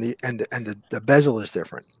 42, and the bezel is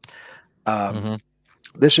different.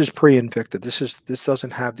 This is pre-Invicta. This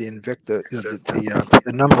doesn't have the Invicta. You know,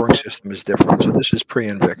 the numbering system is different. So this is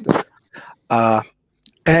pre-Invicta.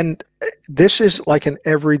 And this is like an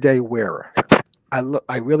everyday wearer.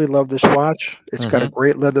 I really love this watch. It's got a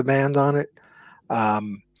great leather band on it,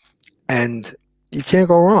 and you can't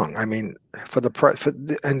go wrong. I mean, for the price,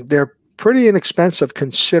 and they're pretty inexpensive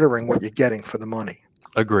considering what you're getting for the money.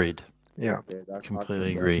 Agreed. Yeah,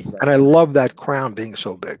 completely agree. And I love that crown being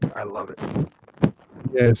so big. I love it.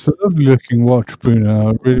 Yeah, it's a lovely looking watch, Bruno.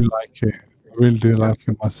 I really like it. I really do like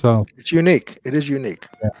it myself. It's unique. It is unique.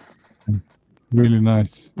 Yeah. Really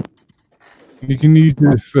nice. You can use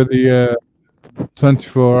this for the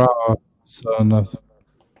 24-hour sun as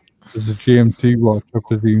a GMT watch, I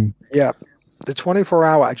presume. Yeah, the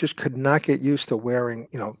 24-hour. I just could not get used to wearing,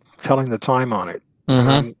 you know, telling the time on it.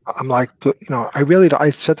 I'm like, you know, I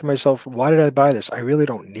said to myself, why did I buy this? I really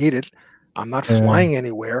don't need it. I'm not flying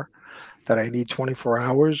anywhere that I need 24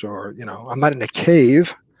 hours, or, you know, I'm not in a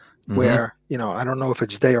cave where, you know, I don't know if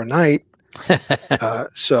it's day or night.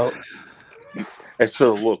 So it's for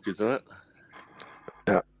the look, isn't it?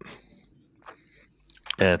 Yeah.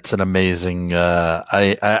 It's an amazing.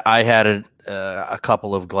 I had a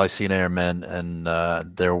couple of Glycine Airmen, and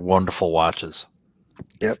they're wonderful watches.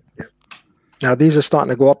 Yep. Now these are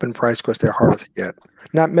starting to go up in price because they're harder to get.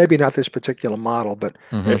 Maybe not this particular model, but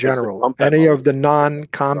in general, any of the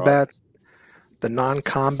non-combat,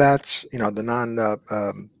 you know, the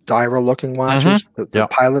non-diver looking watches, the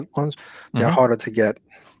pilot ones, they're harder to get.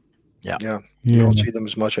 Yeah. You don't see them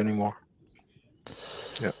as much anymore.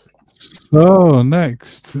 Yeah. So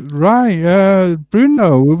next, right,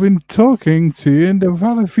 Bruno, we've been talking to you, and we've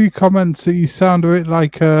had a few comments that you sound a bit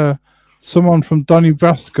like someone from Donnie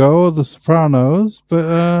Brasco or The Sopranos,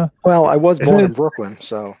 but well, I was born in Brooklyn,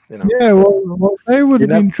 so you know. Yeah, well they would have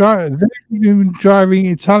been driving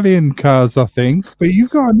Italian cars, I think, but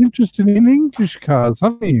you've got an interest in English cars,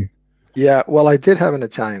 haven't you? Yeah, well, I did have an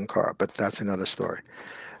Italian car, but that's another story.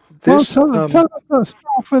 This, tell us that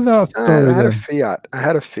stuff with that story. I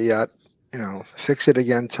had a Fiat. You know, fix it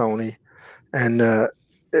again, Tony, and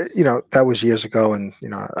you know, that was years ago, and you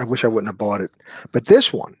know, I wish I wouldn't have bought it. But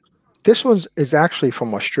this one is actually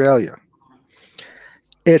from Australia.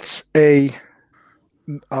 It's a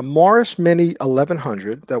Morris Mini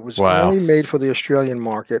 1100 that was only made for the Australian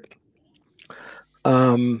market.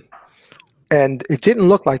 And it didn't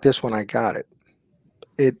look like this when I got it.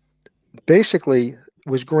 It basically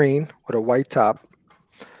was green with a white top,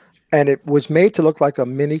 and it was made to look like a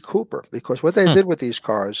Mini Cooper, because what they did with these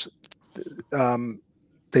cars,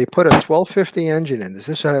 they put a 1250 engine in this.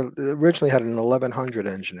 This originally had an 1100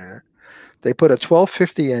 engine in it. They put a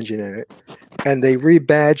 1250 engine in it, and they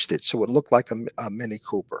rebadged it so it looked like a Mini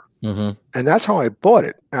Cooper. Mm-hmm. And that's how I bought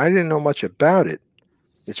it. I didn't know much about it.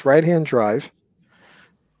 It's right-hand drive.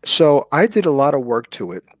 So I did a lot of work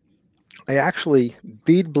to it. I actually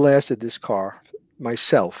bead blasted this car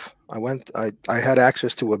myself. I had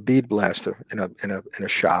access to a bead blaster in a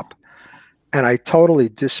shop, and I totally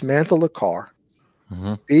dismantled the car,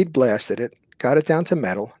 bead blasted it, got it down to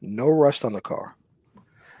metal, no rust on the car.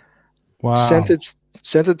 Wow. Sent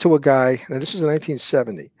it to a guy, and this is in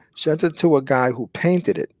 1970. Sent it to a guy who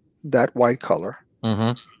painted it that white color,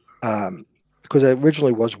 because it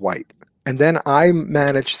originally was white. And then I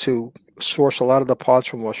managed to source a lot of the parts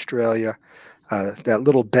from Australia. That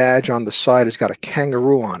little badge on the side has got a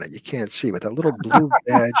kangaroo on it. You can't see, but that little blue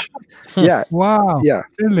badge. Yeah. Wow. Yeah.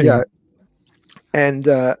 Really? Yeah. And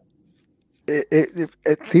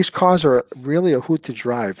these cars are really a hoot to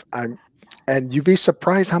drive. And you'd be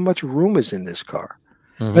surprised how much room is in this car.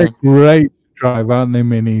 They're great to drive, aren't they,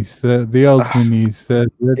 minis? The old minis.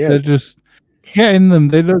 They're just, get in them.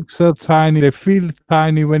 They look so tiny. They feel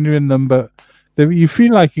tiny when you're in them, but you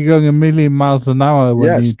feel like you're going 1,000,000 miles an hour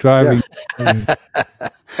when you're driving. Yeah.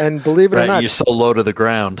 And believe it or not, you're so low to the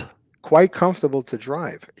ground. Quite comfortable to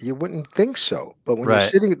drive. You wouldn't think so, but when you're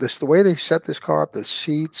sitting, the way they set this car up, the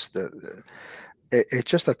seats, it's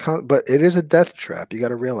just but it is a death trap. You got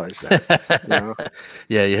to realize that. You know?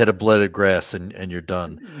 Yeah, you hit a blade of grass and you're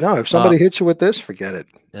done. No, if somebody hits you with this, forget it.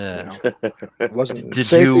 Yeah, you know? It wasn't.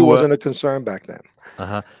 Safety wasn't a concern back then.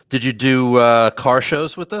 Did you do car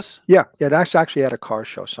shows with this? Yeah, that's actually at a car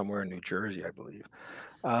show somewhere in New Jersey, I believe.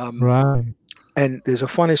 Right. And there's a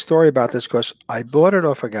funny story about this because I bought it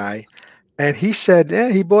off a guy, and he said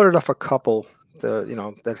he bought it off a couple,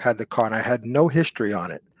 that had the car, and I had no history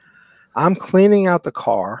on it. I'm cleaning out the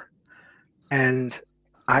car, and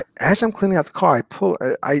as I'm cleaning out the car, I pull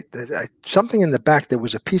something in the back. There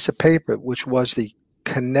was a piece of paper which was the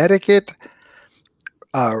Connecticut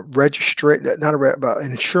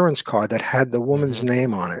insurance card that had the woman's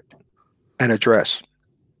name on it and address.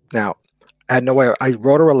 Now, I had no way. I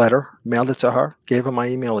wrote her a letter, mailed it to her, gave her my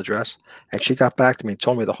email address, and she got back to me and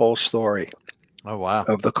told me the whole story. Oh wow!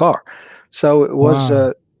 Of the car. So it was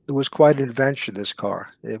it was quite an adventure. This car,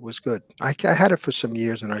 it was good. I had it for some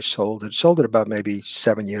years, and I sold it. Sold it about maybe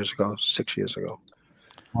 6 years ago.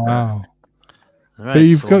 Wow! Right, but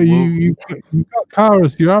you've got car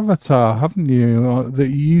as your avatar, haven't you? That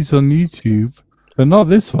you use on YouTube, but not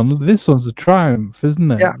this one. This one's a Triumph,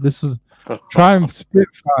 isn't it? Yeah. This is Triumph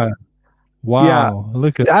Spitfire. Wow! Yeah,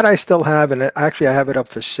 look at that. I still have, and actually, I have it up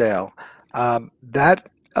for sale. That's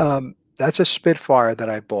a Spitfire that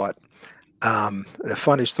I bought. A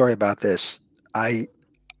funny story about this. I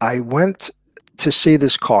went to see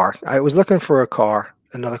this car. I was looking for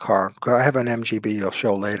another car. I have an MGB I'll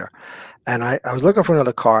show later. And I was looking for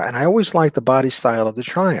another car, and I always liked the body style of the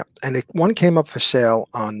Triumph. And one came up for sale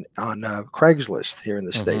on Craigslist here in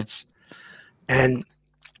the States. And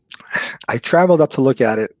I traveled up to look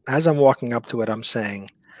at it. As I'm walking up to it, I'm saying,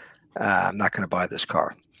 I'm not going to buy this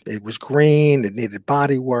car. It was green. It needed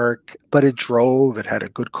body work, but it drove. It had a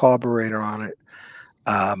good carburetor on it.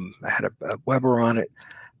 I had a Weber on it.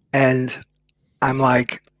 And I'm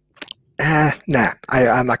like, nah,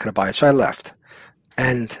 I'm not going to buy it. So I left.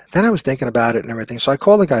 And then I was thinking about it and everything. So I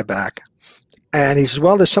called the guy back. And he says,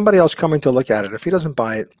 well, there's somebody else coming to look at it. If he doesn't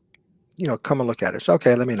buy it, come and look at it. So,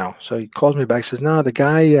 okay, let me know. So he calls me back, says, no, the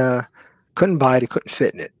guy couldn't buy it. He couldn't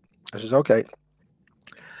fit in it. I says, okay.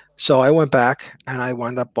 So I went back and I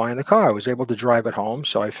wound up buying the car. I was able to drive it home.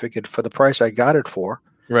 So I figured for the price I got it for,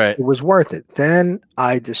 it was worth it. Then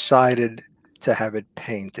I decided to have it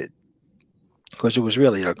painted because it was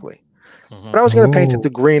really ugly. But I was going to paint it the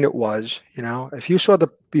green it was. If you saw the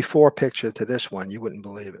before picture to this one, you wouldn't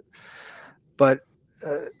believe it. But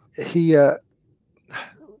I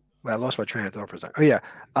lost my train of thought for a second. Oh, yeah.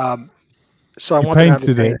 So I wanted to have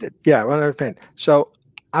it painted. Yeah, I wanted to have it painted. So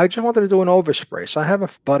I just wanted to do an overspray. So I have a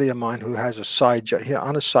buddy of mine who has a side job.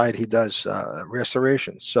 On his side, he does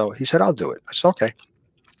restoration. So he said, I'll do it. I said, okay.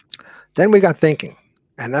 Then we got thinking,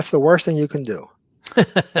 and that's the worst thing you can do.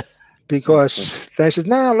 Because they said,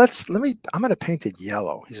 no, I'm going to paint it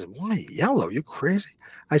yellow. He said, why yellow? You crazy?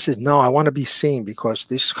 I said, no, I want to be seen because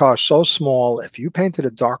this car is so small. If you painted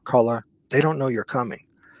a dark color, they don't know you're coming.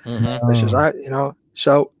 I says,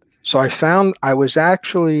 so I found I was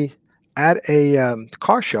actually at a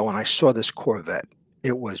car show and I saw this Corvette.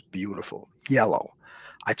 It was beautiful, yellow.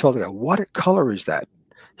 I told the guy, what color is that?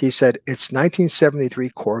 He said, it's 1973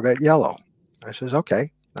 Corvette yellow. I says,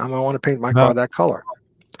 okay, I want to paint my car that color.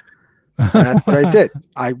 And that's what I did.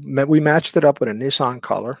 We matched it up with a Nissan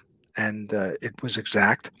color, and it was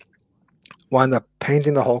exact. wound up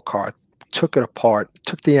painting the whole car, took it apart,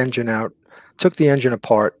 took the engine out, took the engine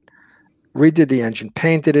apart, redid the engine,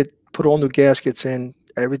 painted it, put all new gaskets in,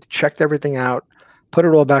 checked everything out, put it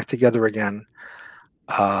all back together again.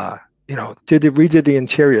 Redid the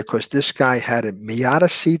interior because this guy had a Miata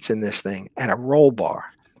seats in this thing and a roll bar.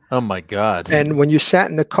 Oh my God. And when you sat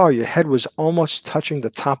in the car, your head was almost touching the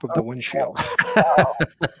top of the windshield.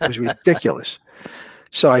 It was ridiculous.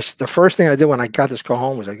 So the first thing I did when I got this car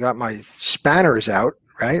home was I got my spanners out,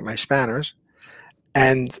 right? My spanners.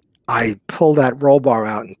 And I pulled that roll bar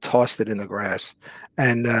out and tossed it in the grass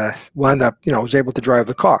and wound up, was able to drive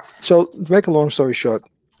the car. So to make a long story short,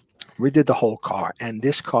 we did the whole car. And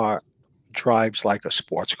this car drives like a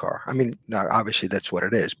sports car. I mean, obviously that's what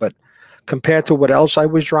it is. But compared to what else I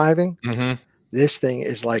was driving, this thing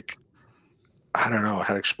is like, I don't know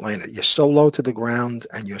how to explain it. You're so low to the ground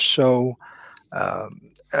and you're so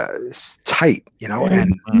tight,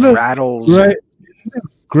 and rattles. Right.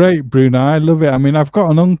 Great, Bruno. I love it. I mean, I've got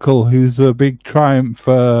an uncle who's a big Triumph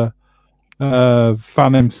fan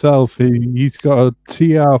himself. He's got a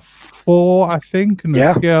TR4, I think, and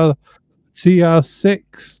a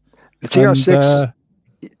TR6. The TR6.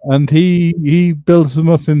 And he builds them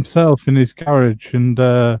up himself in his garage, and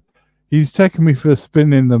he's taken me for a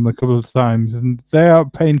spin in them a couple of times, and they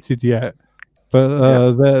aren't painted yet,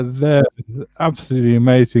 but they're absolutely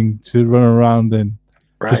amazing to run around in,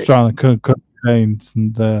 just trying to cut paint,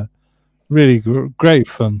 and really great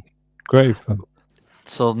fun.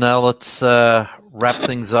 So now let's wrap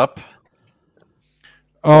things up.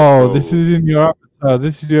 Oh, this is in your avatar.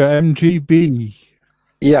 This is your MGB.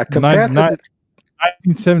 Yeah, compared to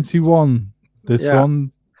 1971. This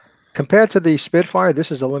one. Compared to the Spitfire,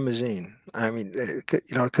 this is a limousine. I mean,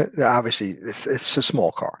 obviously it's a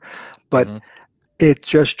small car, but it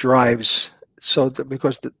just drives. So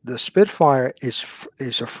because the Spitfire is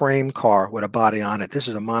a frame car with a body on it. This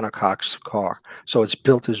is a monocoque car, so it's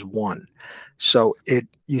built as one. So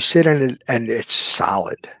you sit in it and it's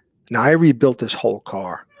solid. Now I rebuilt this whole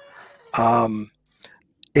car.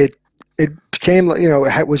 It became,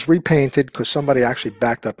 it was repainted because somebody actually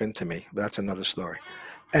backed up into me. But that's another story.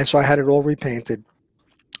 And so I had it all repainted,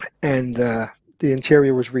 and the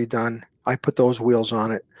interior was redone. I put those wheels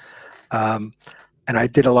on it. And I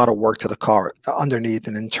did a lot of work to the car underneath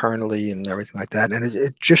and internally and everything like that. And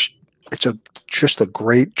it's just a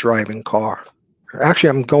great driving car. Actually,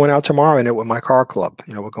 I'm going out tomorrow in it with my car club.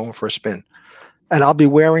 We're going for a spin, and I'll be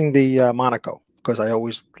wearing the Monaco because I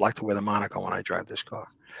always like to wear the Monaco when I drive this car.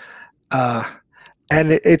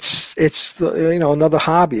 And it's another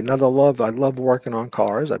hobby, another love. I love working on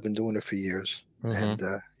cars. I've been doing it for years, and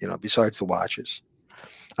besides the watches,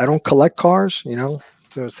 I don't collect cars.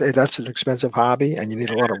 So that's an expensive hobby, and you need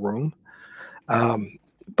a lot of room.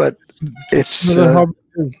 But it's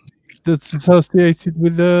that's associated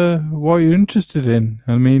with what you're interested in.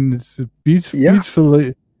 I mean, it's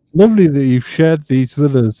beautiful, lovely that you've shared these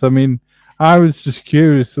with us. I mean, I was just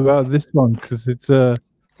curious about this one because it's as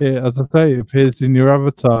I say, it appears in your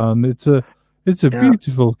avatar, and it's a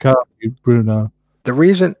beautiful car, Bruno. The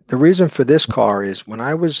reason for this car is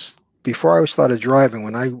before I started driving,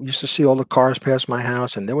 when I used to see all the cars pass my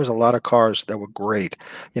house, and there was a lot of cars that were great,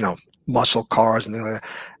 muscle cars and things like that.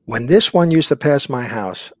 When this one used to pass my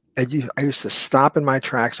house, I used to stop in my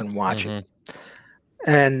tracks and watch it.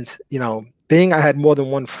 And, being I had more than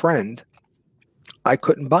one friend, I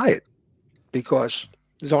couldn't buy it because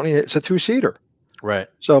it's a two-seater. Right.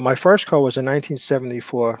 So my first car was a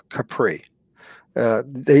 1974 Capri.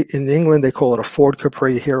 In England, they call it a Ford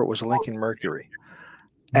Capri. Here it was a Lincoln Mercury.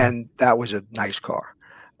 And that was a nice car.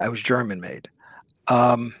 It was German made.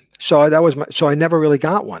 So I never really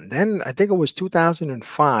got one. Then I think it was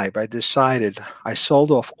 2005. I decided I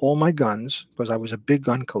sold off all my guns because I was a big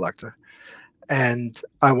gun collector, and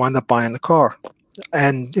I wound up buying the car.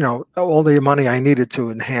 And all the money I needed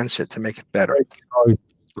to enhance it to make it better.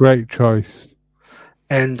 Great choice.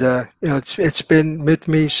 And it's been with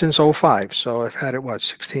me since 05. So I've had it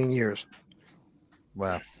 16 years.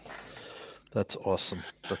 Wow. That's awesome.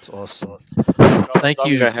 Thank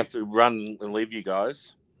I'm you. going to have to run and leave you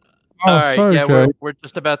guys. All right. Sorry, Yeah, we're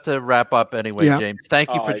just about to wrap up anyway, Yeah. James.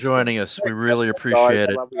 Thank you for joining us. We really appreciate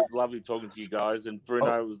it. Lovely talking to you guys. And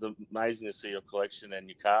Bruno, it was amazing to see your collection and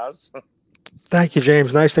your cars. Thank you,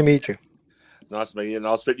 James. Nice to meet you. Nice to meet you. And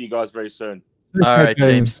I'll speak to you guys very soon. All right,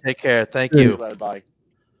 James. Take care. Thank you. Bye.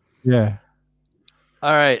 Yeah.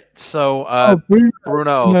 All right. So,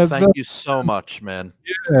 Bruno, thank you so much, man.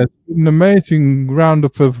 Yeah, it's been an amazing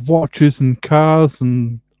roundup of watches and cars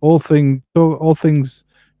and all things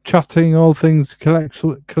chatting, all things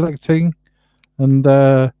collecting, and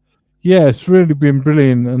it's really been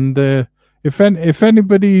brilliant. And if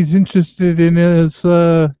anybody's interested in us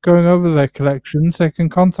going over their collections, they can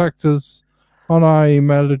contact us on our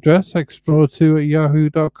email address,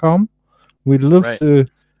 explore2@yahoo.com. We'd love Right. to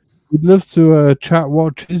chat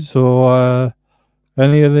watches or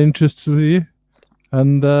any other interests with you.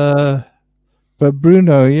 And but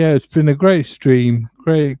Bruno, yeah, it's been a great stream.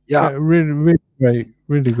 Great, Yeah. really, really great,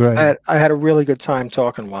 really great. I had a really good time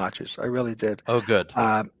talking watches. I really did. Oh, good.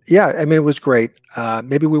 Yeah, I mean, it was great.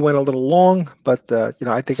 Maybe we went a little long, but I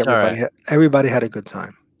think It's all right. everybody had a good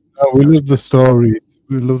time. Oh, we love the stories.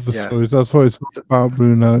 We love the stories. That's what it's about,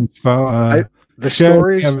 Bruno. It's about the sharing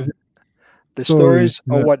stories. everything. The stories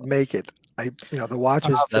are yeah. what make it. The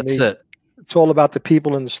watches to That's me. it. It's all about the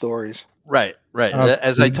people and the stories. Right.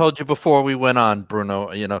 As I told you before we went on,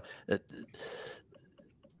 Bruno,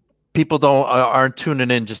 people aren't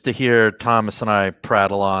tuning in just to hear Thomas and I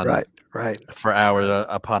prattle on Right. for hours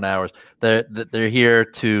upon hours. They're here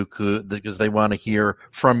because they want to hear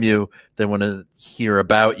from you. They want to hear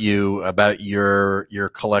about you, about your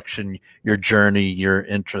collection, your journey, your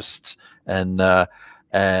interests, and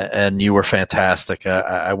you were fantastic.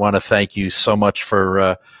 I want to thank you so much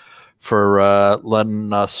for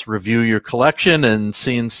letting us review your collection and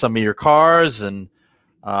seeing some of your cars, and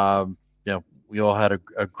we all had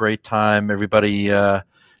a great time. Everybody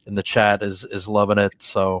in the chat is loving it.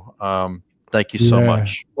 So thank you so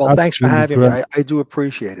much. Well, thanks for having me. I do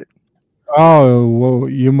appreciate it. Oh, well,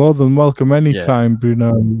 you're more than welcome anytime,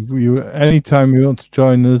 Bruno. Anytime you want to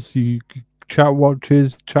join us, you chat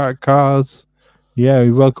watches, chat cars. Yeah,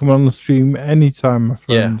 you're welcome on the stream anytime, my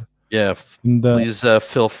friend. Yeah. Please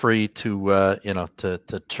feel free to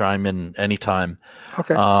to chime in anytime.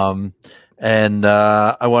 Okay. And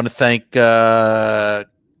I want to thank Clive,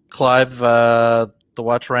 the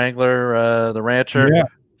Watch Wrangler, the Rancher,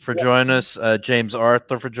 for joining us. James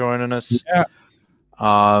Arthur for joining us. Yeah.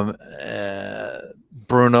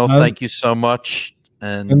 Bruno, thank you so much.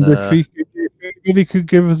 And if anybody could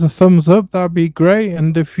give us a thumbs up, that'd be great.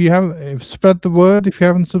 And if you haven't, spread the word. If you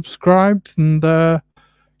haven't subscribed, and you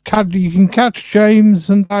can catch James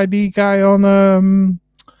and ID Guy on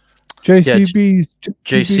JCB's.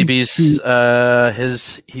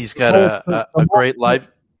 He's got a great live.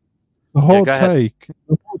 The whole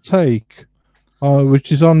take,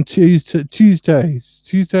 which is on Tuesdays.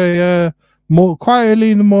 More quite early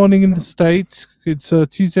in the morning in the States. It's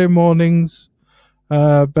Tuesday mornings,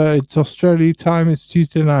 but it's Australia time. It's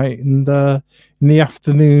Tuesday night, and in the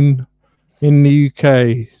afternoon in the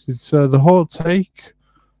UK. It's the whole take,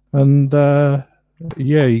 and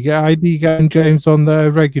you get ID getting James on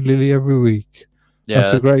there regularly every week. Yeah,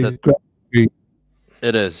 that's a great treat.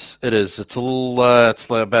 It is. It's a little. It's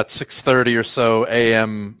like about 6:30 or so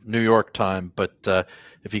a.m. New York time. But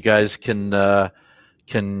if you guys can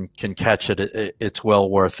catch it, it's well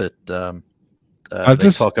worth it.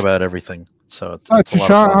 They talk about everything, so it's a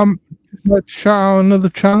lot of fun. Let's shout out another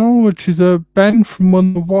channel, which is Ben from One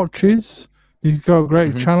of the Watches. He's got a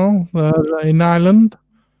great channel in Ireland.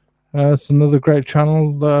 It's another great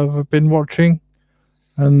channel that I've been watching,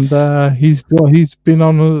 and he's been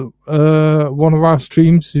on one of our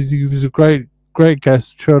streams. He was a great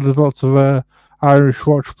guest. Showed us lots of Irish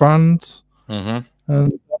watch brands, and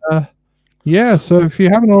so if you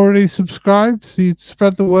haven't already subscribed, you'd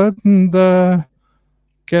spread the word and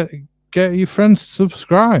get your friends to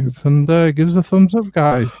subscribe and give us a thumbs up,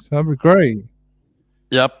 guys. That'd be great.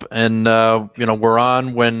 Yep, and we're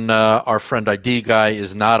on when our friend ID Guy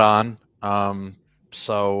is not on.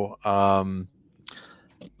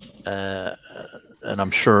 And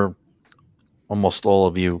I'm sure almost all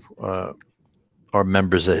of you are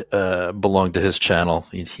members that belong to his channel.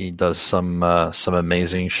 He does some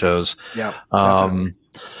amazing shows. Yeah.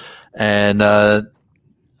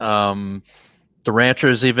 The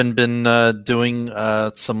Rancher's even been doing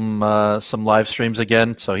some live streams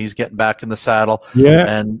again, so he's getting back in the saddle. Yeah.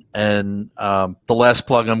 And the last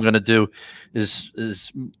plug I'm going to do is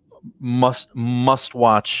must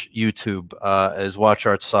watch YouTube is Watch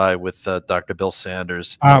Art Sci with Dr. Bill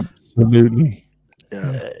Sanders. Absolutely.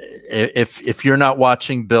 Yeah. If you're not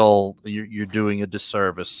watching Bill, you're doing a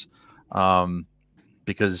disservice,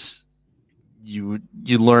 because you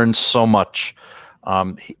learn so much.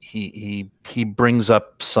 He brings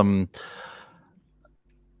up some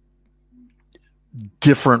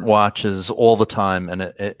different watches all the time,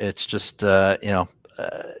 and it's just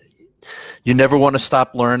you never want to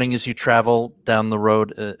stop learning as you travel down the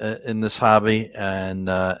road in this hobby, and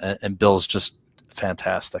Bill's just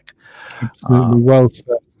fantastic. Absolutely well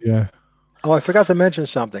said. Yeah. Oh, I forgot to mention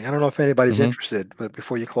something. I don't know if anybody's interested, but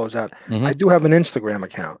before you close out, I do have an Instagram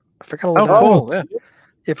account. I forgot to look cool. Yeah.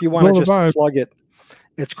 If you want to just plug it,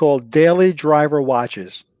 It's called Daily Driver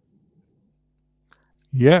Watches.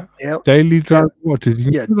 Yeah, Yep. daily driver watches. You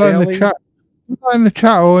can Yeah, put that in the daily. chat. Put that in the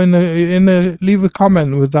chat or in the leave a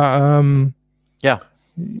comment with that. Yeah.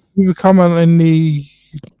 Leave a comment in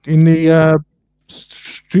the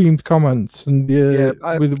streamed comments and Yeah,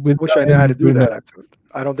 I with wish I knew how to do Bruno. that.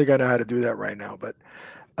 I don't think I know how to do that right now, but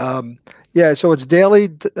yeah. So it's daily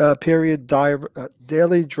daily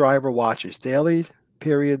driver watches, daily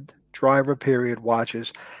driver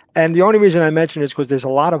watches, and the only reason I mention it is because there's a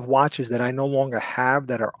lot of watches that I no longer have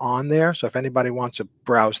that are on there. So if anybody wants to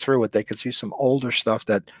browse through it, they can see some older stuff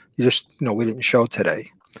that we didn't show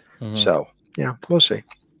today. Mhm. So we'll see.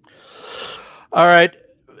 All right,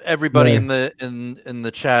 everybody Right. in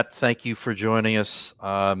the chat, thank you for joining us.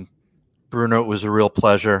 Bruno, it was a real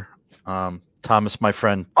pleasure. Thomas, my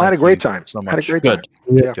friend, I had a thank great you time. so much. Had a great Good.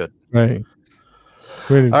 time. Yeah. Good. Right.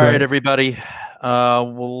 Really All right, great. everybody.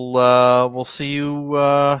 We'll see you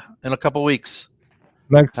in a couple weeks.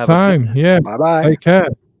 Next Have a good- time. Yeah. Bye bye. Take care.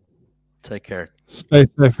 Take care. Stay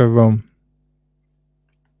safe, everyone.